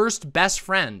 my first best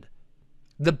friend,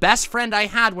 the best friend I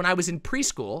had when I was in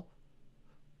preschool,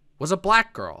 was a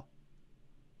black girl.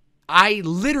 I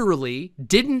literally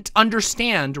didn't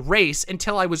understand race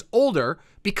until I was older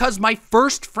because my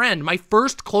first friend, my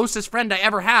first closest friend I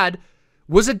ever had,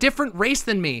 was a different race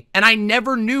than me. And I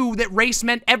never knew that race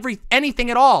meant anything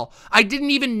at all. I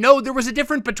didn't even know there was a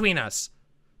difference between us.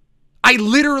 I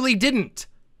literally didn't.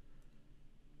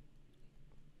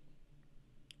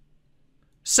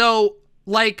 So,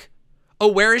 like,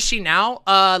 oh, where is she now?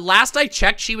 Last I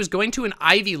checked, she was going to an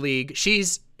Ivy League. She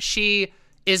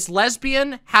is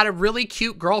lesbian, had a really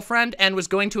cute girlfriend, and was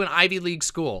going to an Ivy League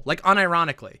school, like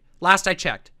unironically. Last I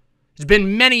checked. It's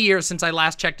been many years since I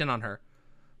last checked in on her.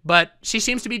 But she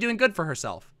seems to be doing good for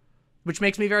herself, which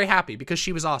makes me very happy because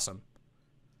she was awesome.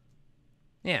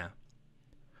 Yeah.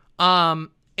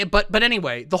 But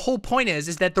anyway, the whole point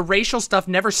is that the racial stuff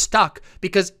never stuck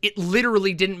because it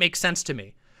literally didn't make sense to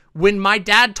me. When my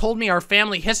dad told me our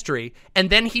family history, and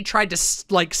then he tried to,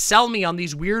 like, sell me on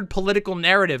these weird political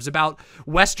narratives about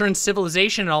Western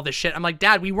civilization and all this shit, I'm like,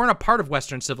 Dad, we weren't a part of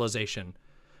Western civilization.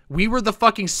 We were the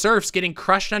fucking serfs getting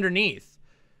crushed underneath.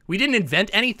 We didn't invent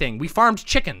anything. We farmed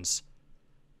chickens.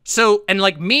 So, and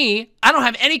like me, I don't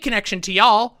have any connection to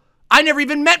y'all. I never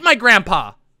even met my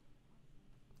grandpa.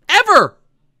 Ever.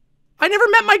 I never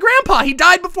met my grandpa. He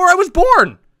died before I was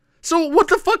born. So what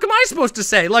the fuck am I supposed to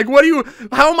say? Like,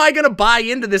 how am I going to buy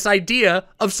into this idea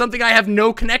of something I have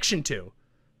no connection to?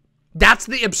 That's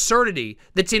the absurdity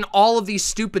that's in all of these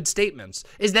stupid statements,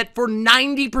 is that for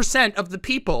 90% of the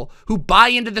people who buy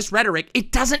into this rhetoric,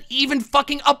 it doesn't even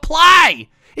fucking apply.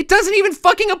 It doesn't even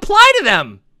fucking apply to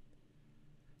them.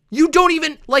 You don't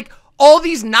even, like, all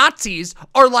these Nazis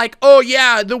are like, oh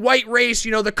yeah, the white race,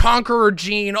 you know, the conqueror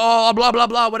gene, oh, blah, blah,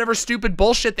 blah, whatever stupid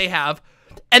bullshit they have.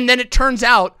 And then it turns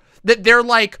out that they're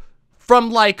like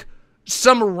from like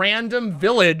some random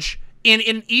village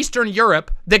in Eastern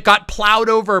Europe that got plowed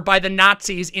over by the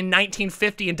Nazis in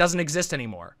 1950 and doesn't exist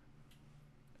anymore.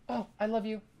 Oh, I love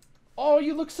you. Oh,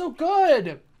 you look so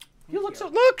good. You look so,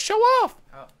 look, show off.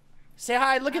 Oh. Say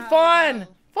hi, look at Fawn.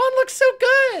 Fawn looks so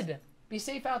good. Be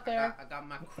safe out there. I got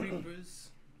my creepers.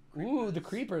 Ooh, the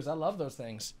creepers. I love those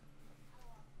things.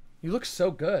 You look so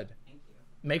good. Thank you.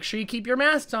 Make sure you keep your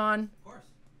masks on. Of course.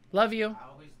 Love you.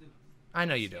 I always do. I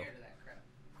know you do. Scared of that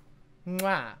crap.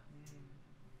 Mwah.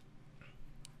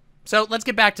 So let's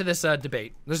get back to this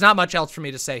debate. There's not much else for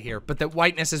me to say here, but that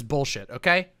whiteness is bullshit,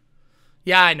 okay?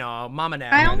 Yeah, I know. Mom and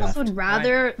Dad. I almost would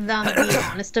rather them be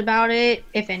honest about it,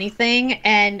 if anything,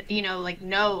 and, you know, like,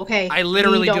 no, okay. I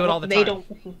literally do it all the time. They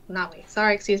don't, not we,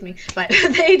 sorry, excuse me, but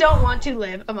they don't want to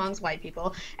live amongst white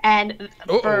people, and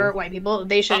for white people,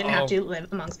 they shouldn't have to live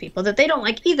amongst people that they don't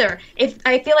like either. If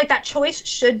I feel like that choice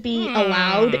should be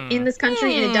allowed in this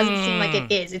country, and it doesn't seem like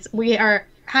it is. We are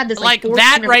had this like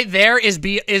that right there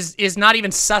is not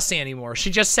even sussy anymore. She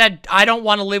just said, I don't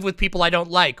want to live with people I don't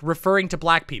like, referring to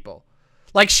black people.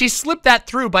 Like, she slipped that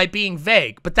through by being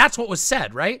vague, but that's what was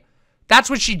said, right? That's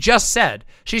what she just said.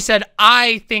 She said,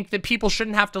 I think that people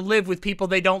shouldn't have to live with people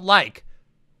they don't like,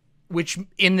 which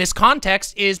in this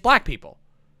context is black people.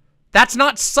 That's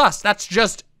not sus. That's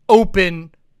just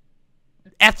open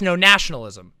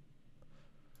ethno-nationalism.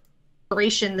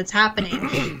 That's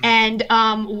happening. And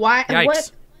why? Yikes.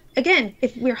 What? Again,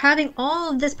 if we're having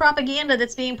all of this propaganda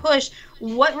that's being pushed,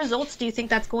 what results do you think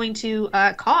that's going to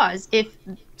cause? If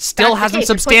still hasn't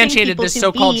substantiated this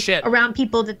so-called shit around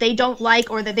people that they don't like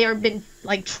or that they have been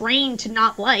like trained to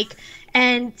not like,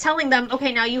 and telling them,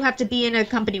 okay, now you have to be in a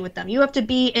company with them, you have to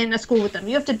be in a school with them,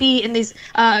 you have to be in this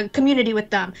community with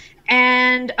them,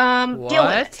 and deal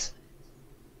with it.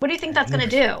 What do you think that's going to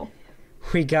do?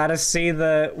 We gotta see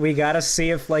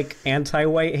if like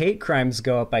anti-white hate crimes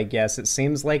go up. I guess it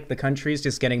seems like the country's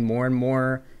just getting more and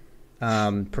more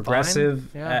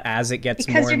progressive as it gets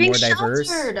more and more diverse.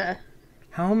 Sheltered.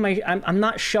 How am I? I'm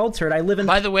not sheltered. I live in.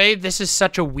 By the way, this is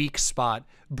such a weak spot.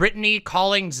 Brittany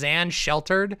calling Zan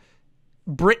sheltered.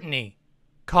 Brittany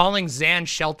calling Zan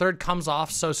sheltered comes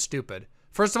off so stupid.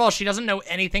 First of all, she doesn't know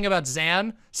anything about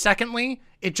Zan. Secondly,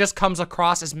 it just comes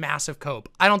across as massive cope.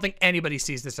 I don't think anybody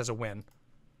sees this as a win.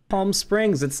 Palm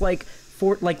Springs. It's like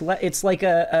it's like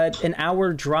an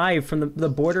hour drive from the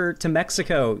border to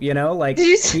Mexico. You know, like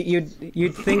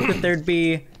you'd think that there'd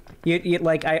be.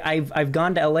 Like I've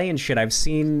gone to LA and shit. I've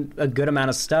seen a good amount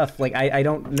of stuff. Like I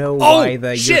don't know why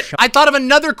the. Oh shit! I thought of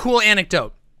another cool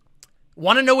anecdote.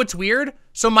 Want to know what's weird?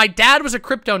 So my dad was a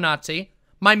crypto Nazi.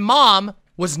 My mom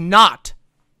was not.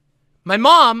 My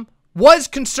mom was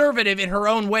conservative in her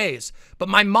own ways, but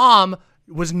my mom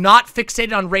was not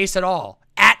fixated on race at all.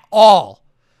 At all.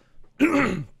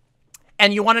 And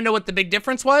you want to know what the big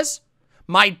difference was?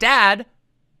 My dad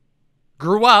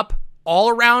grew up all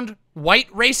around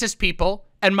white racist people,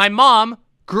 and my mom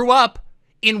grew up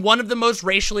in one of the most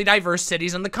racially diverse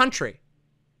cities in the country.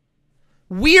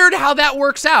 Weird how that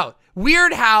works out.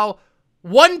 Weird how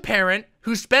one parent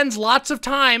who spends lots of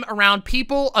time around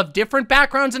people of different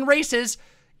backgrounds and races,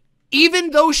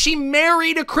 even though she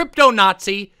married a crypto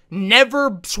Nazi,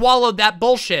 never swallowed that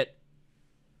bullshit.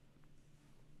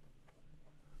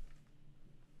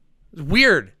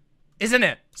 Weird, isn't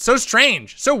it? So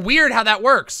strange. So weird how that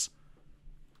works.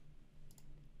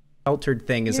 Sheltered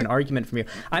thing is an argument from you.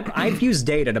 I've used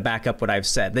data to back up what I've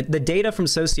said. The data from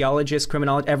sociologists,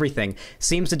 criminologists, everything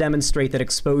seems to demonstrate that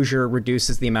exposure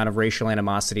reduces the amount of racial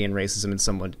animosity and racism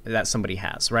in that somebody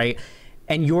has, right?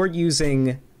 And you're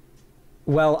using,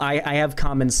 well, I have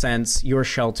common sense, you're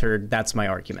sheltered, that's my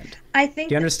argument. I think.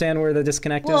 Do you understand where the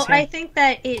disconnect is Well, here? I think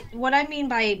that what I mean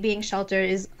by being sheltered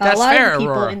is That's a lot fair, of the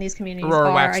people Aurora. in these communities Aurora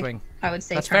are, Waxwing. I would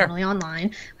say, That's fair. primarily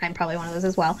online. I'm probably one of those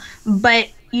as well. But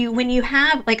when you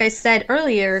have, like I said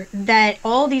earlier, that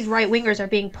all these right-wingers are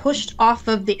being pushed off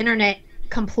of the internet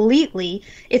completely,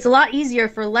 it's a lot easier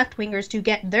for left-wingers to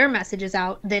get their messages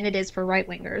out than it is for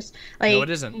right-wingers. Like, No, it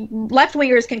isn't.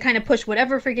 Left-wingers can kind of push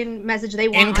whatever freaking message they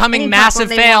want. Incoming on any massive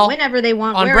platform they fail want, whenever they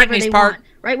want, on wherever Brittany's they part. want.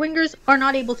 Right-wingers are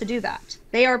not able to do that.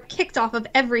 They are kicked off of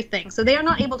everything, so they are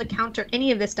not able to counter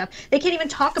any of this stuff. They can't even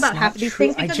talk about half of these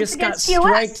things because it's against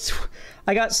TOS.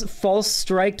 I got false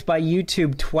striked by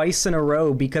YouTube twice in a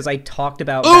row because I talked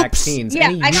about Oops. vaccines.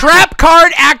 Yeah, Trap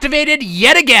card activated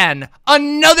yet again.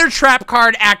 Another trap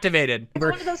card activated.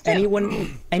 One of those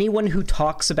too. Anyone who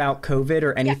talks about COVID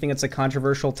or anything that's a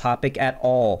controversial topic at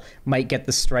all might get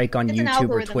the strike on It's an YouTube or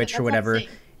algorithm, Twitch that's or what I'm whatever. saying.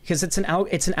 Because it's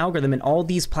an algorithm, and all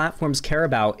these platforms care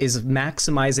about is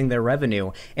maximizing their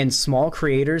revenue. And small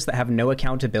creators that have no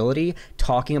accountability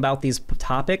talking about these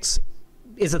topics,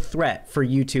 is a threat for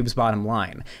YouTube's bottom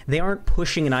line. They aren't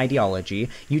pushing an ideology.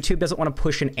 YouTube doesn't want to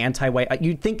push an anti-white.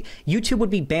 You'd think YouTube would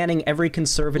be banning every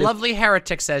conservative. Lovely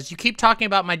Heretic says, you keep talking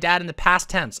about my dad in the past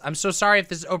tense. I'm so sorry if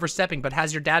this is overstepping, but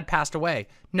has your dad passed away?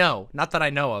 No, not that I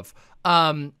know of.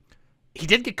 He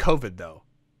did get COVID, though.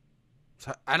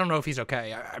 So I don't know if he's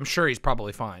okay. I'm sure he's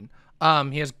probably fine.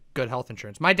 He has good health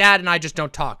insurance. My dad and I just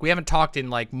don't talk. We haven't talked in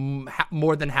like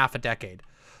more than half a decade.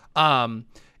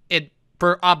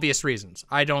 For obvious reasons.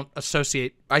 I don't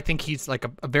associate. I think he's like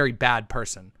a very bad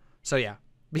person. So yeah,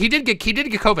 but he did get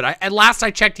COVID. At last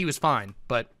I checked, he was fine.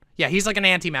 But yeah, he's like an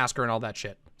anti-masker and all that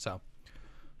shit. So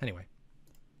anyway,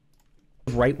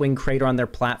 right-wing creator on their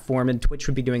platform, and Twitch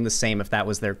would be doing the same if that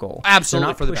was their goal. Absolutely, they're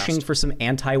not for the pushing best. for some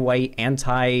anti-white,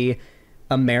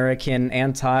 anti-American,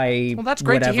 well, that's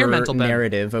great to hear, Mental Ben.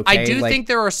 narrative. Okay, I do think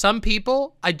there are some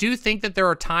people. I do think that there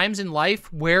are times in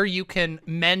life where you can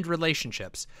mend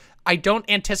relationships. I don't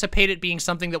anticipate it being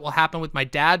something that will happen with my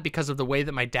dad because of the way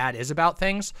that my dad is about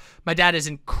things. My dad is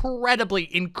incredibly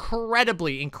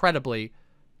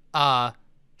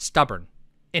stubborn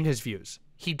in his views.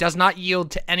 He does not yield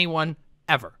to anyone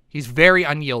ever. He's very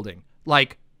unyielding,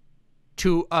 like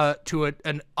to a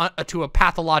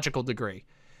pathological degree.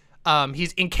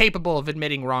 He's incapable of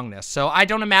admitting wrongness. So I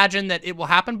don't imagine that it will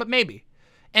happen, but maybe.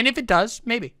 And if it does,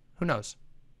 maybe. Who knows?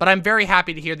 But I'm very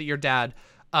happy to hear that your dad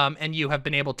and you have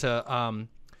been able to,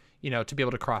 to be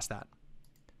able to cross that.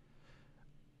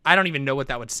 I don't even know what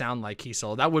that would sound like,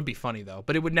 Kiesel. That would be funny, though.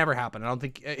 But it would never happen. I don't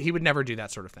think he would never do that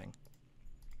sort of thing.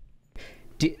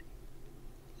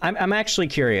 I'm actually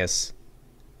curious.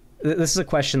 This is a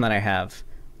question that I have.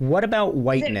 What about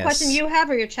whiteness? Is it a question you have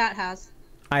or your chat has?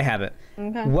 I have it.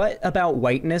 Okay. What about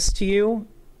whiteness to you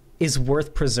is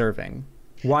worth preserving?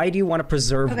 Why do you want to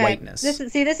preserve whiteness? This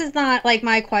is not like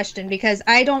my question because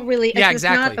I don't really. Yeah, it's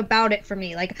not about it for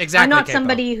me. Like Exactly, I'm not Capo.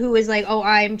 somebody who is like, oh,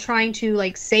 I'm trying to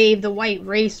like save the white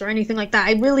race or anything like that.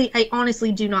 I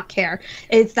honestly do not care.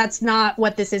 That's not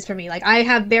what this is for me. Like I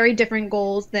have very different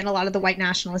goals than a lot of the white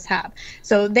nationalists have.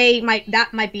 So that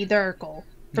might be their goal.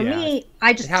 For me,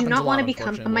 I just do not want to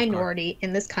become a minority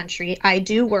in this country. I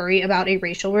do worry about a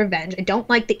racial revenge. I don't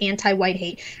like the anti-white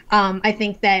hate. I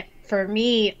think that for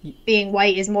me, being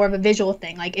white is more of a visual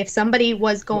thing. Like if somebody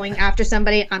was going after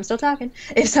somebody, I'm still talking.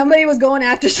 If somebody was going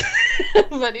after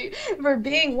somebody for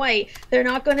being white, they're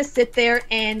not going to sit there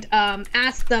and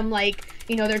ask them like,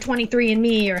 they're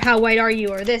 23andMe or how white are you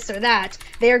or this or that.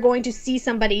 They are going to see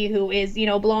somebody who is,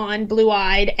 blonde,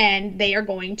 blue-eyed, and they are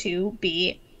going to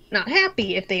be not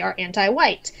happy if they are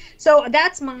anti-white. So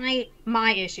that's my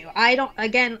issue.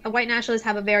 White nationalists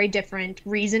have a very different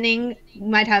reasoning,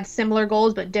 might have similar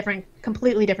goals, but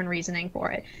completely different reasoning for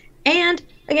it. And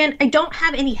again, I don't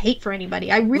have any hate for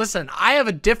anybody. Listen, I have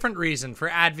a different reason for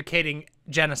advocating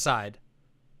genocide.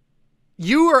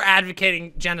 You are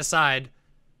advocating genocide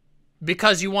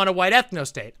because you want a white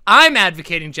ethno-state. I'm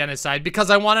advocating genocide because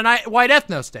I want a white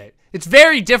ethno-state. It's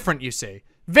very different, you see.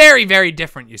 Very, very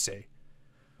different, you see.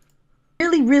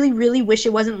 Really, really, really wish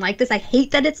it wasn't like this. I hate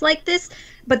that it's like this,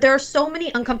 but there are so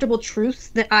many uncomfortable truths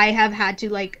that I have had to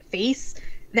face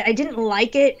that I didn't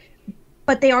like it,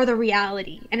 but they are the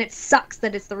reality. And it sucks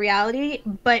that it's the reality,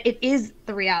 but it is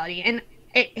the reality. And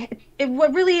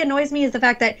what really annoys me is the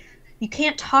fact that you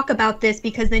can't talk about this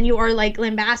because then you are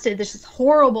lambasted this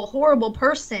horrible, horrible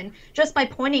person just by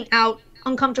pointing out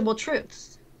uncomfortable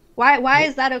truths. Why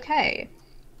is that okay?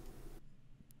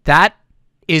 That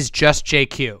is just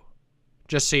JQ.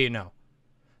 Just so you know.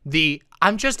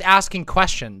 I'm just asking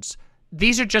questions.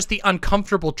 These are just the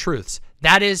uncomfortable truths.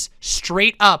 That is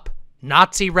straight up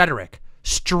Nazi rhetoric.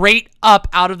 Straight up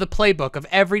out of the playbook of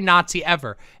every Nazi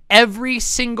ever. Every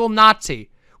single Nazi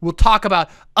will talk about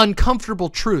uncomfortable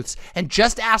truths and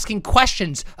just asking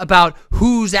questions about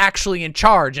who's actually in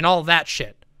charge and all of that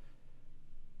shit.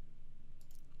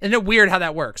 Isn't it weird how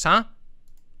that works, huh?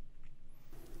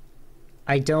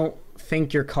 I don't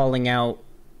think you're calling out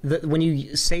when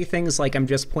you say things like "I'm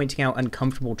just pointing out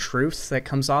uncomfortable truths," that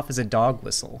comes off as a dog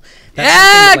whistle.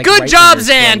 That's good job,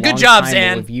 Zan. Good job,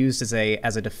 Zan. Have used as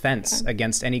a defense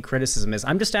against any criticism. Is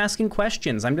I'm just asking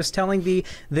questions. I'm just telling the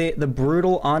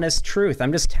brutal, honest truth.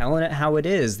 I'm just telling it how it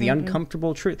is. The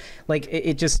uncomfortable truth.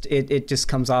 It just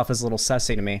comes off as a little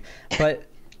sussy to me. But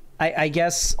I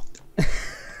guess.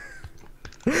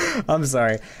 I'm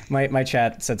sorry. My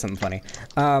chat said something funny.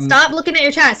 Stop looking at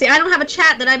your chat. See, I don't have a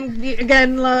chat that I'm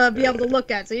gonna be able to look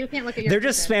at, so you can't look at your. They're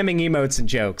just spamming emotes and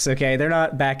jokes, okay? They're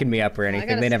not backing me up or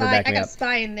anything. They never back me up. I got a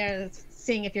spy in there that's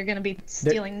seeing if you're gonna be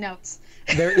stealing notes.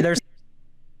 There's.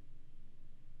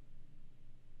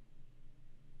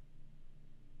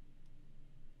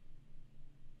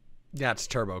 That's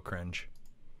turbo cringe.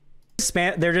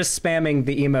 They're just spamming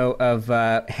the emo of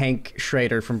Hank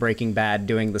Schrader from Breaking Bad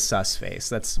doing the sus face.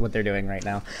 That's what they're doing right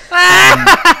now.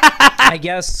 I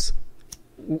guess.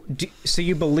 So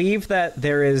you believe that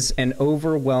there is an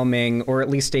overwhelming, or at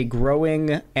least a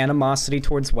growing, animosity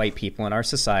towards white people in our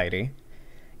society.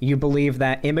 You believe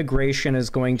that immigration is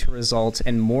going to result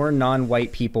in more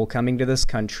non-white people coming to this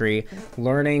country,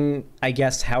 learning, I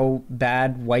guess, how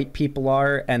bad white people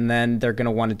are, and then they're going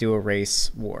to want to do a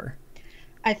race war.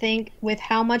 I think with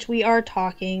how much we are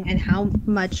talking and how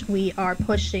much we are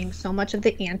pushing so much of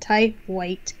the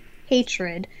anti-white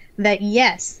hatred, that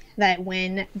yes, that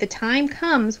when the time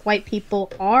comes, white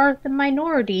people are the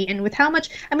minority, and with how much,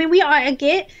 I mean, we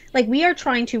are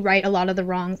trying to right a lot of the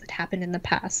wrongs that happened in the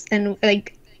past, and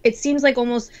like, it seems like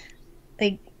almost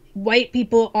like white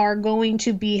people are going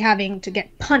to be having to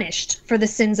get punished for the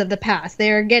sins of the past.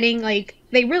 They're getting like,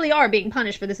 they really are being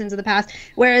punished for the sins of the past,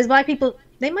 whereas black people,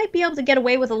 they might be able to get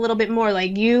away with a little bit more.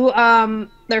 Like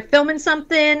they're filming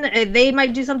something, they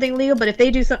might do something illegal, but if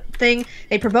they do something,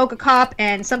 they provoke a cop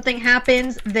and something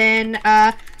happens, then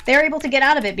they're able to get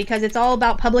out of it because it's all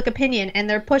about public opinion, and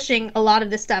they're pushing a lot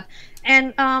of this stuff.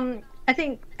 And I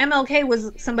think MLK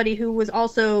was somebody who was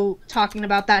also talking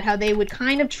about that, how they would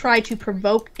kind of try to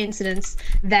provoke incidents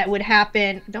that would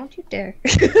happen. Don't you dare.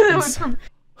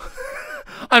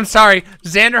 I'm sorry.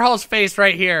 Xander Hall's face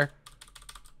right here.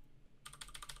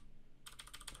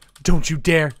 Don't you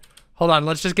dare. Hold on,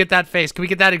 let's just get that face. Can we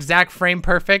get that exact frame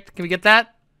perfect? Can we get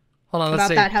that? Hold on, let's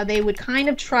see. About that, how they would kind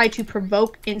of try to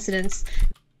provoke incidents.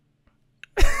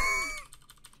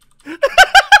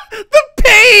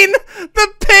 The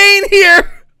pain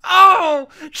here. Oh,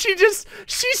 she's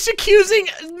accusing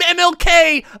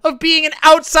MLK of being an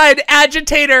outside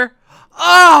agitator.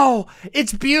 Oh,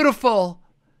 it's beautiful.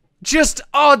 Just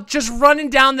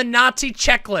running down the Nazi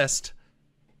checklist.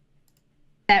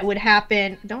 That would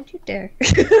happen. Don't you dare.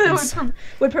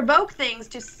 would provoke things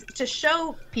to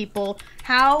show people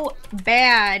how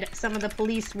bad some of the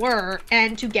police were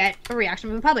and to get a reaction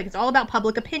from the public. It's all about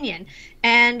public opinion.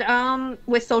 And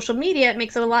with social media, it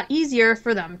makes it a lot easier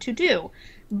for them to do.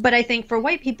 But I think for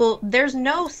white people, there's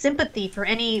no sympathy for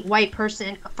any white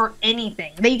person for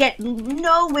anything. They get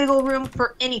no wiggle room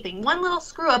for anything. One little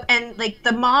screw up and like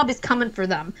the mob is coming for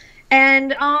them.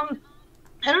 And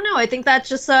I don't know. I think that's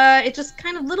just it's just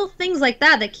kind of little things like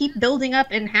that keep building up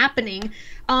and happening.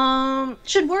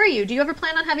 Should worry you. Do you ever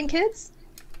plan on having kids?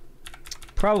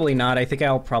 Probably not. I think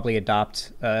I'll probably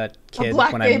adopt a kid a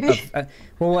black when baby? I'm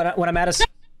when I'm at a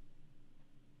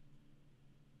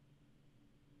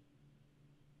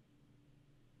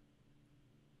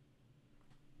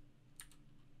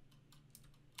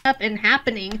up and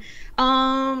happening.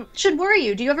 Should worry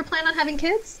you. Do you ever plan on having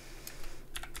kids?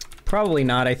 Probably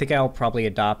not. I think I'll probably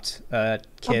adopt a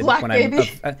kid a black when baby?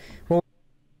 I'm well.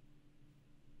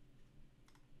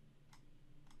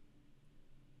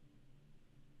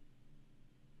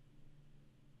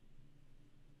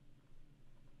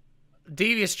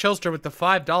 Devious Chilster with the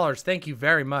 $5. Thank you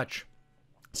very much.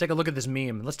 Let's take a look at this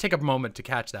meme. Let's take a moment to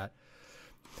catch that.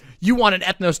 You want an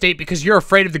ethno state because you're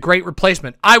afraid of the great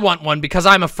replacement. I want one because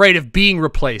I'm afraid of being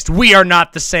replaced. We are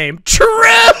not the same. True!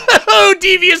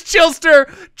 Devious Chilster!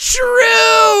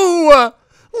 True!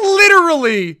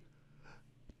 Literally.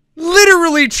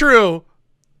 Literally true.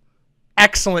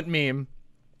 Excellent meme.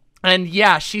 And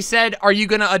yeah, she said, are you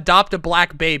going to adopt a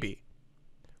black baby?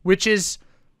 Which is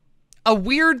a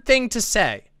weird thing to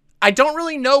say. I don't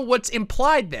really know what's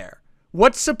implied there.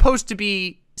 What's supposed to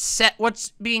be set?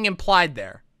 What's being implied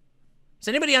there? Does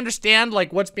anybody understand,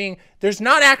 like, what's being... There's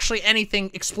not actually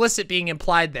anything explicit being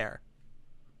implied there.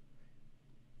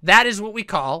 That is what we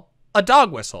call a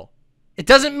dog whistle. It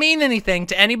doesn't mean anything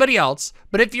to anybody else,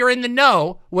 but if you're in the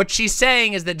know, what she's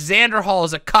saying is that Xander Hall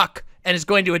is a cuck and is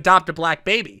going to adopt a black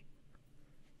baby.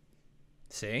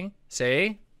 See?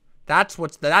 See? That's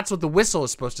what the whistle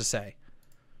is supposed to say.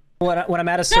 When I'm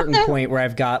at a certain point where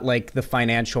I've got, like, the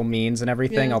financial means and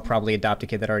everything, I'll probably adopt a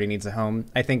kid that already needs a home.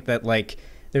 I think that, like...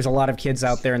 There's a lot of kids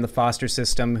out there in the foster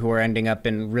system who are ending up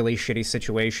in really shitty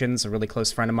situations. A really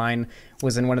close friend of mine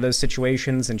was in one of those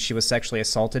situations, and she was sexually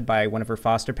assaulted by one of her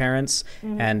foster parents.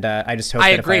 Mm-hmm. And I just hope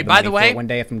that agree. If I have the By the way, one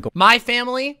day if I'm going... My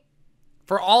family,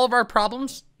 for all of our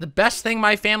problems, the best thing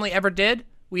my family ever did,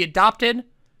 we adopted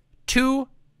 2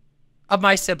 of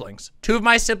my siblings. 2 of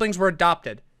my siblings were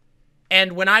adopted.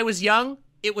 And when I was young,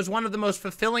 it was one of the most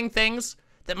fulfilling things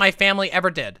that my family ever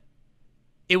did.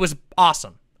 It was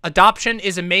awesome. Adoption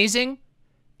is amazing,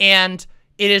 and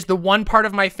it is the one part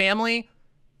of my family,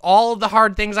 all of the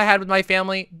hard things I had with my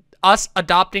family, us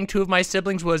adopting 2 of my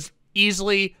siblings was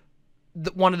easily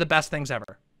one of the best things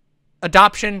ever.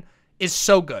 Adoption is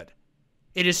so good.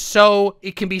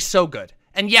 It can be so good.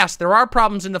 And yes, there are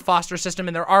problems in the foster system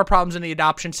and there are problems in the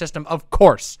adoption system, of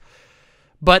course.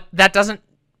 But that doesn't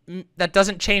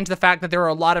change the fact that there are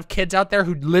a lot of kids out there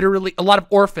who literally, a lot of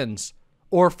orphans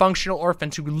or functional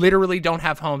orphans who literally don't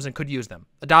have homes and could use them.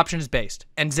 Adoption is based,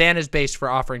 and Zan is based for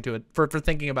offering to it, for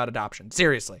thinking about adoption.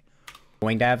 Seriously.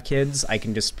 Going to have kids, I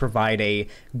can just provide a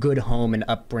good home and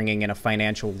upbringing and a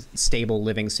financial stable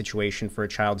living situation for a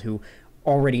child who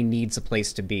already needs a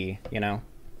place to be, you know?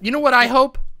 You know what I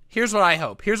hope? Here's what I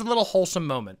hope. Here's a little wholesome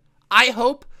moment. I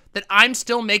hope that I'm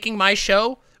still making my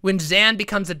show when Zan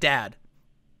becomes a dad.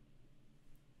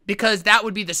 Because that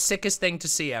would be the sickest thing to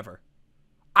see ever.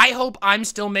 I hope I'm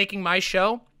still making my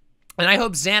show, and I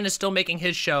hope Zan is still making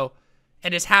his show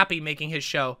and is happy making his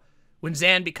show when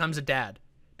Zan becomes a dad.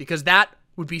 Because that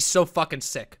would be so fucking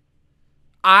sick.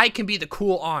 I can be the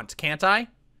cool aunt, can't I?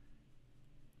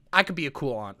 I could be a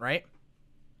cool aunt, right?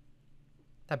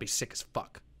 That'd be sick as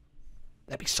fuck.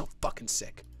 That'd be so fucking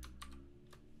sick.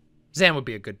 Zan would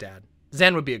be a good dad.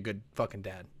 Zan would be a good fucking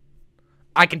dad.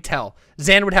 I can tell.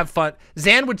 Zan would have fun.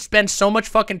 Zan would spend so much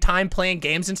fucking time playing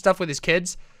games and stuff with his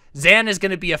kids. Zan is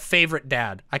going to be a favorite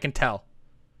dad. I can tell.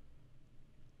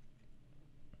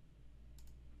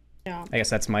 Yeah. I guess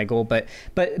that's my goal, but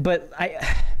I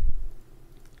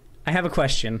have a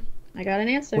question. I got an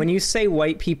answer. When you say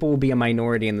white people will be a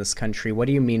minority in this country, what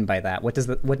do you mean by that? What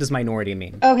does minority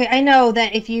mean? Okay, I know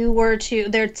that if you were to,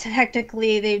 they'd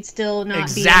still not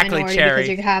Exactly, be a minority Cherry.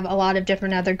 because you have a lot of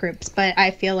different other groups. But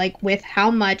I feel like with how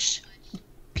much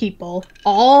people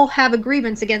all have a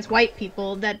grievance against white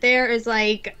people, that there is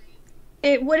like,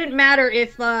 it wouldn't matter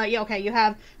if, you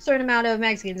have a certain amount of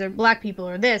Mexicans or black people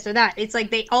or this or that. It's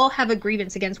like they all have a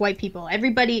grievance against white people.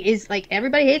 Everybody hates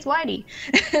whitey.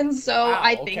 And so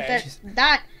I think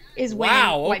that is when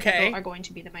white people are going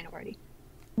to be the minority.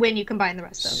 When you combine the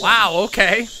rest of them. Wow,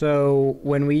 okay. So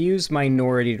when we use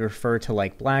minority to refer to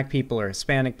like black people or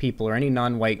Hispanic people or any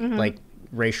non-white like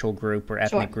racial group or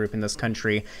ethnic group in this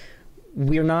country,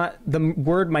 we're not, the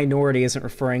word minority isn't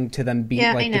referring to them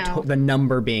being like the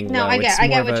number being low. I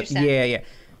get what you're saying. Yeah.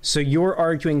 So you're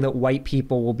arguing that white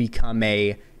people will become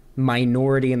a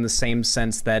minority in the same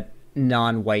sense that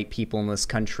non-white people in this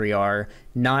country are,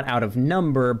 not out of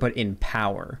number, but in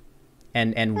power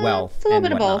and wealth. It's a little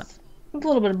bit of both. It's a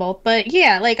little bit of both, but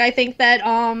yeah, like I think that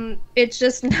it's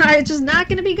just not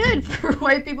going to be good for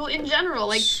white people in general.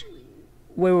 Like,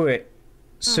 wait.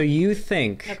 So you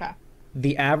think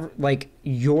do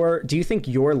you think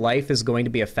your life is going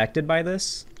to be affected by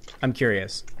this? I'm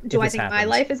curious. Do I think my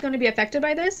life is going to be affected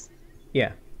by this?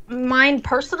 Yeah. Mine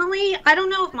personally, I don't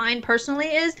know if mine personally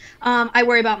is. I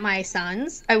worry about my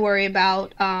sons. I worry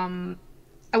about my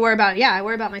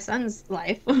son's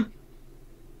life.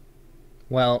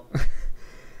 Well,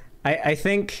 I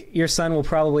think your son will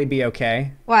probably be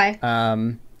okay. Why?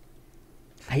 I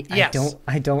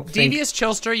don't think... Devious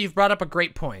Chilster, you've brought up a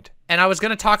great point. And I was going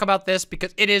to talk about this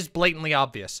because it is blatantly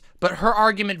obvious. But her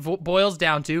argument boils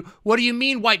down to, what do you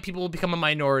mean white people will become a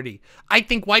minority? I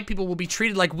think white people will be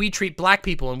treated like we treat black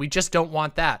people, and we just don't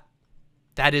want that.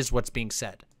 That is what's being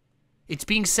said. It's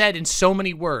being said in so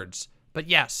many words. But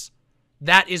yes,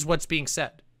 that is what's being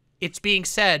said. It's being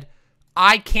said,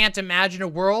 I can't imagine a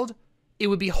world. It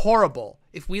would be horrible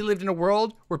if we lived in a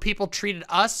world where people treated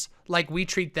us like we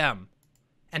treat them.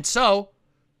 And so,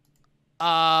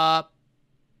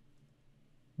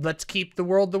 let's keep the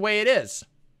world the way it is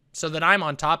so that I'm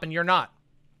on top and you're not.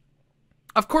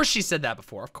 Of course she said that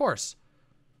before. Of course.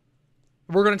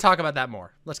 We're going to talk about that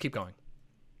more. Let's keep going.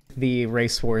 The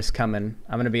race war is coming.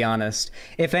 I'm going to be honest.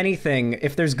 If anything,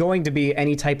 if there's going to be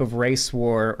any type of race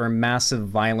war or massive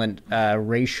violent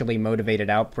racially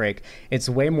motivated outbreak, it's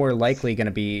way more likely going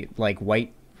to be like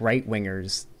white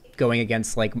right-wingers going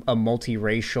against like a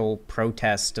multiracial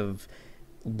protest of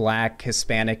black,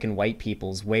 Hispanic, and white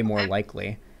people's way more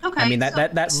likely. Okay, I mean,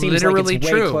 that seems literally like it's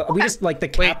true. way we just like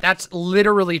the Wait, that's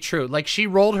literally true. Like, she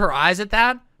rolled her eyes at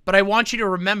that, but I want you to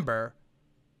remember,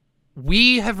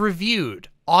 we have reviewed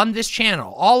on this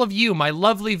channel, all of you, my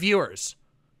lovely viewers,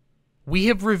 we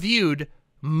have reviewed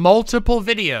multiple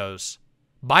videos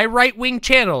by right-wing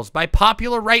channels, by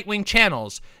popular right-wing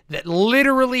channels, that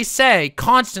literally say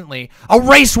constantly, a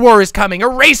race war is coming, a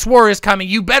race war is coming,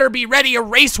 you better be ready, a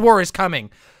race war is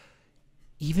coming.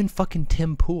 Even fucking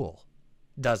Tim Pool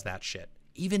does that shit.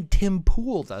 Even Tim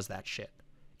Pool does that shit.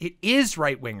 It is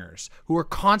right-wingers who are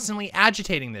constantly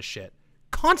agitating this shit.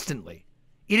 Constantly.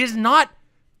 It is not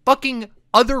fucking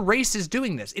other races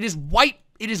doing this. It is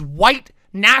white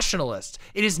nationalists.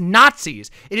 It is Nazis.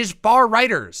 It is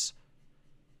far-righters.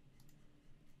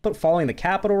 But following the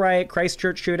Capitol riot,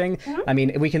 Christchurch shooting, I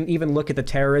mean, we can even look at the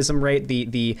terrorism rate,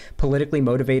 the politically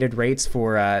motivated rates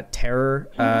for terror,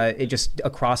 it just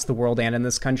across the world and in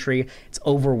this country. It's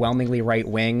overwhelmingly right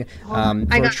wing.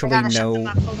 Virtually no.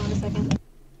 Hold on a second.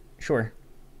 Sure.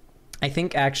 I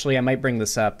think actually I might bring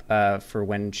this up for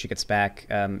when she gets back.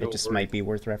 It just might be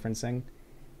worth referencing.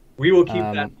 We will keep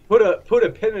that. Put a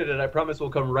pin in it. I promise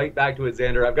we'll come right back to it,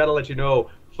 Xander. I've got to let you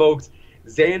know, folks.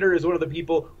 Xander is one of the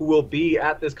people who will be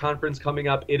at this conference coming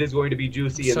up. It is going to be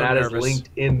juicy, and that is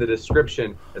linked in the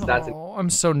description.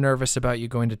 I'm so nervous about you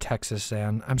going to Texas,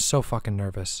 Zan. I'm so fucking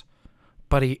nervous.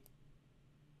 Buddy,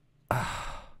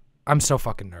 I'm so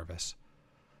fucking nervous.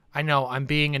 I know, I'm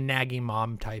being a naggy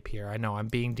mom type here. I know, I'm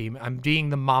being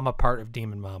the mama part of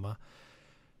Demon Mama.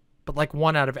 But like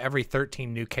 1 out of every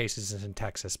 13 new cases is in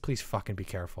Texas. Please fucking be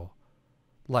careful.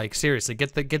 Like, seriously,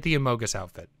 get the Amogus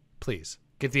outfit. Please.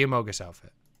 Get the Amogus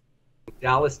outfit.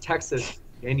 Dallas, Texas,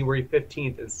 January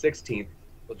 15th and 16th.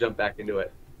 We'll jump back into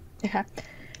it. Yeah.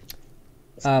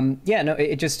 Yeah, no,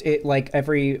 it like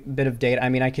every bit of data. I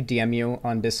mean, I could DM you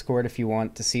on Discord if you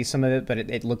want to see some of it, but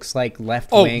it looks like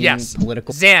left-wing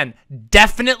political. Zan,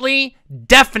 definitely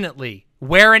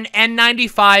wear an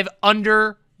N95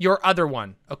 under your other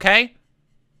one, okay?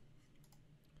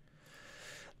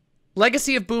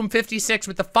 Legacy of Boom 56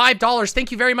 with the $5.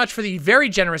 Thank you very much for the very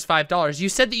generous $5. You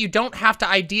said that you don't have to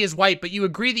ID as white, but you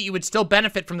agree that you would still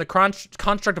benefit from the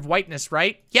construct of whiteness,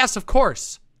 right? Yes, of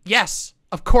course. Yes,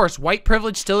 of course. White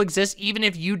privilege still exists even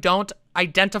if you don't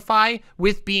identify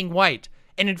with being white.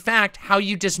 And in fact, how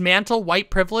you dismantle white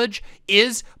privilege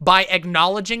is by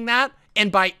acknowledging that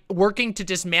and by working to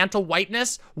dismantle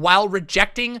whiteness while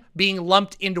rejecting being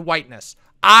lumped into whiteness.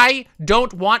 I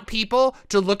don't want people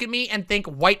to look at me and think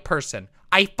white person.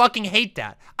 I fucking hate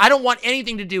that. I don't want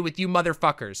anything to do with you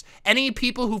motherfuckers. Any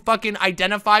people who fucking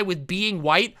identify with being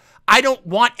white, I don't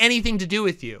want anything to do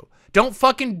with you. Don't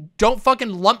fucking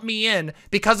lump me in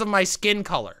because of my skin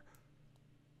color.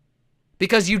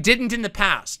 Because you didn't in the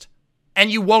past,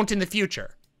 and you won't in the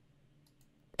future.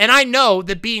 And I know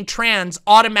that being trans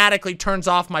automatically turns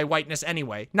off my whiteness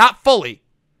anyway. Not fully.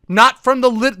 Not from the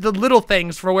little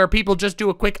things for where people just do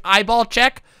a quick eyeball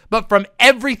check, but from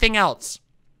everything else.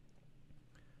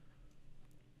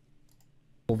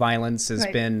 Violence has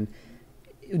been...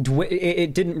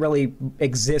 It didn't really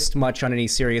exist much on any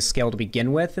serious scale to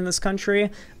begin with in this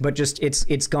country, but just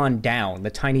it's gone down.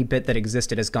 The tiny bit that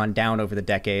existed has gone down over the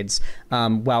decades,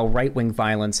 while right-wing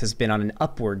violence has been on an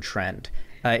upward trend.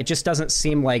 It just doesn't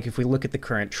seem like, if we look at the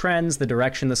current trends, the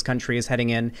direction this country is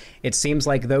heading in, it seems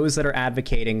like those that are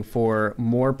advocating for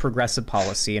more progressive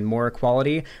policy and more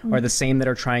equality are the same that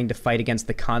are trying to fight against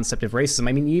the concept of racism.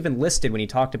 I mean, you even listed, when you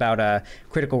talked about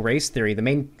critical race theory, the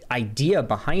main idea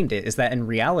behind it is that in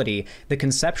reality, the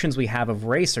conceptions we have of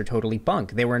race are totally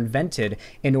bunk. They were invented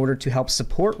in order to help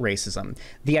support racism.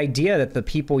 The idea that the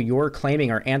people you're claiming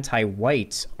are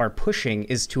anti-white are pushing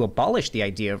is to abolish the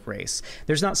idea of race.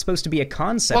 There's not supposed to be a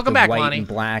concept Welcome of back, white Lonnie. and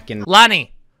black and...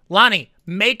 Lonnie,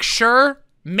 make sure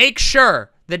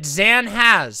that Zan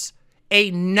has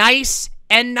a nice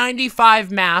N95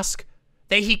 mask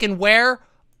that he can wear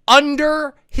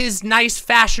under his nice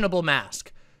fashionable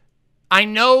mask. I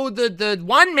know the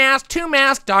one mask, two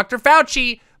mask, Dr.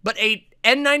 Fauci, but a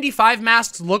N95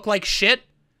 masks look like shit,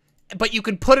 but you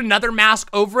can put another mask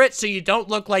over it so you don't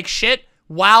look like shit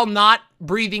while not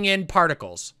breathing in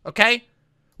particles, okay?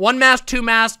 One mask, two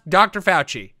mask, Dr.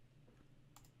 Fauci.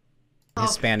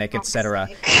 Hispanic, etc.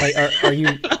 Like, are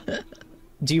you...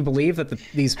 Do you believe that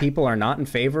these people are not in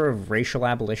favor of racial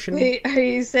abolition? Wait, are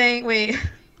you saying... Wait,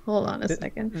 hold on a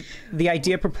second. The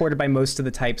idea purported by most of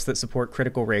the types that support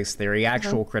critical race theory,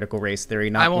 actual critical race theory,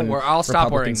 not when I'll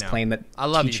stop Republicans claim that I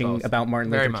love teaching about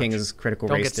Martin Luther King is critical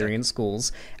race theory in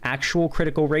schools. Actual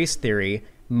critical race theory,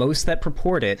 most that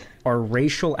purport it are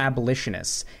racial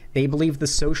abolitionists. They believe the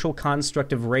social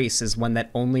construct of race is one that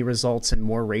only results in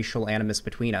more racial animus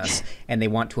between us, and they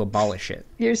want to abolish it.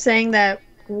 You're saying that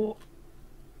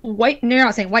white... You're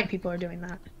not saying white people are doing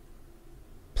that.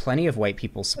 Plenty of white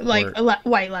people support... Like,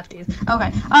 white lefties.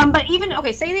 Okay. But even...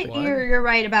 Okay, say that you're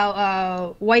right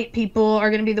about white people are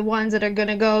going to be the ones that are going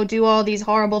to go do all these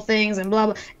horrible things and blah,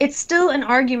 blah. It's still an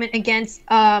argument against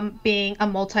being a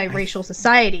multiracial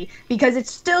society, because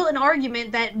it's still an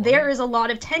argument that there is a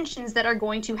lot of tensions that are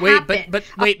going to happen. But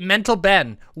wait, Mental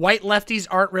Ben. White lefties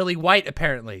aren't really white,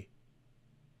 apparently.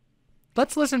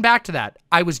 Let's listen back to that.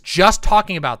 I was just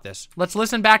talking about this. Let's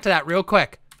listen back to that real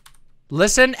quick.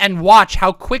 Listen and watch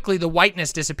how quickly the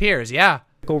whiteness disappears, yeah.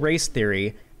 Critical race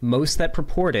theory, most that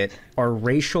purport it are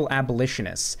racial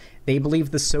abolitionists. They believe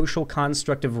the social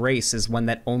construct of race is one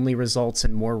that only results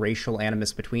in more racial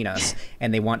animus between us,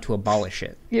 and they want to abolish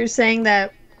it. You're saying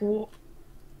that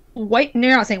white...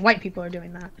 You're not saying white people are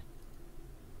doing that.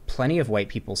 Plenty of white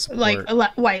people support...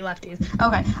 Like, white lefties.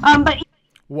 Okay. But...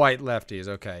 White lefties.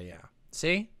 Okay, yeah.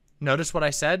 See? Notice what I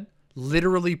said?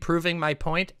 Literally proving my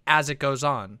point as it goes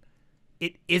on.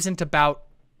 It isn't about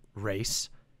race.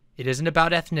 It isn't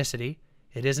about ethnicity.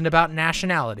 It isn't about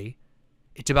nationality.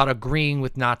 It's about agreeing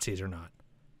with Nazis or not.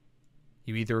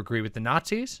 You either agree with the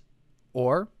Nazis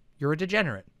or you're a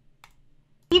degenerate.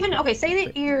 Even, okay, say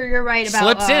that you're right about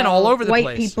Slips in all over the white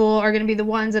place. people are going to be the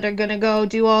ones that are going to go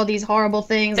do all these horrible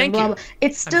things Thank and blah, you. blah.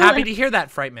 It's still I'm happy to hear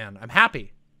that, Fright Man. I'm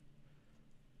happy.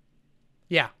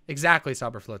 Yeah, exactly,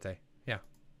 Saberflote. Yeah.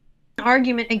 an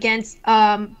argument against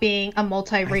being a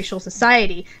multiracial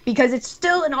society, because it's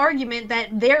still an argument that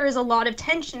there is a lot of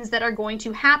tensions that are going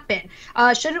to happen.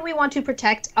 Shouldn't we want to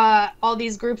protect all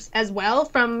these groups as well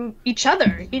from each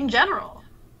other in general?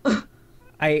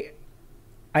 I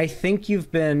think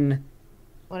you've been...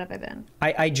 What have I been?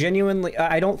 I genuinely...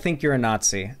 I don't think you're a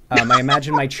Nazi. I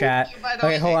imagine my chat...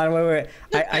 Okay, hold on, wait.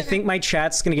 I think my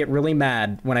chat's going to get really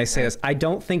mad when I say this. I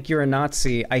don't think you're a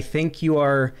Nazi. I think you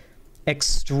are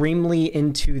extremely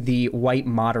into the white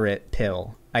moderate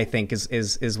pill, I think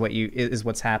is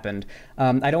what's happened.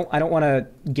 I don't want to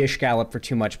gish gallop for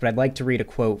too much, but I'd like to read a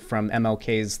quote from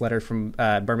MLK's letter from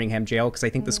Birmingham jail, because I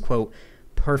think this quote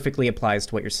perfectly applies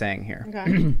to what you're saying here.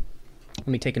 Okay. Let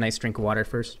me take a nice drink of water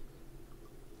first.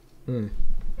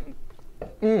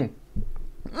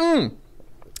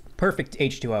 Perfect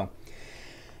H2O.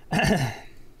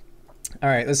 All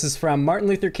right, this is from Martin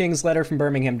Luther King's letter from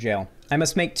Birmingham jail. I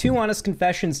must make two honest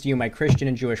confessions to you, my Christian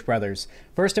and Jewish brothers.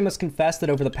 First, I must confess that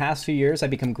over the past few years, I've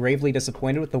become gravely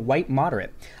disappointed with the white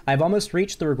moderate. I've almost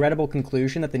reached the regrettable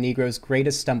conclusion that the Negro's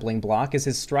greatest stumbling block is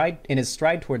his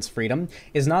stride towards freedom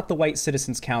is not the white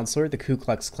citizens' counselor, the Ku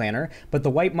Klux Klanner, but the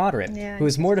white moderate, who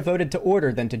is more devoted to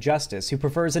order than to justice, who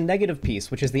prefers a negative peace,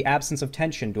 which is the absence of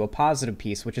tension, to a positive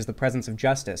peace, which is the presence of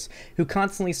justice, who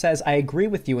constantly says, I agree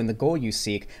with you in the goal you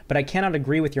seek, but I cannot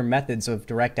agree with your methods of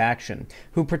direct action,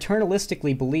 who paternalistically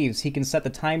believes he can set the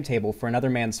timetable for another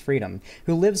man's freedom,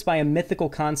 who lives by a mythical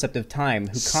concept of time,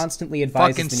 who constantly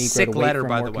advises the Negro to wait for a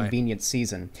more convenient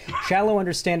season. Shallow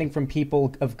understanding from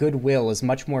people of goodwill is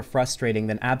much more frustrating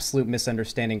than absolute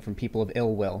misunderstanding from people of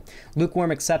ill will. Lukewarm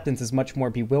acceptance is much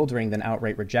more bewildering than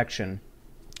outright rejection.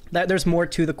 There's more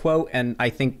to the quote, and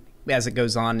I think as it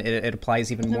goes on, it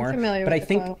applies even more. But I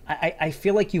think I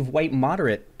feel like you've white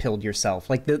moderate pilled yourself.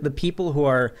 Like the people who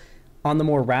are on the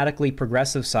more radically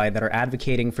progressive side that are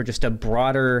advocating for just a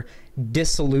broader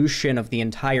dissolution of the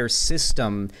entire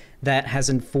system that has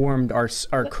informed our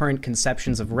current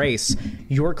conceptions of race,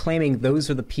 you're claiming those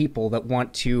are the people that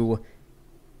want to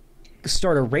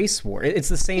start a race war. It's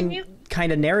the same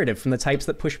kind of narrative from the types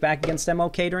that push back against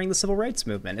MLK during the civil rights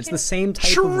movement. It's the same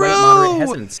type of white moderate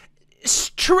hesitance.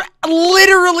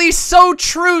 Literally so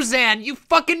true, Zan. You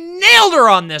fucking nailed her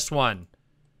on this one.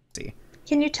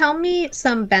 Can you tell me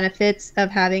some benefits of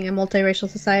having a multiracial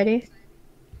society?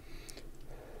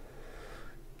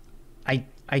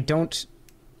 I don't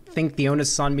think the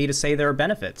onus is on me to say there are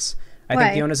benefits. I Why?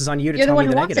 think the onus is on you to You're tell me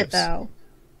the the one who negatives. wants it, though.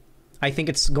 I think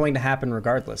it's going to happen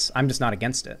regardless. I'm just not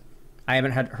against it. I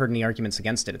haven't heard any arguments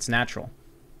against it. It's natural.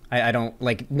 I don't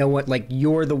know what, like,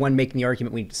 you're the one making the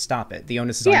argument we need to stop it. The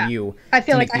onus is on you. I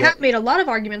feel like I have made a lot of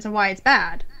arguments on why it's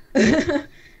bad.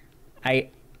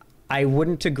 I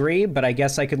wouldn't agree, but I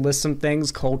guess I could list some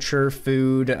things: culture,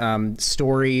 food,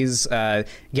 stories,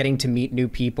 getting to meet new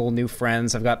people, new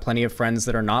friends. I've got plenty of friends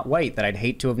that are not white that I'd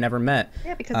hate to have never met.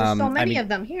 Yeah, because there's so many of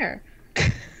them here.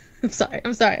 I'm sorry.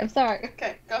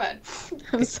 Okay, go ahead.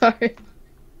 I'm sorry.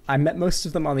 I met most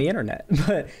of them on the internet,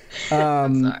 but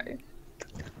I'm sorry.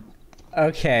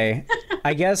 Okay,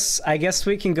 I guess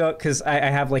we can go, because I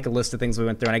have like a list of things we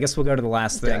went through, and I guess we'll go to the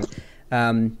last thing.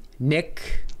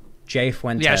 Nick J.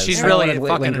 Fuentes. Yeah, she's I don't really want to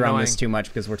fucking linger on annoying. this too much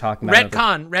because we're talking about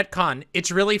retcon.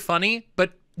 It's really funny,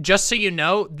 but just so you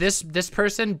know, this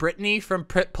person, Brittany from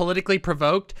Politically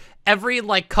Provoked, every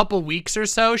like couple weeks or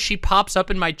so, she pops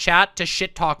up in my chat to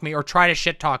shit talk me or try to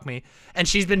shit talk me, and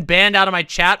she's been banned out of my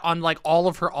chat on like all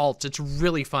of her alts. It's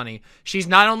really funny. She's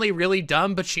not only really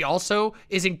dumb, but she also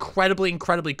is incredibly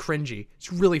cringy.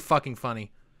 It's really fucking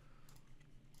funny.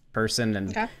 Person,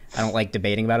 and I don't like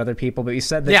debating about other people, but you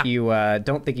said that you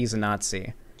don't think he's a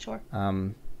Nazi. Sure.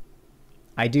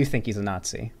 I do think he's a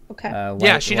Nazi.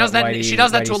 Okay. She does that. She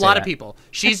does that to a lot of people.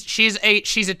 She's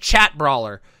a chat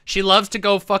brawler. She loves to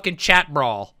go fucking chat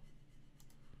brawl.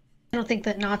 I don't think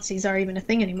that Nazis are even a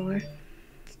thing anymore.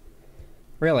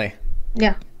 Really?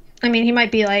 Yeah. I mean, he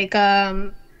might be like,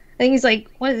 think he's like,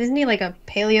 what isn't he like a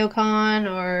paleocon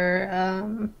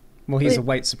or Well, he's a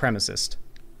white supremacist.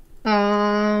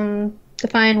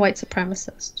 define white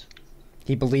supremacist.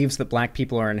 He believes that black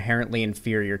people are inherently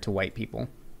inferior to white people.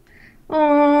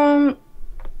 I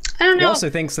don't He know.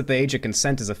 also thinks that the age of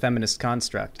consent is a feminist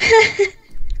construct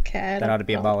Okay, that ought to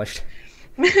be abolished.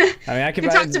 I mean, I could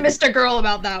You talk to Mr. Girl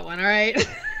about that one, all right?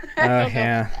 Oh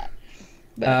yeah.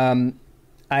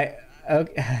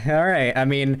 Okay, all right. I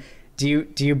mean, do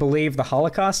you believe the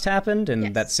Holocaust happened and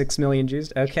Yes. that 6 million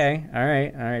Jews? Okay, all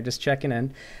right. Just checking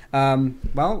in.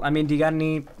 Well, I mean, do you got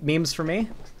any memes for me?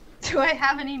 Do I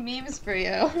have any memes for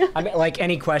you? I mean, like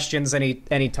any questions,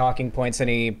 any talking points,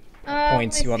 any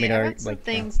points you want me to I wrote some like?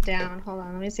 things down. Hold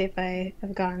on, let me see if I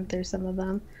have gone through some of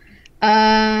them.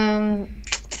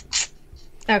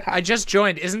 Okay. I just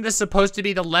joined. Isn't this supposed to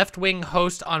be the left-wing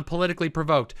host on Politically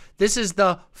Provoked? This is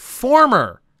the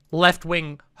former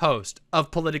left-wing host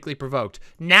of Politically Provoked.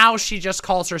 Now she just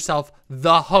calls herself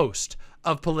the host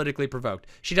of Politically Provoked.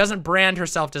 She doesn't brand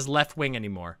herself as left-wing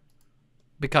anymore.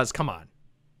 Because, come on.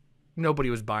 Nobody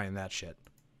was buying that shit.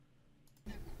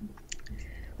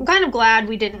 I'm kind of glad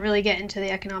we didn't really get into the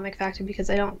economic factor because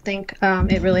I don't think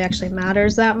it really actually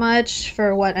matters that much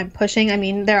for what I'm pushing. I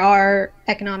mean, there are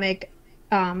economic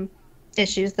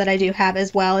issues that I do have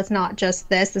as well. It's not just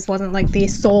this. This wasn't like the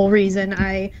sole reason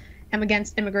I am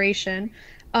against immigration.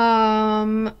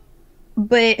 But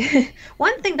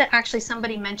one thing that actually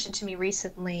somebody mentioned to me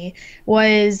recently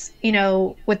was, you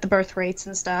know, with the birth rates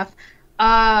and stuff.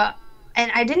 And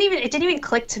it didn't even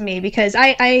click to me because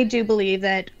I do believe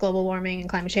that global warming and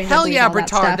climate change. Hell yeah,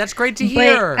 Britard. That's great to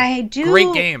hear. But I do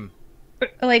Great game.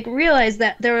 like realize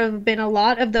that there have been a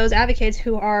lot of those advocates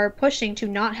who are pushing to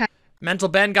not have Mental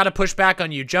Ben got to push back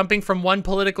on you. Jumping from one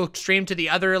political extreme to the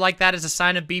other like that is a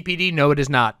sign of BPD? No, it is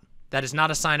not. That is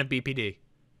not a sign of BPD.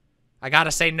 I got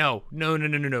to say no.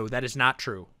 No. That is not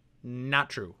true. Not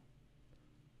true.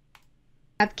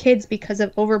 have kids because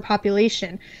of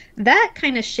overpopulation. That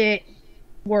kind of shit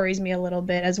worries me a little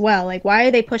bit as well. Like, why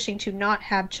are they pushing to not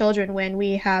have children when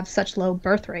we have such low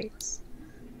birth rates?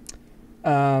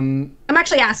 I'm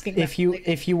actually asking them.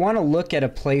 If you want to look at a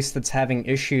place that's having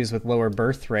issues with lower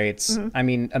birth rates, I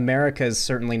mean, America is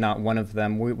certainly not one of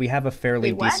them. We have a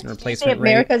fairly decent replacement rate.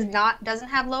 America's doesn't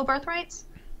have low birth rates?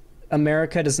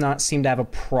 America does not seem to have a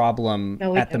problem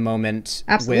at the moment.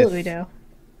 Absolutely with, do.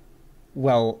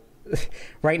 Well,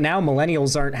 right now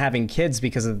millennials aren't having kids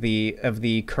because of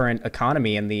the current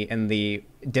economy and the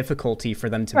difficulty for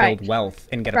them to build wealth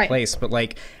and get a place. But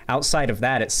like outside of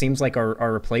that, it seems like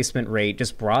our replacement rate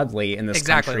just broadly in this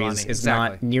country is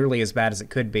not nearly as bad as it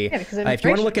could be. If you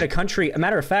want to look at a country, a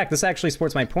matter of fact, this actually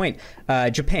supports my point.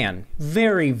 Japan,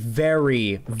 very,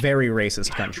 very, very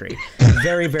racist country.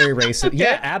 Very, very racist.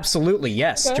 Yeah, absolutely.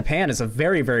 Yes. Japan is a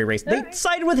very, very racist. They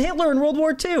sided with Hitler in World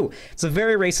War II. It's a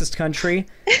very racist country.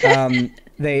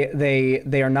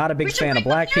 They are not a big fan of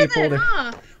black people. Then,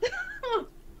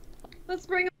 Let's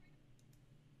bring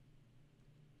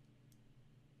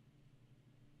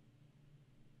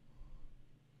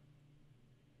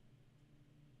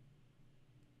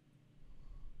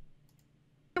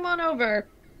them on over.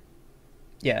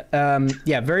 Yeah,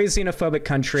 very xenophobic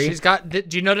country. She's got. Do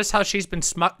you notice how she's been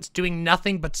doing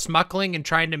nothing but smuggling and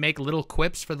trying to make little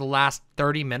quips for the last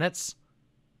 30 minutes?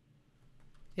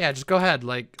 Yeah, just go ahead.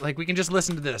 Like we can just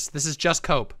listen to this. This is just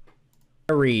Cope.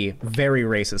 Very, very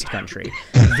racist country.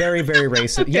 Very, very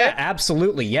racist. Yeah,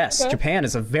 absolutely. Yes, Japan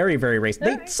is a very, very racist.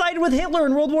 They sided with Hitler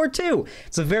in World War II.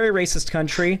 It's a very racist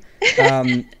country.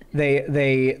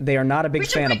 They are not a big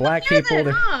fan of black people.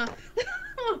 Then,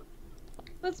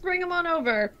 Let's bring them on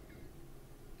over.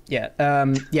 Yeah,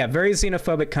 very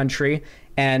xenophobic country,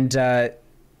 and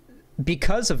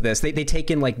because of this, they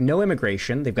take in like no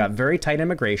immigration. They've got very tight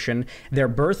immigration. Their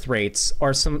birth rates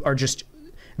are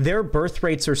their birth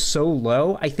rates are so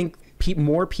low. I think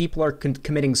more people are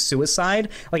committing suicide.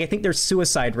 Like I think their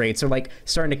suicide rates are like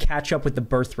starting to catch up with the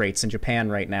birth rates in Japan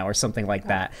right now, or something like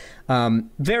that.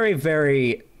 Very,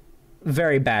 very,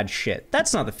 very bad shit.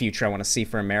 That's not the future I want to see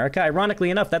for America. Ironically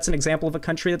enough, that's an example of a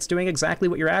country that's doing exactly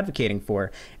what you're advocating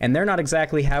for, and they're not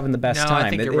exactly having the best time. I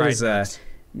think you're right.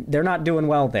 They're not doing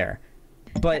well there.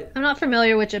 But I'm not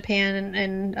familiar with Japan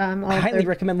and all I highly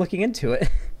recommend looking into it.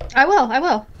 I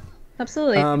will.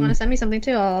 Absolutely. If you want to send me something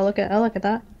too, I'll look at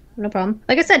that. No problem.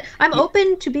 Like I said, I'm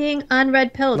open to being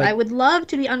unred pilled. I would love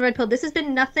to be unred pilled. This has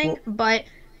been nothing but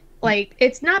like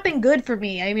it's not been good for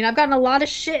me. I mean, I've gotten a lot of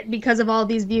shit because of all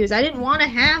these views. I didn't want to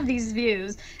have these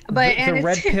views, but the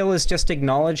red pill is just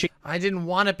acknowledging. I didn't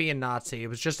want to be a Nazi. It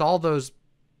was just all those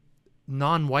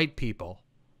non-white people.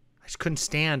 I just couldn't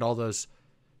stand all those.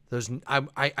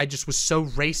 I just was so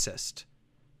racist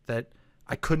that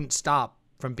I couldn't stop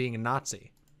from being a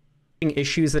Nazi.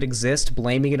 Issues that exist,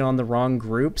 blaming it on the wrong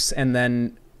groups, and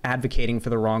then advocating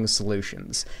for the wrong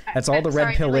solutions. That's all the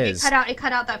red pill is. It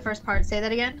cut out that first part. Say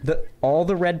that again. All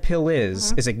the red pill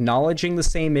is acknowledging the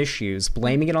same issues,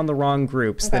 blaming it on the wrong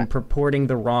groups, then purporting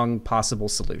the wrong possible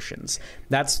solutions.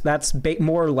 That's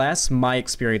more or less my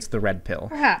experience of the red pill.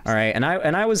 Perhaps. All right, and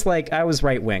I was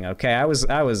right wing. Okay, I was.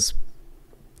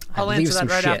 I'll answer that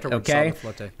right afterwards. Okay,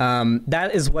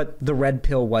 that is what the red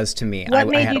pill was to me. What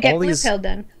made you get blue pilled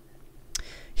then?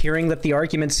 Hearing that the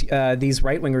arguments these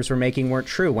right-wingers were making weren't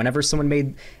true. Whenever someone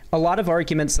made a lot of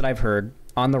arguments that I've heard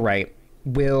on the right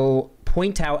will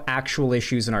point out actual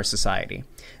issues in our society.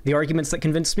 The arguments that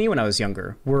convinced me when I was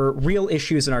younger were real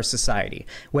issues in our society,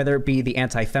 whether it be the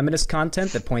anti-feminist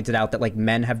content that pointed out that like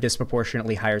men have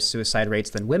disproportionately higher suicide rates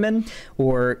than women,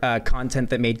 or content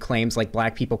that made claims like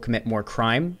black people commit more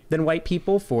crime than white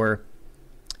people for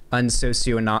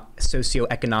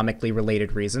socioeconomically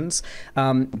related reasons.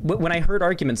 When I heard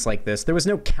arguments like this, there was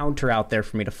no counter out there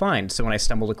for me to find. So when I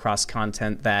stumbled across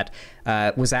content that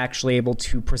was actually able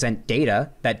to present data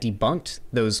that debunked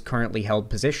those currently held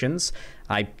positions,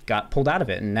 I got pulled out of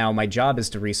it. And now my job is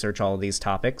to research all of these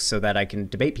topics so that I can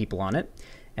debate people on it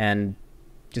and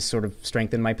just sort of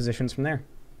strengthen my positions from there.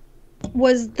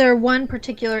 Was there one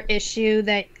particular issue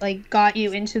that like got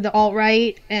you into the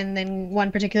alt-right, and then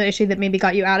one particular issue that maybe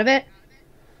got you out of it?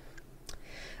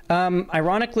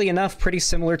 Ironically enough, pretty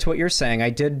similar to what you're saying. I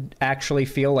did actually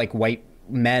feel like white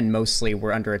men mostly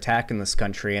were under attack in this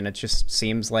country, and it just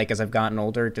seems like as I've gotten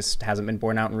older, it just hasn't been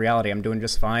borne out in reality. I'm doing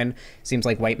just fine. Seems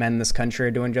like white men in this country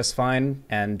are doing just fine,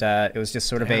 and it was just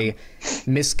sort of a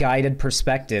misguided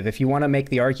perspective. If you want to make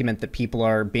the argument that people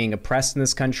are being oppressed in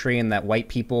this country and that white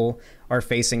people are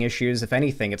facing issues, if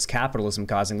anything, it's capitalism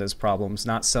causing those problems,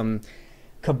 not some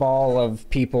cabal of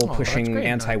people pushing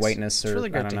anti-whiteness or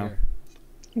really I don't know.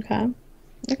 Okay.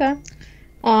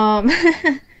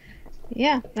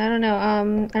 Yeah, I don't know. I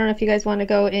don't know if you guys want to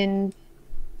go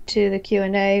into the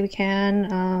Q&A. We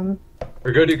can.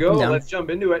 We're good to go. No. Let's jump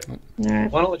into it. All right.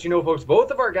 Want to let you know, folks,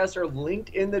 both of our guests are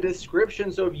linked in the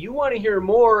description, so if you want to hear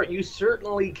more, you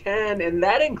certainly can, and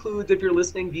that includes if you're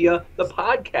listening via the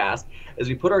podcast, as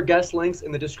we put our guest links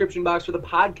in the description box for the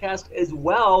podcast as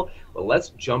well. But let's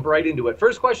jump right into it.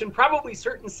 First question, probably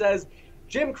certain, says,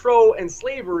 Jim Crow and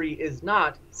slavery is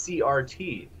not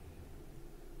CRT.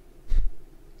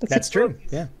 That's true,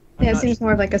 yeah. Yeah, it seems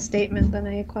more of like a statement than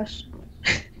a question.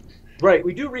 Right,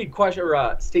 we do read question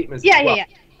or statements. Yeah, as well. yeah.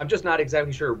 I'm just not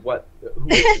exactly sure who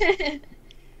Okay.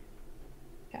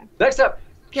 Next up.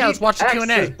 Yeah, let's watch the X Q&A.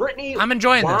 says, Brittany, I'm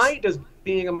enjoying why this. does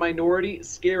being a minority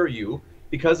scare you?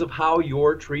 Because of how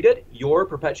you're treated? You're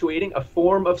perpetuating a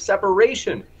form of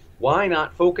separation. Why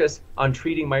not focus on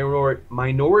treating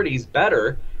minorities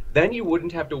better? Then you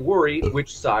wouldn't have to worry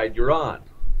which side you're on.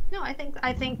 No, I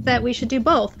think that we should do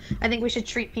both. I think we should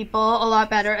treat people a lot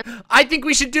better. I think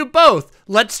we should do both.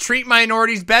 Let's treat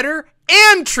minorities better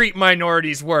and treat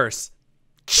minorities worse.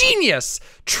 Genius!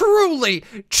 Truly,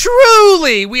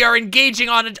 truly, we are engaging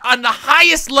on the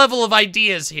highest level of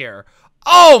ideas here.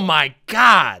 Oh my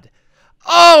God!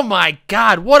 Oh my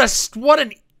God! What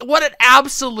an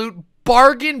absolute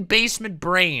bargain basement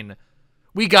brain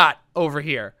we got over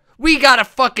here. We got a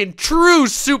fucking true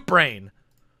soup brain.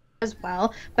 As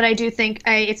well, but I do think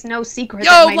it's no secret. Yo,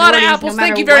 that a lot of minorities, apples. No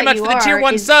Thank you matter very what much for the tier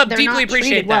 1 sub. they're Deeply not appreciate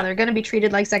treated that. well. They're going to be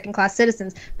treated like second-class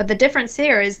citizens. But the difference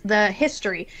here is the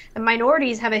history. The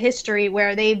minorities have a history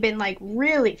where they've been like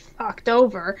really fucked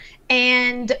over,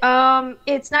 and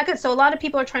it's not good. So a lot of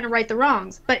people are trying to right the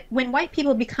wrongs. But when white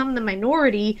people become the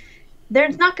minority,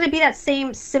 there's not going to be that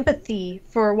same sympathy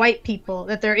for white people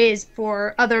that there is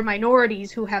for other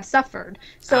minorities who have suffered.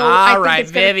 So all right,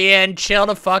 Vivian, chill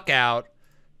the fuck out.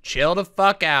 Chill the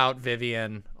fuck out,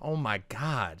 Vivian. Oh my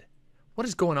God. What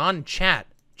is going on in chat?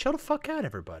 Chill the fuck out,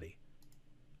 everybody.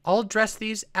 I'll address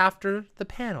these after the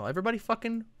panel. Everybody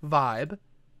fucking vibe.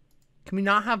 Can we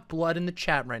not have blood in the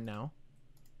chat right now?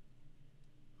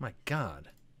 My God.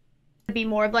 Be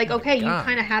more of like, okay, you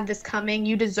kind of have this coming,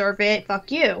 you deserve it,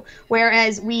 fuck you.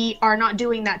 Whereas we are not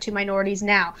doing that to minorities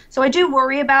now. So I do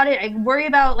worry about it. I worry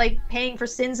about like paying for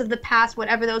sins of the past,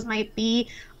 whatever those might be.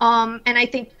 And I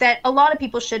think that a lot of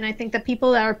people should. And I think that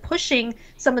people that are pushing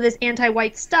some of this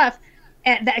anti-white stuff,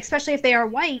 especially if they are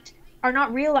white, are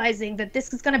not realizing that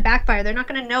this is going to backfire. They're not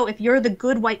going to know if you're the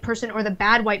good white person or the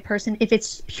bad white person if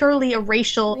it's purely a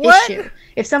racial issue.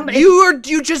 If somebody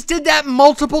you just did that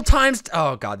multiple times.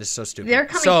 Oh God, this is so stupid. They're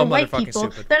coming so from white motherfucking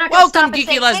people. Stupid. They're not going to stop Welcome, and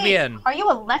geeky say, lesbian. Hey, are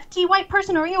you a lefty white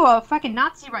person or are you a fucking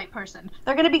Nazi white person?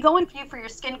 They're going to be going for you for your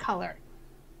skin color.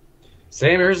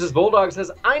 Sam Harris's Bulldog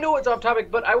says, I know it's off topic,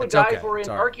 but I would It's die okay. for an It's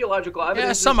all right. article evidence.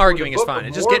 Yeah, some for the arguing is Book fine. of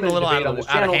It's just getting a Mormon little debate on this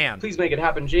out of channel. hand. Please make it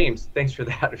happen, James. Thanks for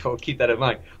that. We'll keep that in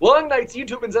mind. Long Night's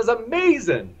YouTube and says,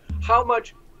 amazing how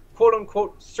much, quote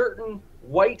unquote, certain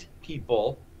white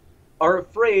people are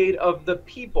afraid of the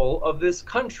people of this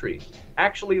country.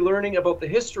 Actually learning about the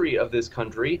history of this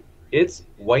country, it's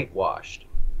whitewashed.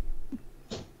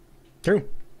 True.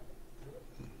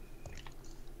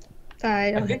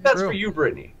 I think that's for you,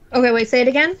 Brittany. Okay, wait, say it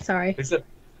again. Sorry.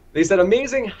 They said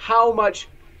amazing how much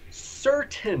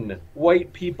certain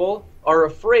white people are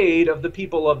afraid of the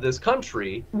people of this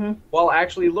country while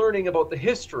actually learning about the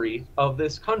history of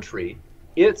this country.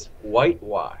 It's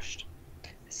whitewashed.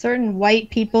 Certain white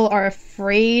people are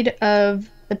afraid of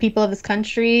the people of this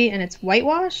country, and it's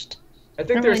whitewashed? I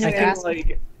think they're saying,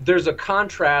 like, there's a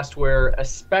contrast where,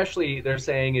 especially, they're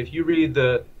saying if you read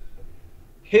the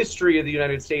history of the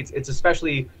United States, it's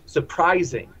especially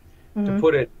surprising, to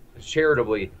put it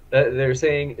charitably. They're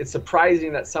saying it's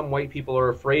surprising that some white people are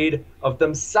afraid of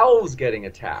themselves getting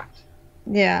attacked.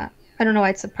 Yeah. I don't know why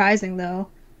it's surprising, though.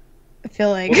 I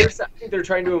feel like... Well, I think they're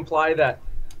trying to imply that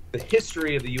the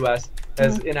history of the U.S.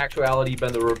 has, in actuality,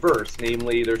 been the reverse.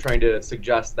 Namely, they're trying to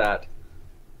suggest that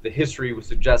the history would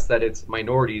suggest that it's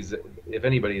minorities, if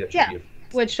anybody, that should be.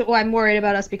 Which, well, I'm worried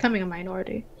about us becoming a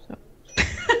minority.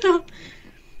 So.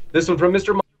 This one from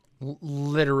Mr.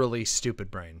 Literally stupid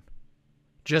brain.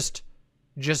 Just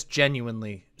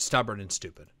genuinely stubborn and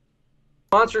stupid.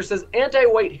 Monster says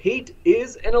anti-white hate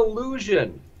is an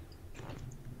illusion.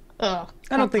 Ugh.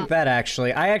 I don't think that,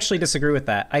 actually. I actually disagree with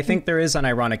that. I think there is an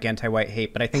ironic anti-white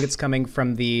hate, but I think it's coming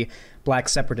from the black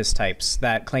separatist types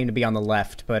that claim to be on the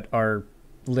left but are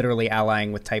literally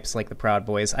allying with types like the Proud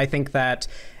Boys. I think that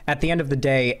at the end of the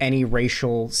day, any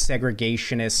racial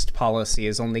segregationist policy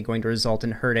is only going to result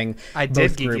in hurting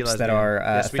both groups that are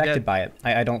affected by it.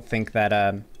 I don't think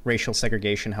that racial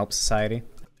segregation helps society.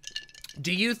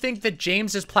 Do you think that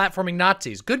James is platforming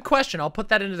Nazis? Good question. I'll put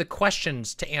that into the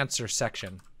questions to answer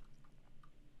section.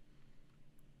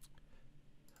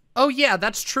 Oh, yeah,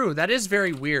 that's true. That is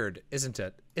very weird, isn't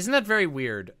it? Isn't that very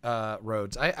weird,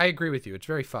 Rhodes? I agree with you. It's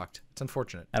very fucked. It's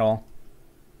unfortunate. At all.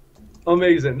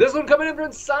 Amazing. This one coming in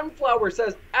from Sunflower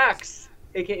says, X,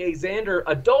 a.k.a. Xander,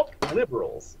 adult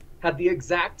liberals had the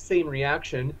exact same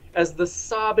reaction as the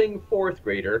sobbing fourth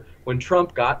grader when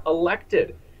Trump got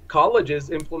elected.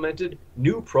 Colleges implemented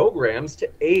new programs to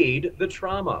aid the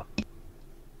trauma.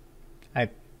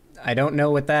 I don't know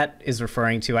what that is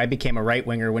referring to. I became a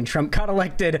right-winger when Trump got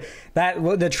elected.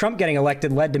 The Trump getting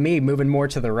elected led to me moving more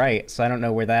to the right, so I don't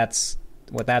know what that's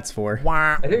for.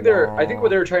 I think what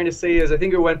they're trying to say is, I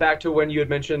think it went back to when you had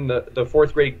mentioned the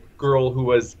fourth grade girl who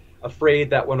was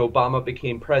afraid that when Obama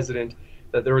became president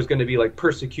that there was going to be like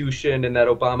persecution and that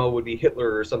Obama would be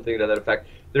Hitler or something to that effect.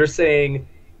 They're saying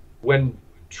when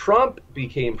Trump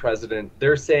became president,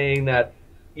 they're saying that,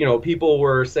 you know, people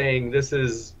were saying this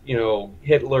is, you know,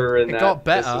 Hitler, and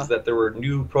that there were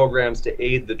new programs to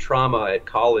aid the trauma at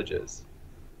colleges.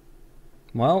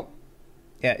 Well,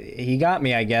 yeah, he got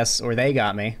me, I guess, or they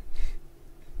got me.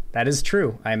 That is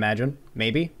true, I imagine.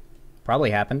 Maybe.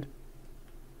 Probably happened.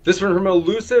 This one from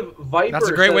Elusive Viper. That's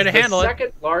a great way to handle it. The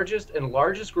second largest and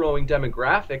largest growing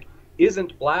demographic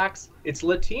isn't blacks, it's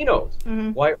Latinos.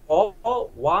 Why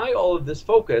all of this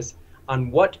focus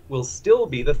on what will still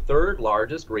be the third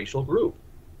largest racial group?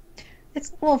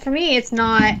 Well, for me, it's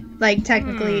not like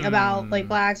technically about like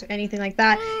blacks or anything like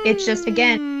that. It's just,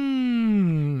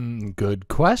 again, good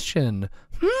question.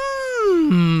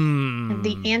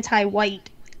 The anti-white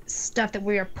stuff that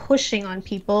we are pushing on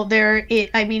people.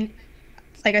 I mean,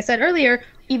 like I said earlier,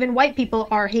 even white people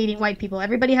are hating white people.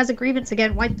 Everybody has a grievance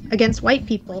against white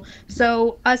people.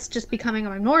 So us just becoming a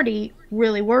minority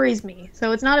really worries me.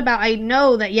 So it's not about, I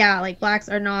know that, yeah, like blacks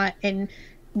are not going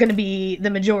to be the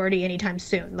majority anytime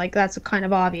soon. Like that's kind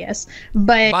of obvious.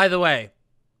 But by the way,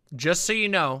 just so you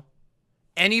know,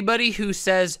 anybody who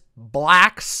says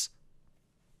blacks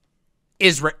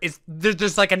is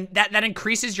there's like that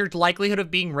increases your likelihood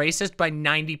of being racist by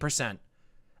 90%,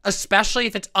 especially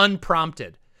if it's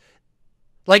unprompted.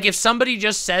 Like, if somebody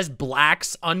just says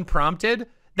blacks unprompted,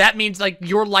 that means, like,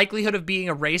 your likelihood of being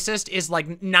a racist is,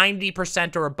 like,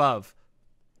 90% or above.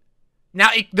 Now,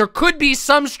 there could be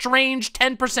some strange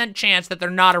 10% chance that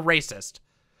they're not a racist.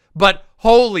 But,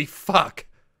 holy fuck.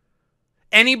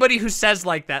 Anybody who says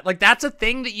like, that's a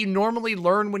thing that you normally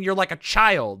learn when you're, like, a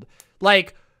child.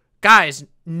 Like, guys,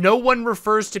 no one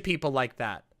refers to people like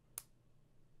that.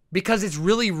 Because it's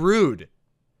really rude.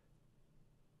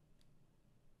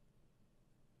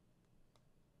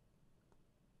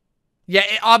 Yeah,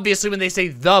 obviously when they say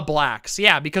the blacks.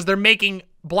 Yeah, because they're making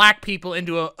black people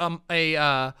into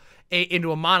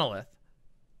into a monolith.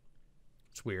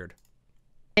 It's weird.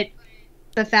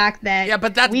 The fact that Yeah,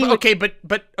 but that's okay. But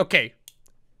okay,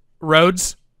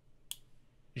 Rhodes.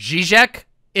 Zizek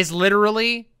is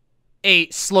literally a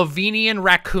Slovenian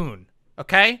raccoon.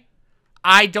 Okay,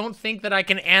 I don't think that I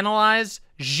can analyze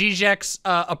Zizek's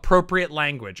appropriate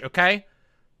language. Okay,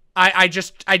 I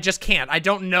just can't. I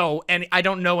don't know, and I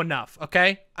don't know enough.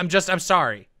 Okay, I'm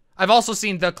sorry. I've also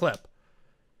seen the clip.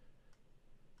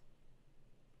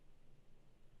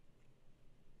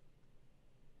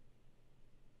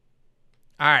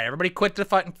 All right, everybody quit the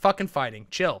fucking fighting.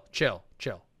 Chill.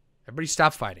 Everybody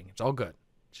stop fighting. It's all good.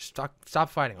 Just stop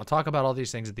fighting. I'll talk about all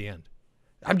these things at the end.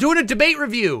 I'm doing a debate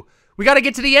review. We got to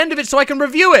get to the end of it so I can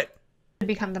review it.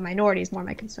 Become the minority is more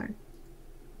my concern.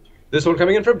 This one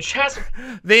coming in from Chess.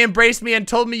 They embraced me and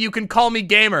told me you can call me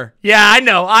gamer. Yeah, I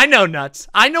know, nuts.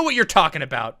 I know what you're talking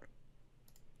about.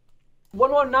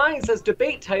 119 says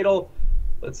debate title.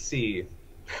 Let's see.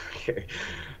 Okay.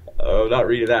 Oh, not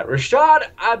reading that.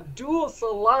 Rashad Abdul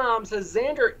Salam says,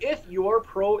 Xander, if you're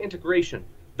pro-integration,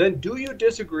 then do you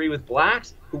disagree with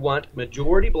blacks who want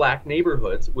majority black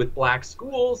neighborhoods with black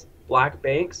schools, black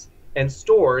banks, and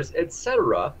stores,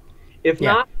 etc.? If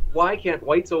not, why can't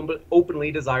whites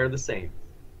openly desire the same?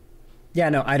 Yeah,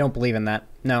 no, I don't believe in that.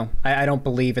 No, I don't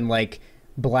believe in, like,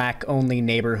 black-only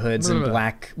neighborhoods and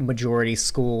black majority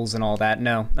schools and all that.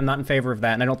 No, I'm not in favor of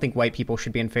that, and I don't think white people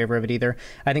should be in favor of it either.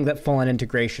 I think that full-on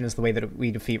integration is the way that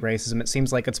we defeat racism. It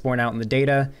seems like it's borne out in the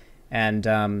data, and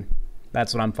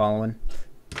that's what I'm following.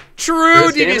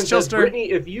 True, Devious Chilster.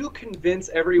 Brittany, if you convince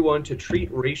everyone to treat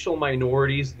racial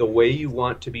minorities the way you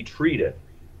want to be treated,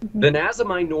 then as a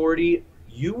minority,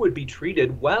 you would be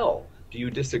treated well. Do you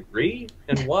disagree,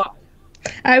 and why?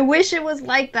 I wish it was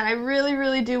like that. I really,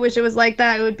 really do wish it was like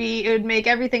that. It would make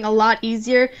everything a lot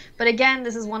easier. But again,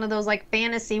 this is one of those like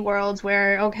fantasy worlds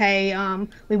where, okay,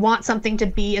 we want something to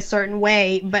be a certain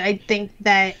way, but I think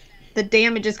that the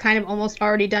damage is kind of almost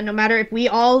already done. No matter if we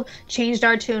all changed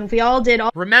our tune, if we all did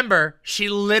all— Remember, she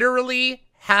literally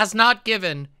has not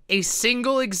given a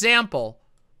single example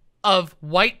of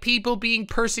white people being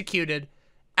persecuted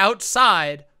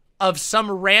outside of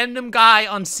some random guy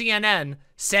on CNN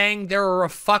saying there are a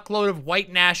fuckload of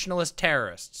white nationalist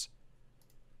terrorists.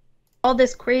 all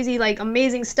this crazy, like,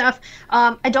 amazing stuff,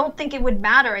 I don't think it would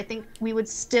matter. I think we would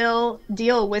still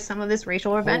deal with some of this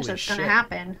racial revenge that's going to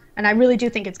happen. And I really do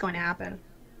think it's going to happen.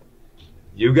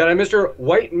 You got it, Mr.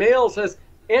 White Male says,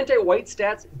 anti-white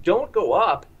stats don't go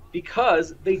up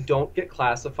because they don't get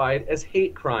classified as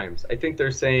hate crimes. I think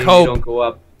they're saying they don't go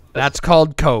up. That's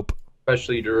called cope.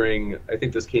 Especially during, I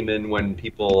think this came in when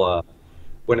people,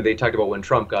 when they talked about when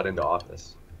Trump got into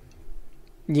office.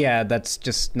 Yeah, that's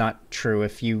just not true.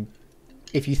 If you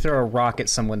throw a rock at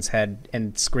someone's head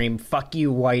and scream "fuck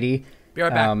you, whitey," Be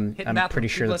right back. I'm pretty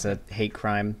sure that's a hate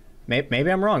crime. Maybe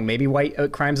I'm wrong. Maybe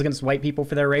crimes against white people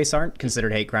for their race aren't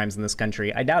considered hate crimes in this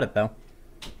country. I doubt it, though.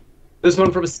 This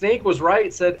one from Snake was right.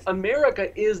 It said,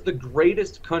 America is the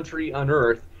greatest country on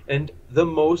earth and the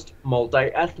most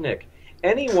multi-ethnic.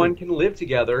 Anyone can live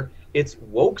together. It's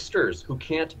wokesters who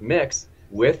can't mix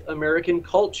with American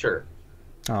culture.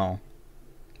 Oh.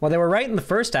 Well, they were right in the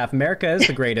first half. America is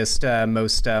the greatest,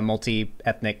 most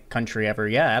multi-ethnic country ever.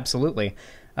 Yeah, absolutely.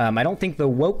 I don't think the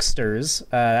wokesters,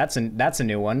 that's a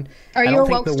new one. Are you a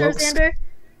wokester, Xander?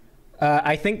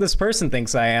 I think this person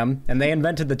thinks I am, and they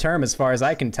invented the term as far as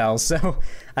I can tell, so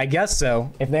I guess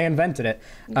so, if they invented it.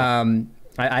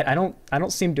 I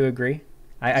don't seem to agree.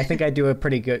 I think I do a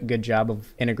pretty good job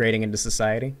of integrating into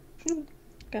society.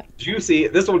 Okay. Juicy.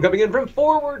 This one coming in from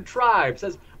Forward Tribe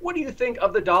says, what do you think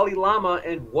of the Dalai Lama,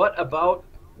 and what about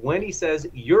when he says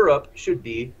Europe should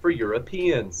be for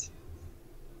Europeans?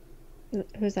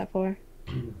 Who's that for?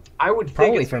 I would think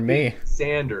Probably it's for me.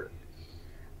 Sander.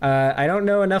 I don't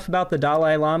know enough about the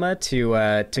Dalai Lama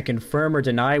to confirm or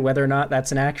deny whether or not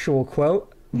that's an actual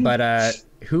quote, but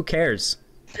who cares?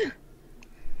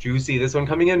 Juicy. This one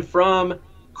coming in from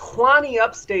Kwani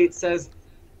Upstate says,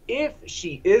 if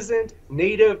she isn't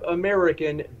Native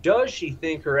American, does she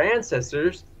think her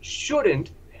ancestors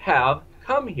shouldn't have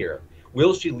come here?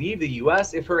 Will she leave the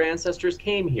U.S. if her ancestors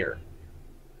came here?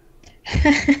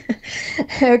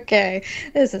 Okay,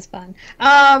 this is fun.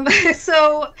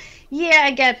 So yeah,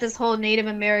 I get this whole Native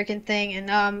American thing,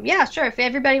 and yeah, sure, if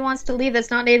everybody wants to leave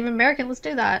that's not Native American, let's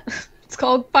do that. It's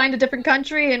called find a different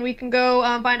country, and we can go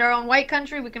find our own white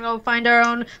country, we can go find our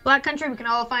own black country, we can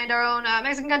all find our own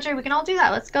Mexican country, we can all do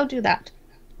that. Let's go do that.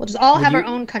 We'll just all have our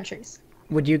own countries.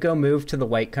 Would you go move to the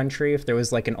white country if there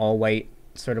was like an all-white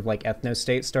sort of like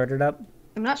ethno-state started up?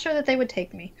 I'm not sure that they would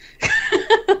take me.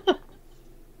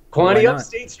 Quantity Why not?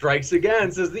 Upstate strikes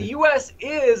again, says the U.S.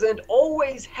 is and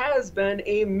always has been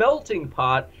a melting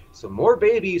pot, so more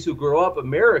babies who grow up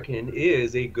American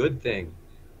is a good thing.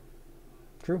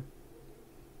 True.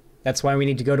 That's why we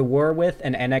need to go to war with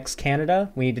and annex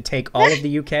Canada. We need to take all of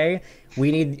the UK.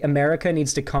 America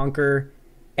needs to conquer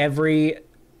every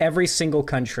single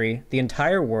country, the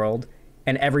entire world,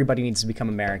 and everybody needs to become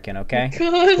American, okay?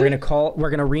 Good. We're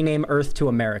gonna rename Earth to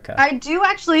America. I do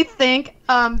actually think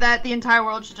that the entire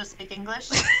world should just speak English.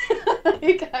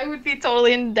 Like, I would be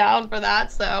totally down for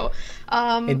that. So,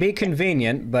 It'd be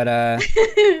convenient, but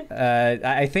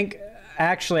I think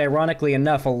actually, ironically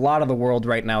enough, a lot of the world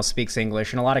right now speaks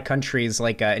English, and a lot of countries,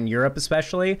 like in Europe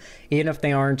especially, even if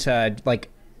they aren't like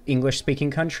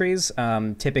English-speaking countries,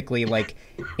 typically like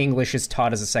English is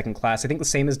taught as a second class. I think the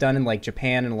same is done in like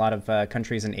Japan and a lot of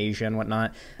countries in Asia and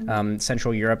whatnot,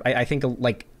 Central Europe. I think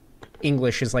like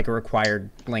English is like a required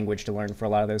language to learn for a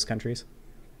lot of those countries.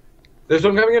 This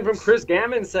one coming in from Chris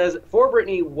Gammon says, for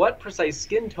Brittany, what precise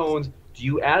skin tones do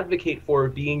you advocate for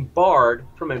being barred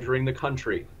from entering the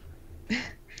country?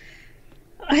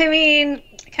 I mean,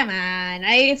 come on.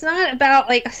 It's not about,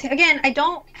 like, again, I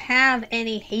don't have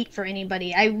any hate for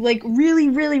anybody. I, like, really,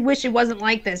 really wish it wasn't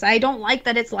like this. I don't like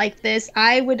that it's like this.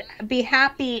 I would be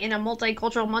happy in a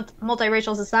multicultural,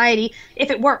 multiracial society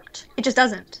if it worked. It just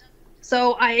doesn't.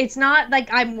 So it's not like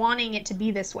I'm wanting it to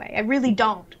be this way. I really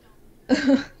don't.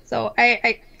 So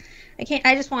I can't.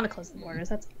 I just want to close the borders.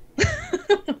 That's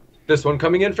This one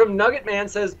coming in from Nugget Man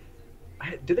says,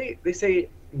 do they say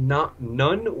not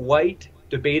non-white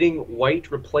debating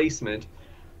white replacement?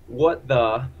 What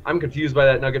the? I'm confused by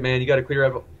that, Nugget Man. You got to clear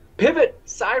up. Pivot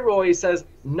Cyroy says,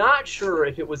 not sure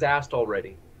if it was asked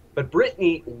already, but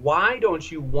Brittany, why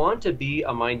don't you want to be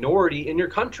a minority in your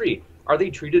country? Are they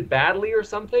treated badly or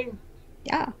something?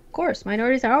 Yeah, of course.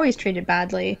 Minorities are always treated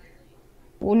badly.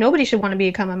 Well, nobody should want to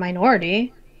become a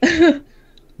minority.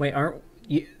 Wait, aren't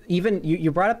you, even you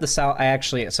brought up the South?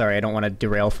 Sorry, I don't want to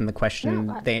derail from the question,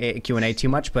 the Q&A too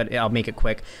much, but I'll make it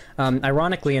quick.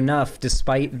 Ironically enough,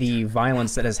 despite the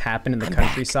violence that has happened in the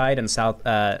countryside in South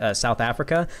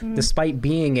Africa, despite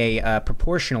being a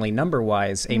proportionally,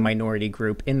 number-wise, a minority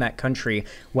group in that country,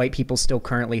 white people still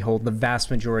currently hold the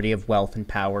vast majority of wealth and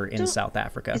power in South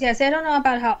Africa. Yeah, see, I don't know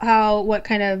about what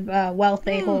kind of wealth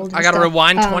they hold. I gotta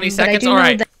rewind 20 seconds. All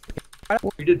right.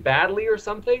 Treated badly or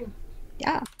something?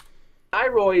 Yeah.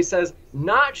 Cyroy says,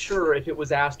 not sure if it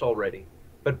was asked already,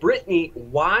 but Brittany,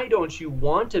 why don't you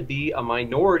want to be a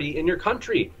minority in your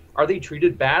country? Are they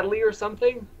treated badly or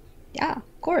something? Yeah,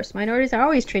 of course. Minorities are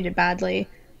always treated badly.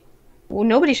 Well,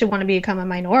 nobody should want to become a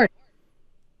minority.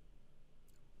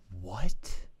 What?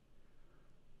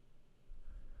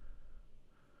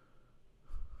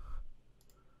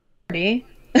 Wait,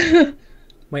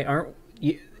 aren't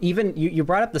you, even you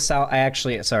brought up the South?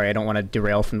 Sorry, I don't want to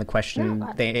derail from the question,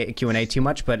 the Q&A too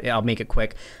much, but I'll make it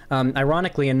quick.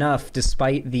 Ironically enough,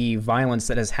 despite the violence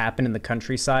that has happened in the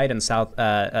countryside in South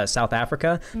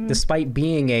Africa, despite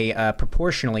being a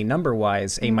proportionally,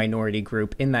 number-wise, a minority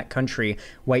group in that country,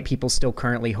 white people still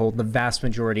currently hold the vast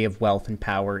majority of wealth and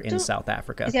power in South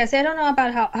Africa. Yeah, see, I don't know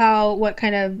about what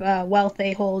kind of wealth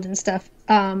they hold and stuff,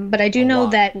 but I do know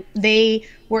that they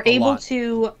were able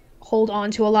to hold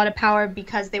on to a lot of power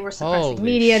because they were suppressing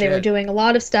media. They were doing a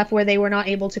lot of stuff where they were not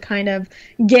able to kind of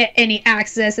get any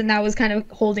access, and that was kind of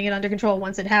holding it under control.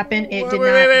 Once it happened, it did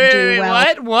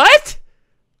not do well.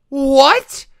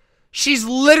 What? She's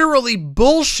literally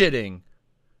bullshitting.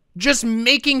 Just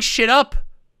making shit up.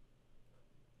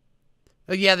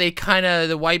 Yeah,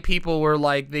 the white people were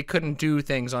like, they couldn't do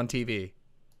things on TV.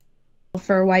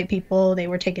 For white people, they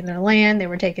were taking their land, there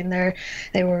was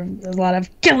a lot of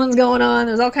killings going on,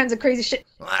 there's all kinds of crazy shit.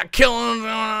 Killing,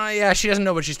 yeah, she doesn't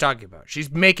know what she's talking about.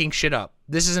 She's making shit up.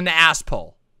 This is an ass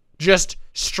pull. Just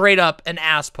straight up an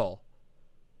ass pull.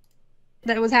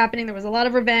 That was happening, there was a lot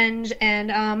of revenge,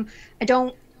 and I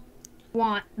don't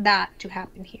want that to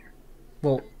happen here.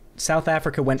 Well, South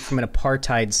Africa went from an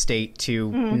apartheid state to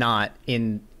not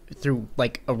through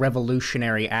like a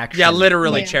revolutionary action. Yeah,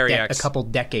 literally, Cherry X. A couple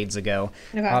decades ago.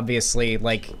 Okay. Obviously,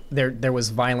 like there was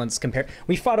violence compared.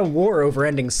 We fought a war over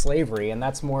ending slavery, and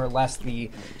that's more or less the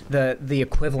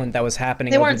equivalent that was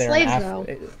happening over there. They weren't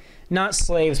slaves, though. Not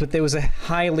slaves, but there was a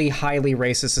highly, highly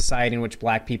racist society in which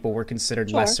black people were considered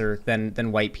lesser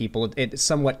than white people. It's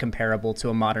somewhat comparable to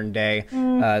a modern day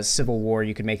civil war.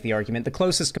 You could make the argument. The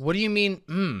closest. What do you mean?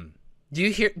 Do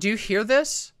you hear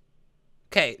this?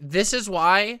 Okay, this is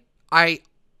why I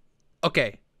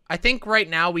think right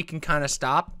now we can kind of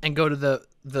stop and go to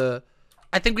the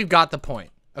I think we've got the point,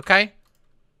 okay?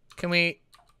 Can we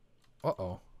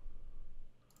What's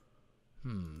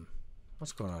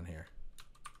going on here?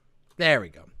 There we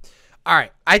go. All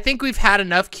right. I think we've had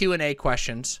enough Q&A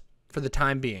questions for the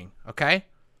time being, okay?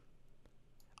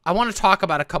 I want to talk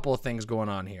about a couple of things going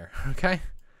on here, okay?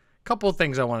 A couple of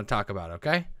things I want to talk about,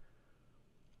 okay?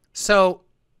 So,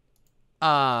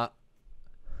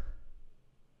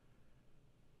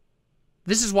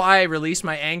 this is why I release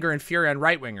my anger and fury on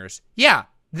right-wingers. Yeah,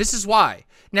 this is why.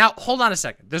 Now, hold on a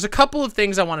second. There's a couple of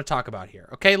things I want to talk about here,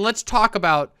 okay? Let's talk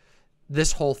about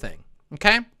this whole thing,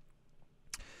 okay?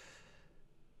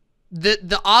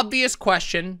 The obvious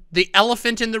question, the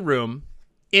elephant in the room,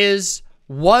 is,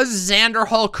 was Xander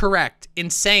Hall correct in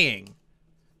saying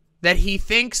that he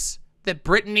thinks that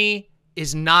Brittany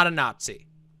is not a Nazi?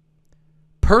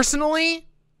 Personally,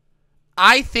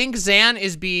 I think Xan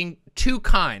is being too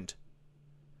kind,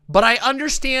 but I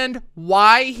understand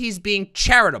why he's being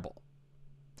charitable.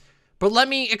 But let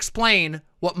me explain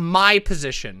what my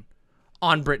position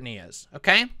on Brittany is,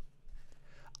 okay?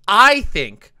 I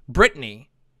think Brittany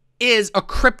is a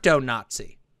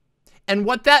crypto-Nazi. And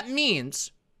what that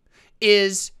means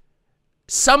is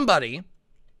somebody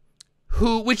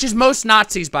who, which is most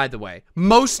Nazis, by the way.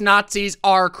 Most Nazis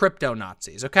are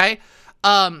crypto-Nazis, okay?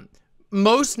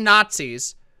 Most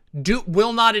Nazis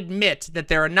will not admit that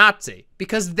they're a Nazi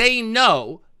because they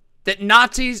know that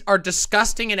Nazis are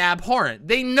disgusting and abhorrent.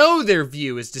 They know their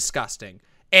view is disgusting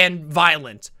and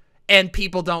violent and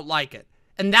people don't like it.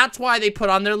 And that's why they put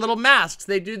on their little masks.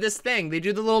 They do this thing. They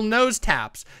do the little nose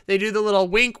taps. They do the little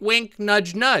wink, wink,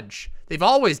 nudge, nudge. They've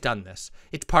always done this.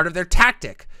 It's part of their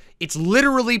tactic. It's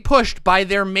literally pushed by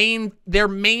their main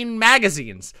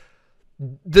magazines.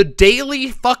 The Daily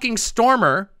fucking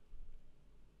Stormer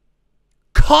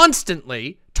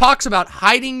constantly talks about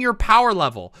hiding your power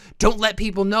level. Don't let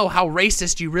people know how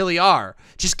racist you really are.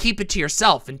 Just keep it to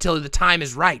yourself until the time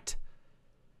is right.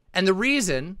 And the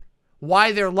reason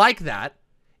why they're like that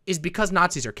is because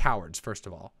Nazis are cowards, first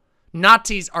of all.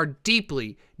 Nazis are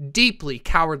deeply, deeply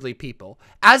cowardly people,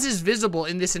 as is visible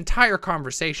in this entire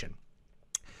conversation.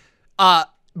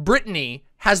 Brittany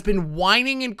has been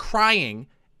whining and crying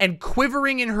and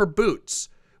quivering in her boots,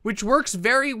 which works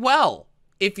very well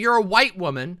if you're a white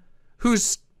woman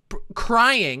who's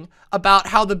crying about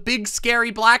how the big scary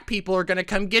black people are going to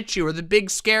come get you, or the big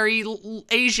scary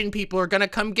Asian people are going to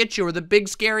come get you, or the big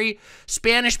scary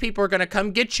Spanish people are going to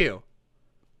come get you.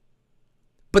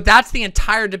 But that's the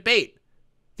entire debate.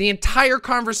 The entire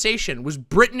conversation was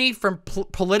Brittany, from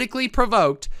politically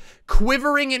provoked,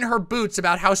 quivering in her boots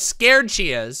about how scared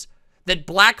she is that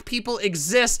black people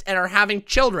exist and are having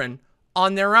children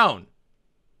on their own.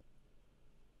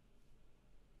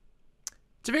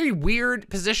 It's a very weird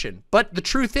position, but the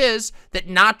truth is that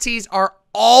Nazis are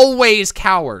always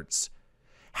cowards.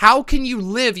 How can you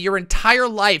live your entire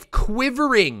life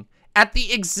quivering at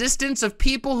the existence of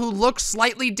people who look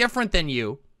slightly different than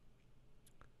you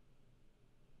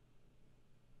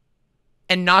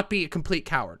and not be a complete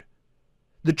coward?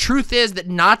 The truth is that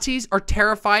Nazis are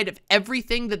terrified of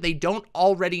everything that they don't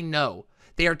already know.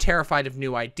 They are terrified of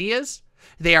new ideas.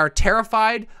 They are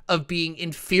terrified of being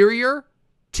inferior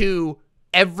to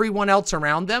everyone else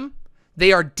around them.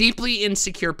 They are deeply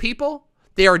insecure people.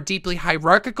 They are deeply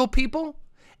hierarchical people.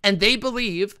 And they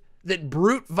believe that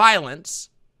brute violence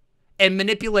and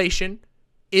manipulation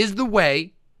is the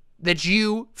way that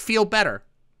you feel better.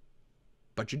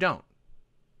 But you don't.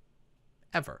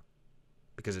 Ever.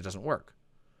 Because it doesn't work.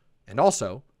 And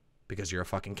also, because you're a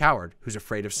fucking coward who's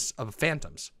afraid of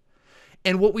phantoms.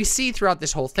 And what we see throughout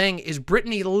this whole thing is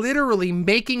Brittany literally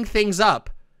making things up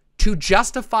to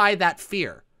justify that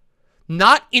fear.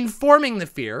 Not informing the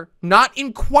fear, not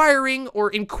inquiring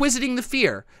or inquisiting the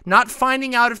fear, not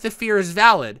finding out if the fear is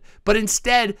valid, but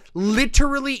instead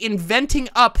literally inventing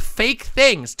up fake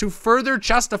things to further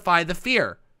justify the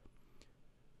fear.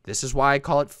 This is why I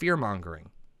call it fear-mongering.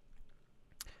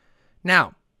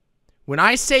 Now, when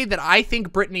I say that I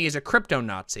think Brittany is a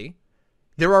crypto-Nazi,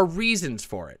 there are reasons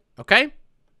for it, okay?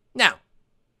 Now,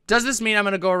 does this mean I'm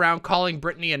going to go around calling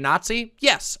Brittany a Nazi?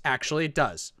 Yes, actually it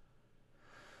does.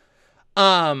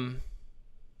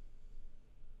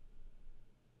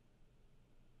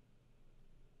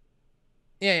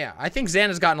 Yeah, I think Xan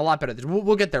has gotten a lot better at this.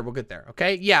 We'll get there,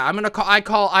 okay? Yeah, I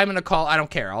don't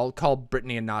care. I'll call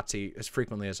Brittany a Nazi as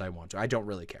frequently as I want to. I don't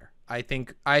really care. I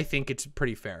think it's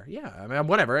pretty fair. Yeah, I mean,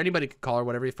 whatever. Anybody can call her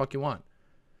whatever the fuck you want.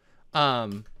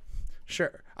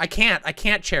 Sure. I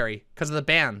can't, Cherry, because of the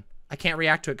ban. I can't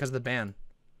react to it because of the ban.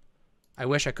 I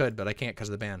wish I could, but I can't because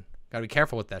of the ban. Gotta be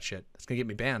careful with that shit. That's gonna get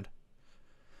me banned.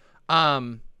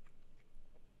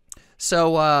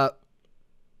 So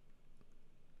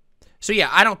yeah,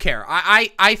 I don't care.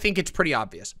 I think it's pretty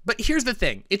obvious. But here's the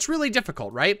thing. It's really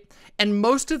difficult, right? And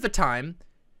most of the time,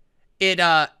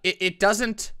 it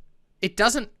doesn't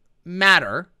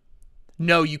matter.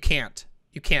 No, you can't.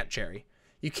 You can't, Cherry.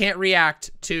 You can't react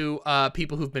to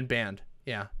people who've been banned.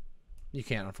 Yeah, you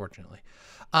can't, unfortunately.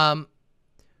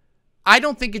 I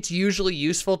don't think it's usually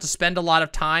useful to spend a lot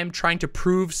of time trying to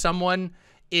prove someone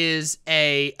is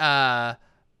a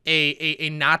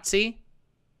Nazi.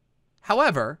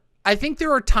 However, I think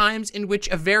there are times in which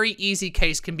a very easy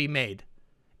case can be made,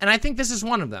 and I think this is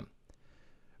one of them.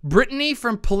 Brittany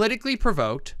from Politically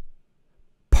Provoked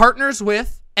partners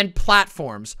with and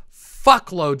platforms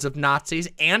fuckloads of Nazis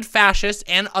and fascists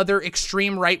and other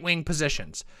extreme right-wing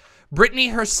positions. Brittany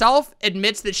herself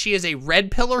admits that she is a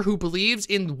red pillar who believes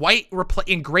in great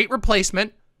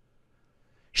replacement.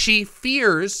 She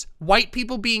fears white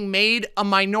people being made a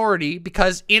minority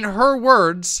because, in her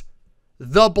words,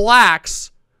 the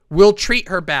blacks will treat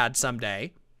her bad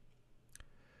someday.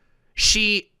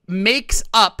 She makes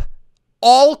up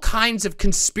all kinds of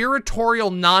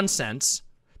conspiratorial nonsense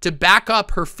to back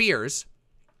up her fears.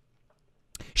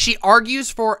 She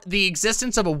argues for the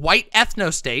existence of a white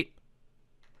ethno-state,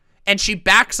 and she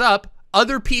backs up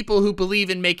other people who believe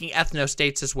in making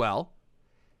ethno-states as well.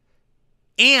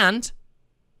 And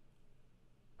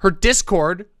her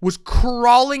Discord was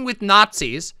crawling with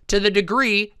Nazis to the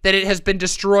degree that it has been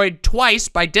destroyed twice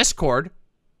by Discord.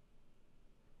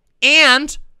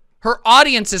 And her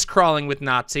audience is crawling with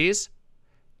Nazis.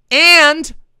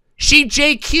 And she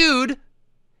JQ'd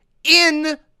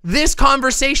in this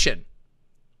conversation.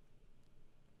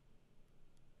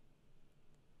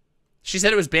 She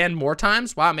said it was banned more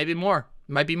times? Wow, maybe more.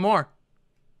 It might be more.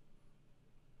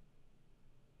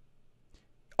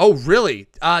 Oh, really?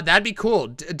 That'd be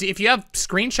cool. If you have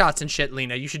screenshots and shit,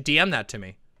 Lena, you should DM that to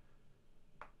me.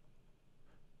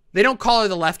 They don't call her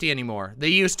the lefty anymore. They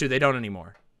used to. They don't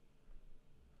anymore.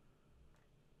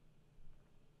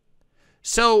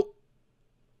 So,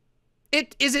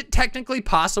 is it technically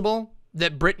possible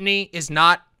that Brittany is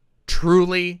not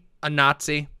truly a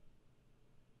Nazi?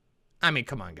 I mean,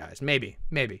 come on, guys. Maybe.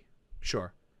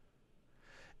 Sure.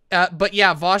 But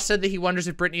yeah, Vosh said that he wonders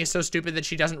if Brittany is so stupid that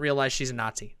she doesn't realize she's a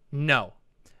Nazi. No,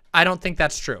 I don't think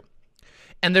that's true.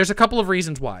 And there's a couple of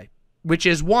reasons why, which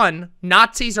is, one,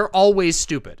 Nazis are always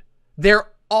stupid. They're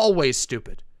always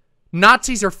stupid.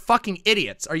 Nazis are fucking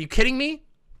idiots. Are you kidding me?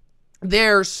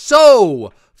 They're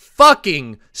so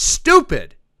fucking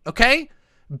stupid, okay?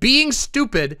 Being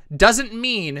stupid doesn't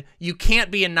mean you can't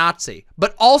be a Nazi.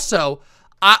 But also,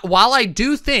 while I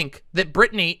do think that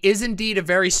Brittany is indeed a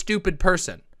very stupid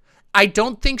person, I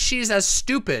don't think she's as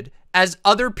stupid as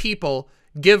other people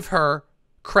give her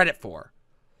credit for.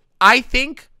 I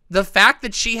think the fact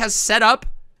that she has set up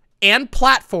and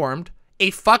platformed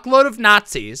a fuckload of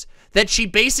Nazis, that she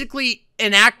basically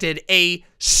enacted a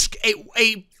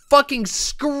fucking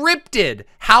scripted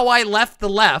How I Left the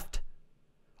Left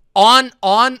on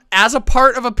as a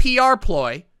part of a PR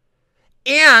ploy,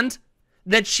 and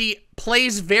that she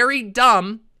plays very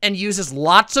dumb and uses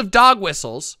lots of dog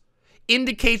whistles,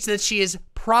 indicates that she is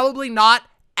probably not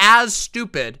as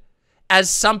stupid as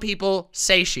some people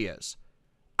say she is.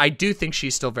 I do think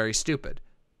she's still very stupid.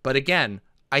 But again,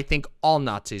 I think all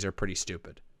Nazis are pretty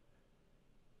stupid.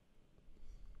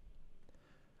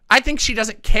 I think she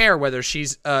doesn't care whether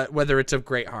it's of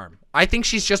great harm. I think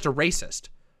she's just a racist.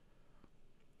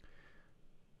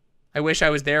 I wish I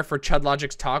was there for Chud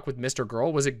Logic's talk with Mr.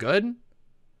 Girl. Was it good?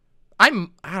 I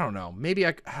don't know. Maybe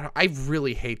I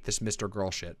really hate this Mr.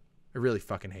 Girl shit. I really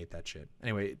fucking hate that shit.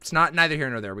 Anyway, it's neither here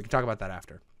nor there. We can talk about that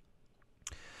after.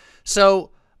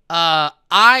 So,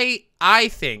 I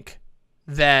think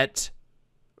that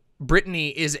Brittany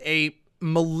is a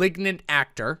malignant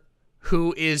actor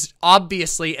who is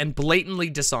obviously and blatantly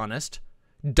dishonest,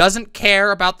 doesn't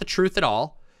care about the truth at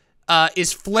all,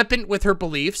 is flippant with her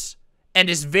beliefs, and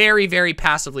is very, very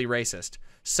passively racist.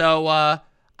 So, I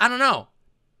don't know.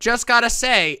 Just gotta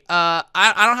say, I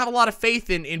don't have a lot of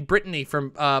faith in Brittany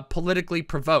from Politically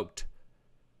Provoked.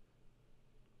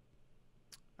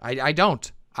 I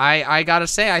don't. I gotta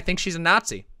say, I think she's a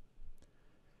Nazi.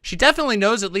 She definitely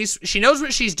knows she knows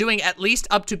what she's doing, at least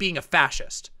up to being a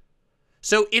fascist.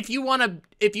 So if you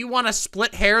wanna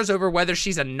split hairs over whether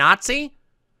she's a Nazi,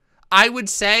 I would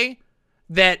say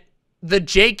that the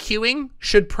JQing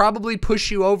should probably push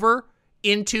you over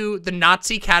into the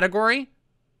Nazi category.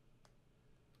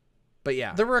 But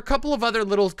yeah, there were a couple of other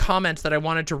little comments that I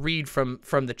wanted to read from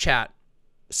the chat.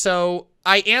 So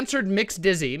I answered Mixed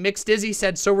Dizzy. Mixed Dizzy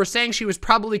said, so we're saying she was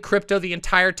probably crypto the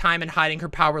entire time and hiding her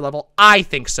power level. I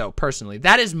think so, personally.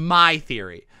 That is my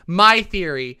theory. My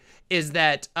theory is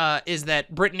that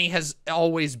Brittany has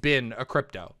always been a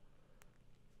crypto.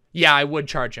 Yeah, I would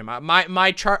charge him.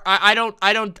 I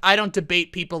don't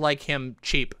debate people like him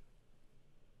cheap.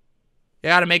 You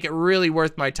gotta make it really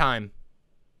worth my time.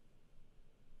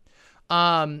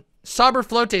 Saber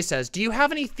Flote says, do you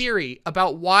have any theory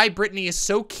about why Brittany is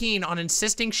so keen on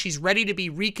insisting she's ready to be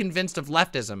reconvinced of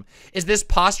leftism? Is this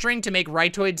posturing to make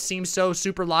rightoids seem so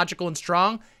super logical and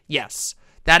strong? Yes.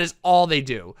 That is all they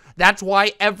do. That's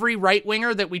why every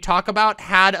right-winger that we talk about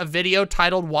had a video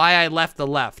titled Why I Left the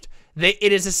Left.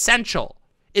 It is essential.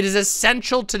 It is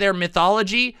essential to their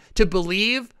mythology to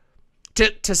believe,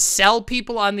 to sell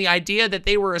people on the idea that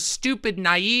they were a stupid,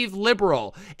 naive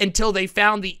liberal until they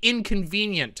found the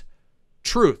inconvenient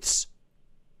truths,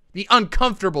 the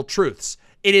uncomfortable truths.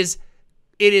 It is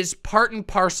part and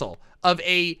parcel of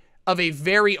a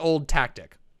very old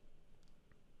tactic.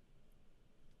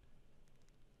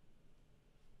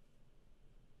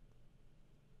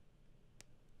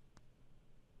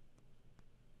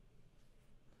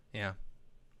 Yeah.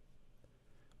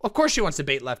 Of course she wants to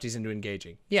bait lefties into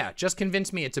engaging. Yeah, just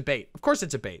convince me it's a bait. Of course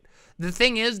it's a bait. The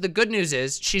thing is, the good news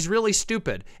is, she's really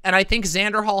stupid. And I think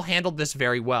Xander Hall handled this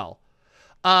very well.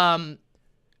 So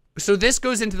this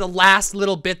goes into the last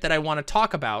little bit that I want to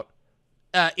talk about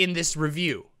in this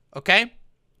review, okay?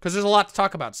 Because there's a lot to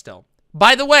talk about still.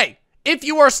 By the way, if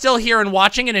you are still here and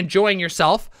watching and enjoying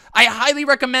yourself, I highly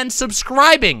recommend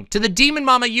subscribing to the Demon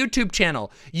Mama YouTube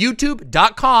channel,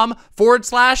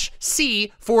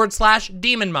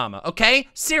 youtube.com/C/Demon Mama, okay?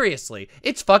 Seriously,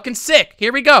 it's fucking sick.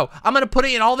 Here we go. I'm going to put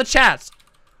it in all the chats.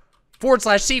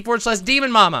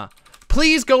 /C/Demon Mama.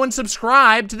 Please go and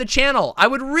subscribe to the channel. I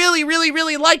would really, really,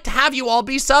 really like to have you all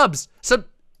be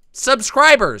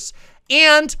subscribers.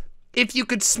 And if you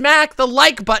could smack the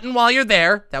like button while you're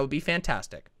there, that would be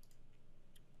fantastic.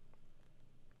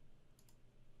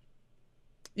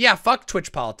 Yeah, fuck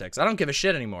Twitch politics. I don't give a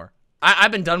shit anymore.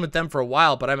 I've been done with them for a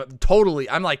while, but I'm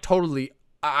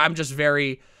just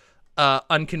very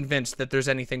unconvinced that there's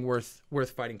anything worth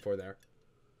fighting for there.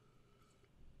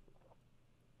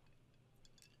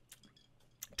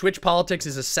 Twitch politics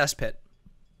is a cesspit.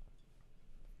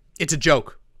 It's a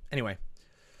joke. Anyway.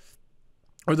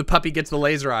 Or the puppy gets the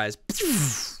laser eyes.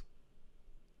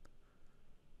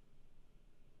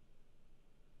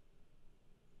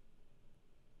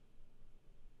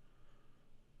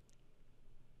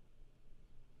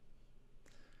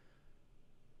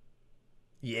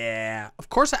 Yeah, of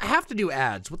course I have to do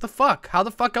ads. What the fuck? How the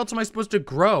fuck else am I supposed to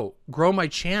grow my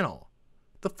channel?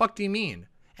 What the fuck do you mean?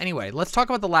 Anyway, let's talk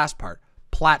about the last part.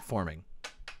 Platforming.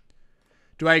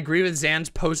 Do I agree with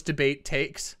Zan's post-debate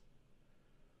takes?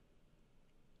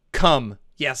 Come.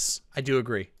 Yes, I do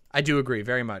agree. I do agree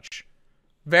very much.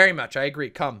 Very much, I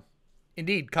agree. Come.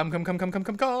 Indeed. Come.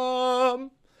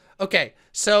 Okay,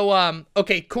 so,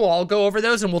 okay, cool. I'll go over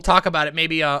those and we'll talk about it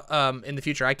maybe in the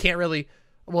future. I can't really...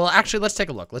 Well, actually, let's take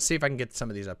a look. Let's see if I can get some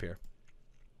of these up here.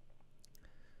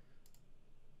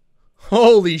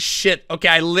 Holy shit. Okay,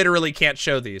 I literally can't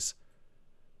show these.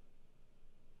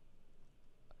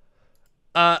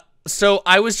 So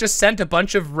I was just sent a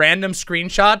bunch of random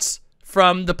screenshots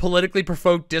from the politically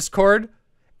provoked Discord,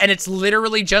 and it's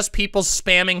literally just people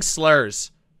spamming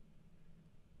slurs.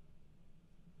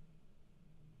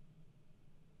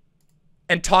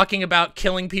 And talking about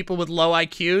killing people with low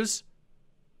IQs.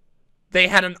 They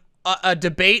had a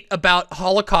debate about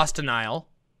Holocaust denial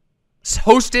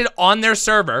hosted on their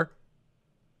server.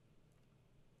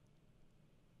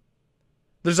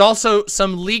 There's also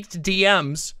some leaked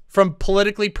DMs from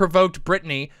politically provoked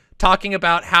Brittany talking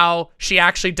about how she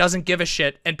actually doesn't give a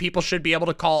shit and people should be able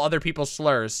to call other people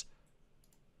slurs.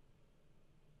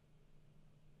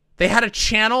 They had a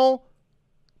channel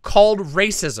called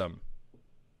Racism.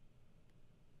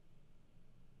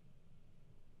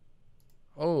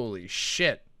 Holy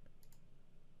shit.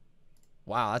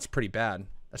 Wow, that's pretty bad.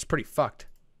 That's pretty fucked.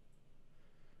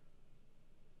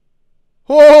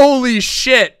 Holy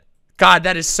shit. God,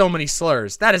 that is so many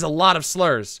slurs. That is a lot of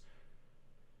slurs.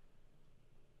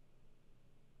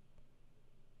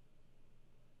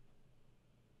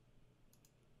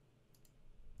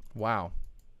 Wow.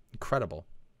 Incredible.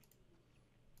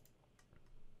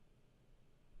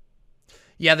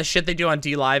 Yeah, the shit they do on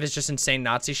D-Live is just insane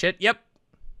Nazi shit. Yep.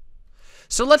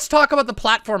 So let's talk about the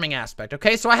platforming aspect,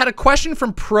 okay? So I had a question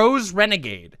from Pros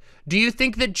Renegade. Do you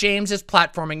think that James is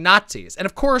platforming Nazis? And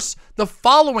of course, the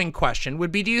following question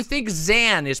would be, do you think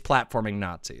Zan is platforming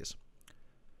Nazis?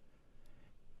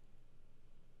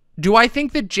 Do I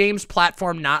think that James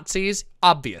platformed Nazis?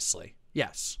 Obviously.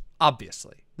 Yes,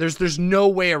 obviously. There's no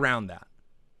way around that.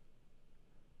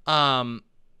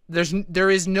 There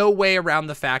is no way around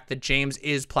the fact that James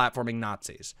is platforming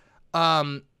Nazis.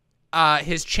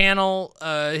 His channel,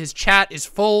 his chat is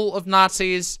full of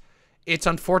Nazis. It's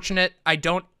unfortunate. I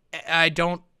don't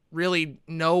really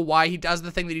know why he does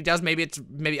the thing that he does.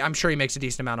 Maybe I'm sure he makes a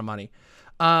decent amount of money.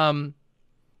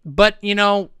 But you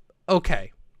know,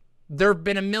 okay. There have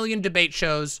been a million debate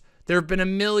shows. There have been a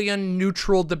million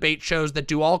neutral debate shows that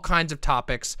do all kinds of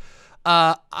topics.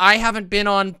 I haven't been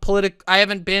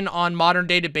on modern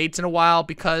day debates in a while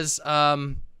because,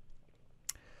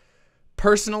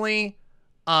 personally,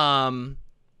 I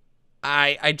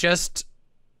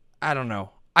don't know.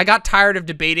 I got tired of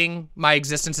debating my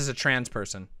existence as a trans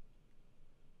person.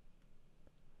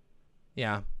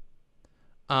 Yeah.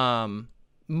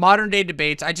 Modern day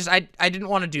debates, I didn't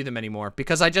want to do them anymore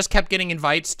because I just kept getting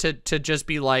invites to just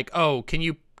be like, oh, can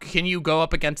you go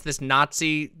up against this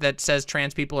Nazi that says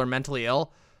trans people are mentally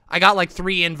ill? I got like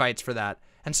 3 invites for that.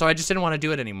 And so I just didn't want to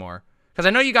do it anymore. Because I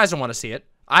know you guys don't want to see it.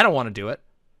 I don't want to do it.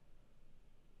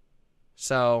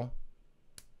 So,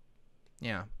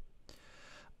 yeah.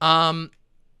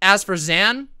 As for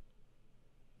Zan,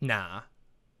 nah.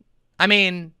 I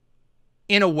mean,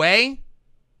 in a way,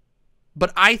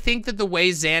 but I think that the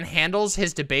way Zan handles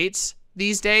his debates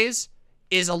these days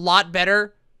is a lot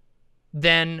better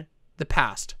than the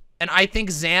past. And I think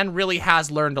Zan really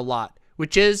has learned a lot,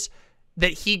 which is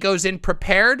that he goes in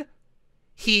prepared.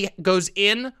 He goes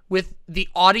in with the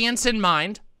audience in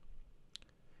mind,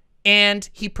 and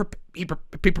he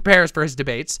prepares for his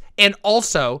debates, and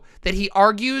also that he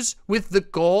argues with the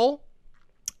goal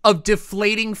of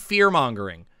deflating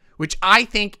fear-mongering, which I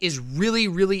think is really,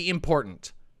 really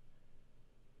important.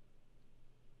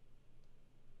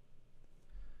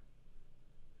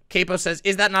 Capo says,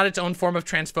 is that not its own form of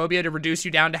transphobia to reduce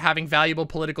you down to having valuable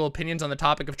political opinions on the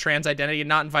topic of trans identity and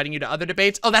not inviting you to other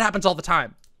debates? Oh, that happens all the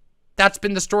time. That's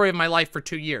been the story of my life for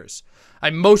 2 years. I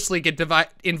mostly get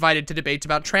invited to debates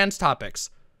about trans topics.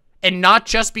 And not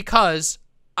just because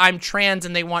I'm trans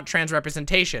and they want trans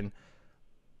representation,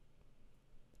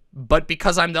 but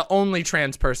because I'm the only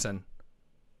trans person.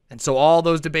 And so all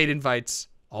those debate invites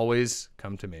always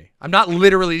come to me. I'm not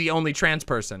literally the only trans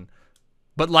person,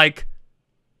 but like,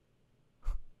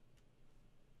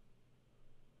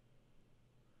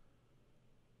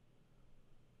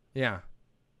 yeah.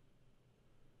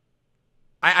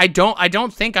 I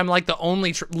don't think I'm like the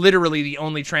only, literally the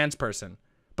only trans person,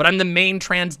 but I'm the main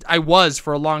trans, I was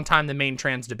for a long time the main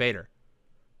trans debater.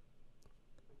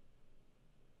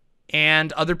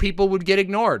 And other people would get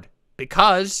ignored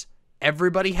because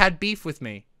everybody had beef with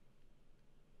me.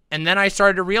 And then I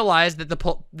started to realize that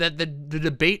the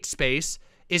debate space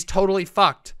is totally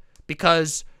fucked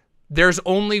because there's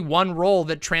only one role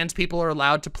that trans people are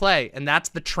allowed to play, and that's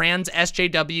the trans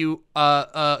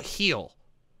SJW heel.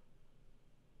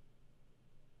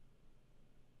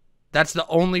 That's the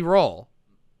only role.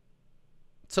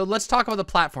 So let's talk about the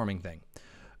platforming thing.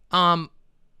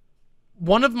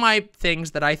 One of my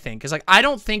things that I think is, like, I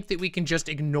don't think that we can just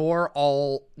ignore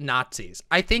all Nazis.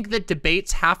 I think that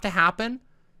debates have to happen,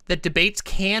 that debates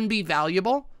can be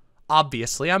valuable.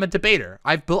 Obviously, I'm a debater.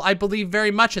 I believe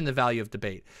very much in the value of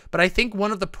debate. But I think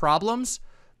one of the problems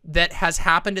that has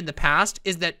happened in the past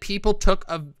is that people took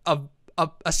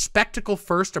a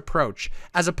spectacle-first approach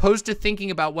as opposed to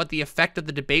thinking about what the effect of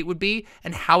the debate would be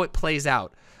and how it plays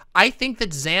out. I think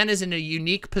that Zan is in a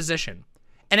unique position.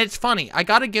 And it's funny. I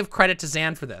got to give credit to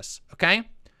Zan for this, okay?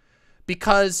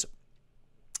 Because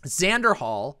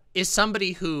Xanderhall is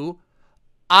somebody who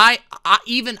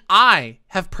even I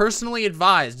have personally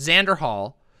advised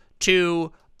Xanderhall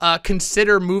to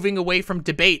consider moving away from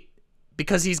debate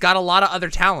because he's got a lot of other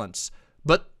talents.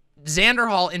 But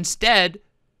Xanderhall instead,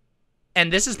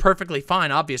 and this is perfectly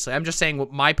fine, obviously, I'm just saying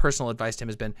what my personal advice to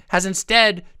him has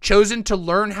instead chosen to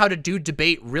learn how to do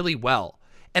debate really well.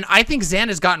 And I think Zan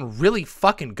has gotten really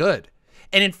fucking good.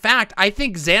 And in fact, I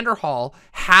think Xanderhall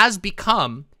has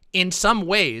become, in some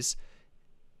ways,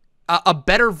 a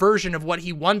better version of what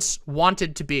he once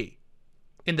wanted to be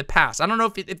in the past. I don't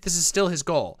know if this is still his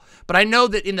goal, but I know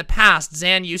that in the past,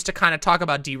 Zan used to kind of talk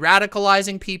about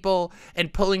de-radicalizing people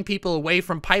and pulling people away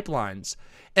from pipelines.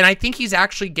 And I think he's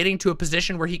actually getting to a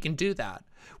position where he can do that,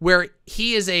 where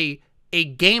he is a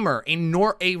gamer,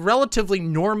 a relatively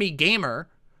normie gamer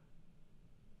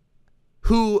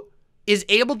who is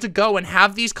able to go and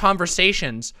have these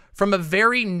conversations from a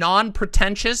very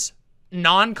non-pretentious,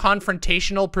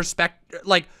 non-confrontational perspective,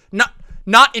 like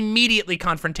not immediately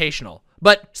confrontational,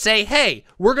 but say, hey,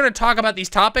 we're going to talk about these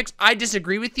topics. I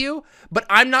disagree with you, but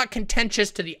I'm not contentious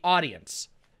to the audience.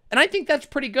 And I think that's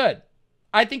pretty good.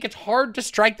 I think it's hard to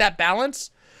strike that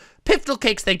balance. Piftle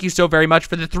Cakes, thank you so very much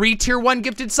for the 3 tier 1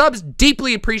 gifted subs.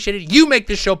 Deeply appreciated. You make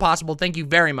this show possible. Thank you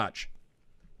very much.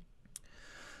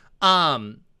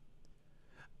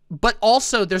 But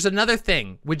also, there's another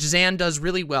thing which Zan does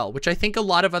really well, which I think a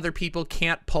lot of other people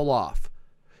can't pull off,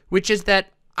 which is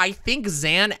that I think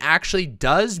Zan actually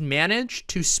does manage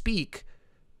to speak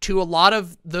to a lot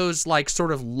of those, like,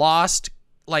 sort of lost,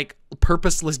 like,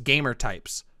 purposeless gamer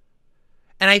types.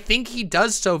 And I think he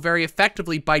does so very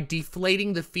effectively by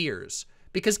deflating the fears.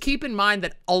 Because keep in mind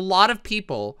that a lot of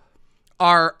people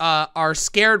are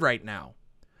scared right now.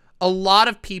 A lot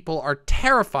of people are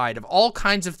terrified of all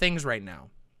kinds of things right now.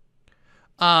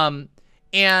 And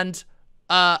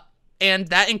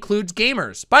that includes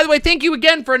gamers. By the way, thank you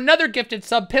again for another gifted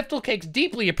sub, Piftle Cakes.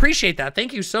 Deeply appreciate that.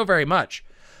 Thank you so very much.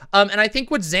 And I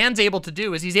think what Zan's able to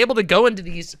do is he's able to go into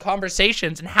these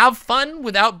conversations and have fun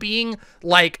without being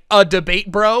like a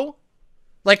debate bro,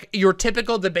 like your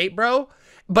typical debate bro.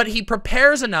 But he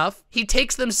prepares enough, he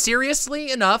takes them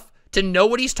seriously enough to know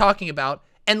what he's talking about,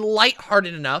 and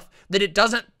lighthearted enough that it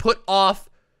doesn't put off,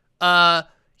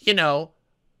 you know,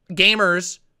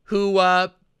 gamers who,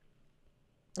 you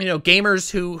know,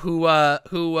 gamers who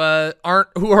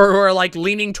are like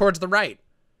leaning towards the right.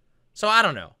 So I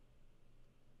don't know.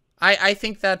 I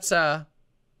think that's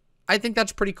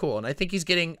pretty cool, and I think he's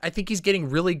getting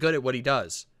really good at what he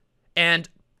does, and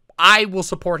I will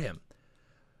support him.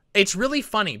 It's really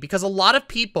funny because a lot of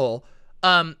people,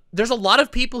 there's a lot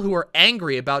of people who are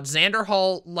angry about Xander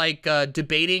Hall, like,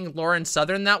 debating Lauren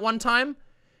Southern that one time.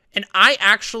 And I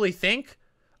actually think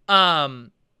that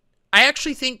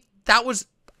was,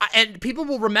 and people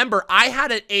will remember, I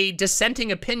had a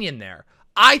dissenting opinion there.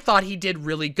 I thought he did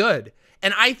really good.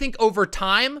 And I think over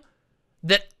time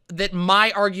that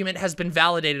my argument has been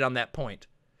validated on that point.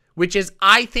 Which is,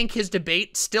 I think his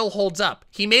debate still holds up.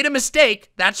 He made a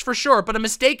mistake, that's for sure, but a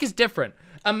mistake is different.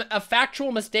 A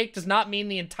factual mistake does not mean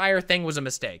the entire thing was a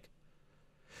mistake.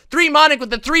 3 Monic with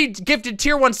the 3 gifted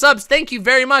tier 1 subs, thank you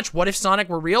very much. What if Sonic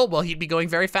were real? Well, he'd be going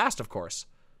very fast, of course.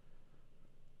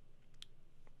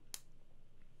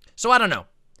 So I don't know.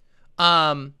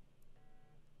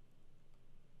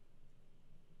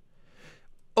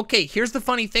 Okay, here's the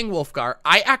funny thing, Wolfgar.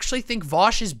 I actually think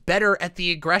Vosh is better at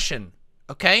the aggression.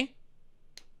 Okay?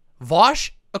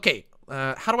 Vosh, okay,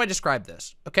 how do I describe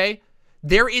this? Okay?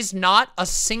 There is not a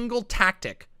single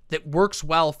tactic that works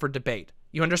well for debate.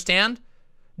 You understand?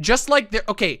 Just like there,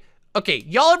 okay,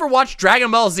 y'all ever watch Dragon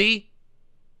Ball Z?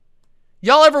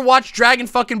 Y'all ever watch Dragon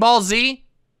fucking Ball Z?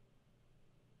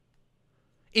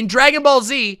 In Dragon Ball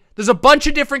Z, there's a bunch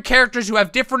of different characters who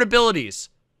have different abilities.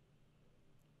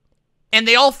 And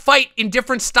they all fight in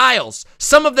different styles.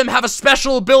 Some of them have a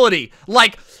special ability,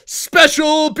 like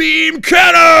Special Beam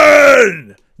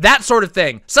Cannon! That sort of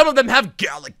thing. Some of them have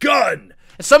Gallic Gun.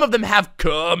 And some of them have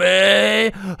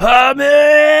Kamehameha!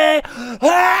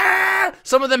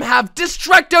 Some of them have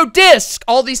Destructo Disc.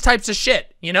 All these types of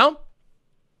shit, you know?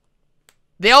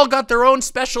 They all got their own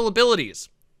special abilities.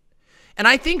 And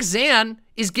I think Zan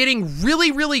is getting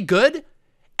really, really good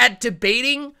at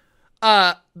debating,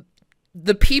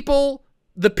 the people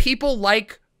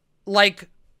like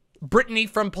Brittany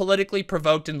from Politically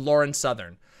Provoked and Lauren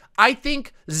Southern. I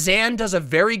think Zan does a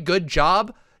very good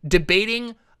job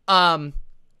debating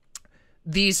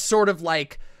these sort of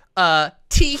like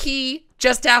teehee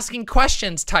just asking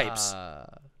questions types.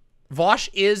 Vosh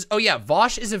is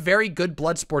a very good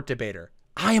Bloodsport debater.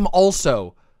 I am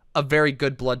also a very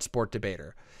good Bloodsport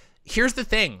debater. Here's the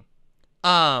thing.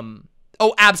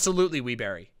 Oh, absolutely,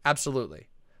 Weeberry. Absolutely.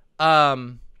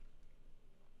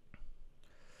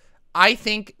 I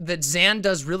think that Zan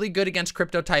does really good against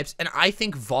crypto types, and I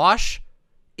think Vosh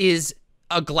is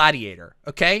a gladiator,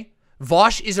 okay?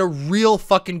 Vosh is a real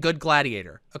fucking good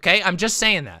gladiator, okay? I'm just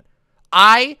saying that.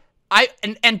 And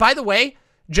by the way,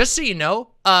 just so you know,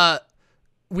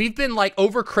 we've been like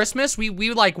over Christmas,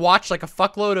 we like watched like a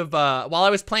fuckload of, while I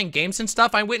was playing games and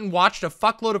stuff, I went and watched a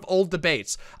fuckload of old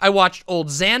debates. I watched old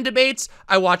Zan debates,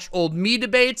 I watched old me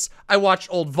debates, I watched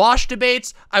old Vosh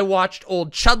debates, I watched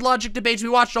old Chud Logic debates, we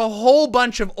watched a whole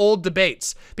bunch of old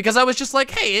debates. Because I was just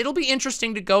like, hey, it'll be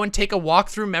interesting to go and take a walk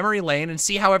through memory lane and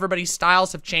see how everybody's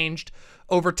styles have changed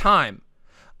over time.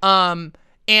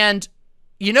 And,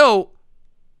 you know,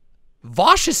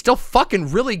 Vosh is still fucking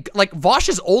really, like,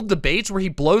 Vosh's old debates where he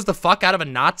blows the fuck out of a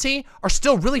Nazi are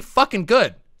still really fucking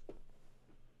good.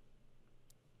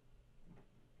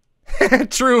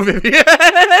 True, Vivian.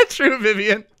 True,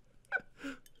 Vivian.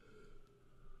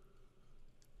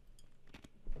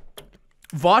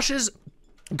 Vosh is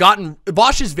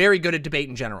very good at debate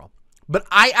in general. But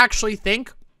I actually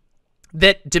think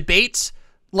that debates,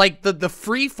 like the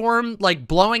free form, like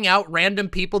blowing out random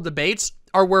people debates,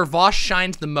 are where Vosh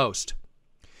shines the most.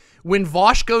 When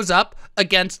Vosh goes up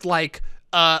against like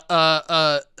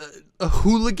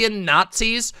hooligan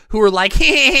Nazis who are like,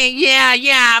 hey,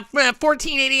 yeah,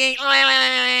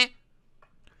 1488.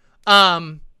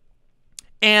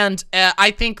 And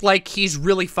I think like he's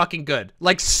really fucking good,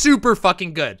 like super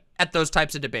fucking good at those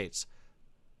types of debates,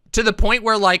 to the point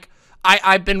where like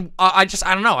I don't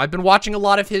know, I've been watching a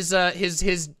lot of his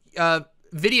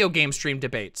video game stream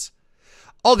debates.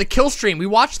 Oh, the kill stream. We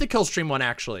watched the kill stream one,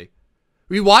 actually.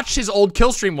 We watched his old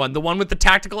kill stream one, the one with the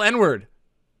tactical N-word.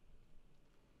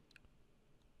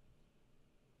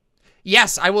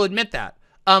 Yes, I will admit that.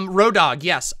 Rodog,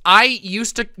 yes.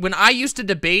 When I used to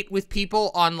debate with people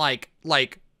on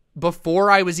like before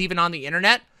I was even on the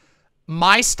internet,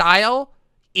 my style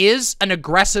is an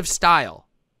aggressive style.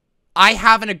 I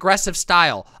have an aggressive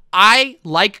style. I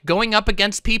like going up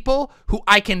against people who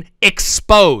I can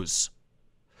expose.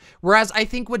 Whereas I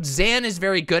think what Zan is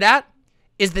very good at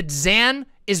is that Zan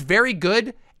is very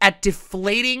good at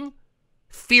deflating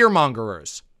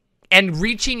fearmongerers and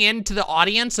reaching into the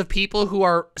audience of people who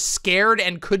are scared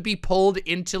and could be pulled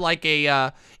into like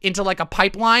a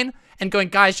pipeline and going,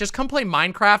 guys, just come play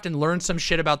Minecraft and learn some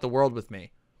shit about the world with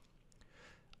me.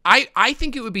 I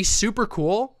think it would be super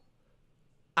cool.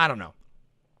 I don't know.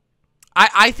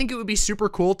 I think it would be super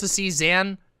cool to see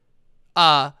Zan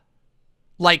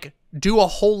like do a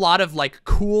whole lot of like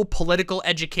cool political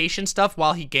education stuff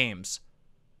while he games.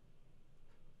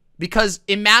 Because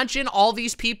imagine all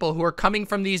these people who are coming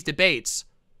from these debates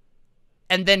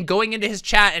and then going into his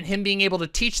chat and him being able to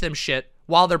teach them shit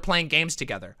while they're playing games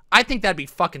together. I think that'd be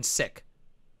fucking sick.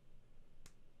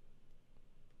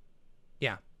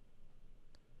 Yeah.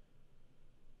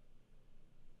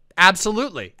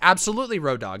 Absolutely. Absolutely,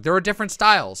 Rodog. There are different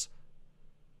styles.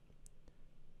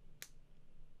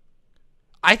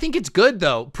 I think it's good,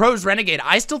 though. Pros Renegade.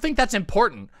 I still think that's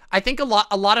important. I think a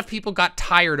lot of people got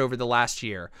tired over the last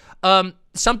year.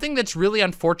 Something that's really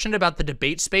unfortunate about the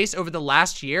debate space over the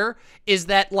last year is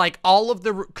that, like, all of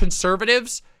the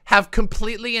conservatives have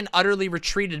completely and utterly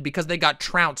retreated because they got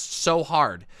trounced so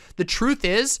hard. The truth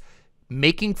is,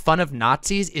 making fun of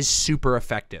Nazis is super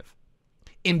effective.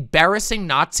 Embarrassing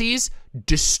Nazis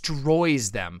destroys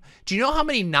them. Do you know how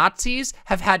many Nazis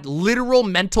have had literal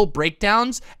mental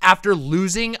breakdowns after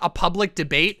losing a public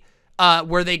debate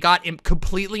where they got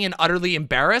completely and utterly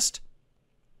embarrassed?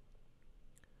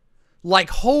 Like,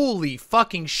 holy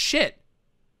fucking shit.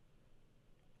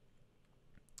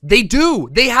 They do.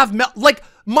 They have, like,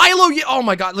 Milo, oh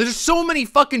my god, there's so many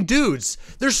fucking dudes.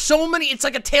 There's so many, it's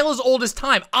like a tale as old as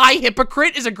time.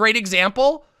 Hypocrite is a great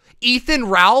example. Ethan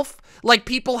Ralph. Like,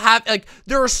 people have, like,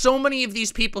 there are so many of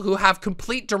these people who have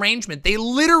complete derangement. They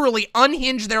literally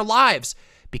unhinge their lives.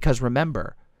 Because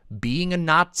remember, being a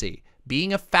Nazi,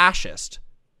 being a fascist,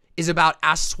 is about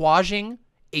assuaging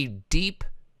a deep,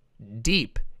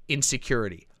 deep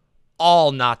insecurity.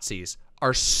 All Nazis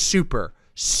are super,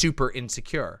 super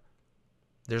insecure.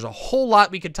 There's a whole lot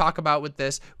we could talk about with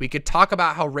this. We could talk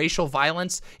about how racial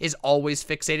violence is always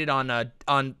fixated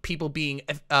on people being,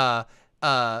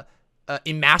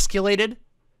 emasculated.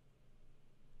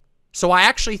 So I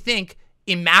actually think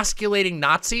emasculating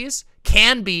Nazis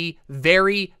can be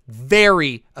very,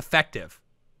 very effective.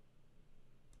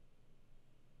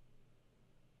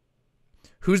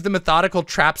 Who's the methodical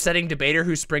trap-setting debater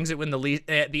who springs it when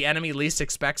the enemy least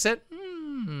expects it?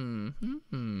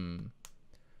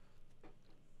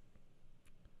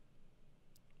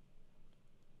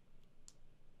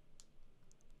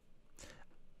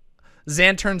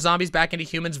 Zan turns zombies back into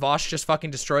humans. Vosh just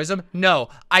fucking destroys them. No,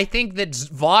 I think that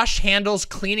Vosh handles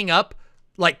cleaning up,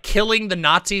 like killing the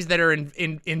Nazis that are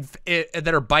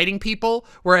that are biting people,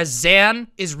 whereas Zan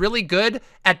is really good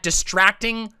at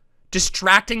distracting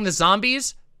the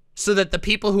zombies so that the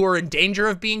people who are in danger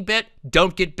of being bit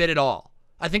don't get bit at all.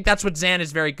 I think that's what Zan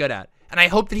is very good at, and I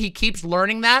hope that he keeps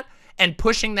learning that and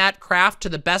pushing that craft to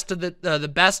the best of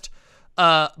the best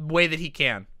way that he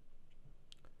can.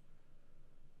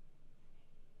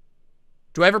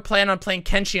 Do I ever plan on playing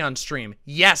Kenshi on stream?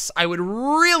 Yes, I would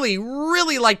really,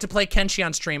 really like to play Kenshi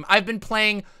on stream. I've been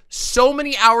playing so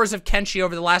many hours of Kenshi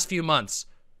over the last few months.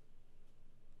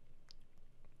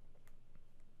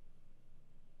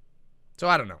 So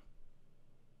I don't know.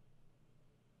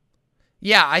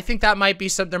 Yeah, I think that might be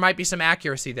there might be some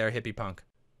accuracy there, Hippie Punk.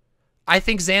 I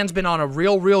think Zan's been on a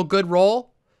real good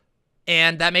roll,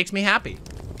 and that makes me happy.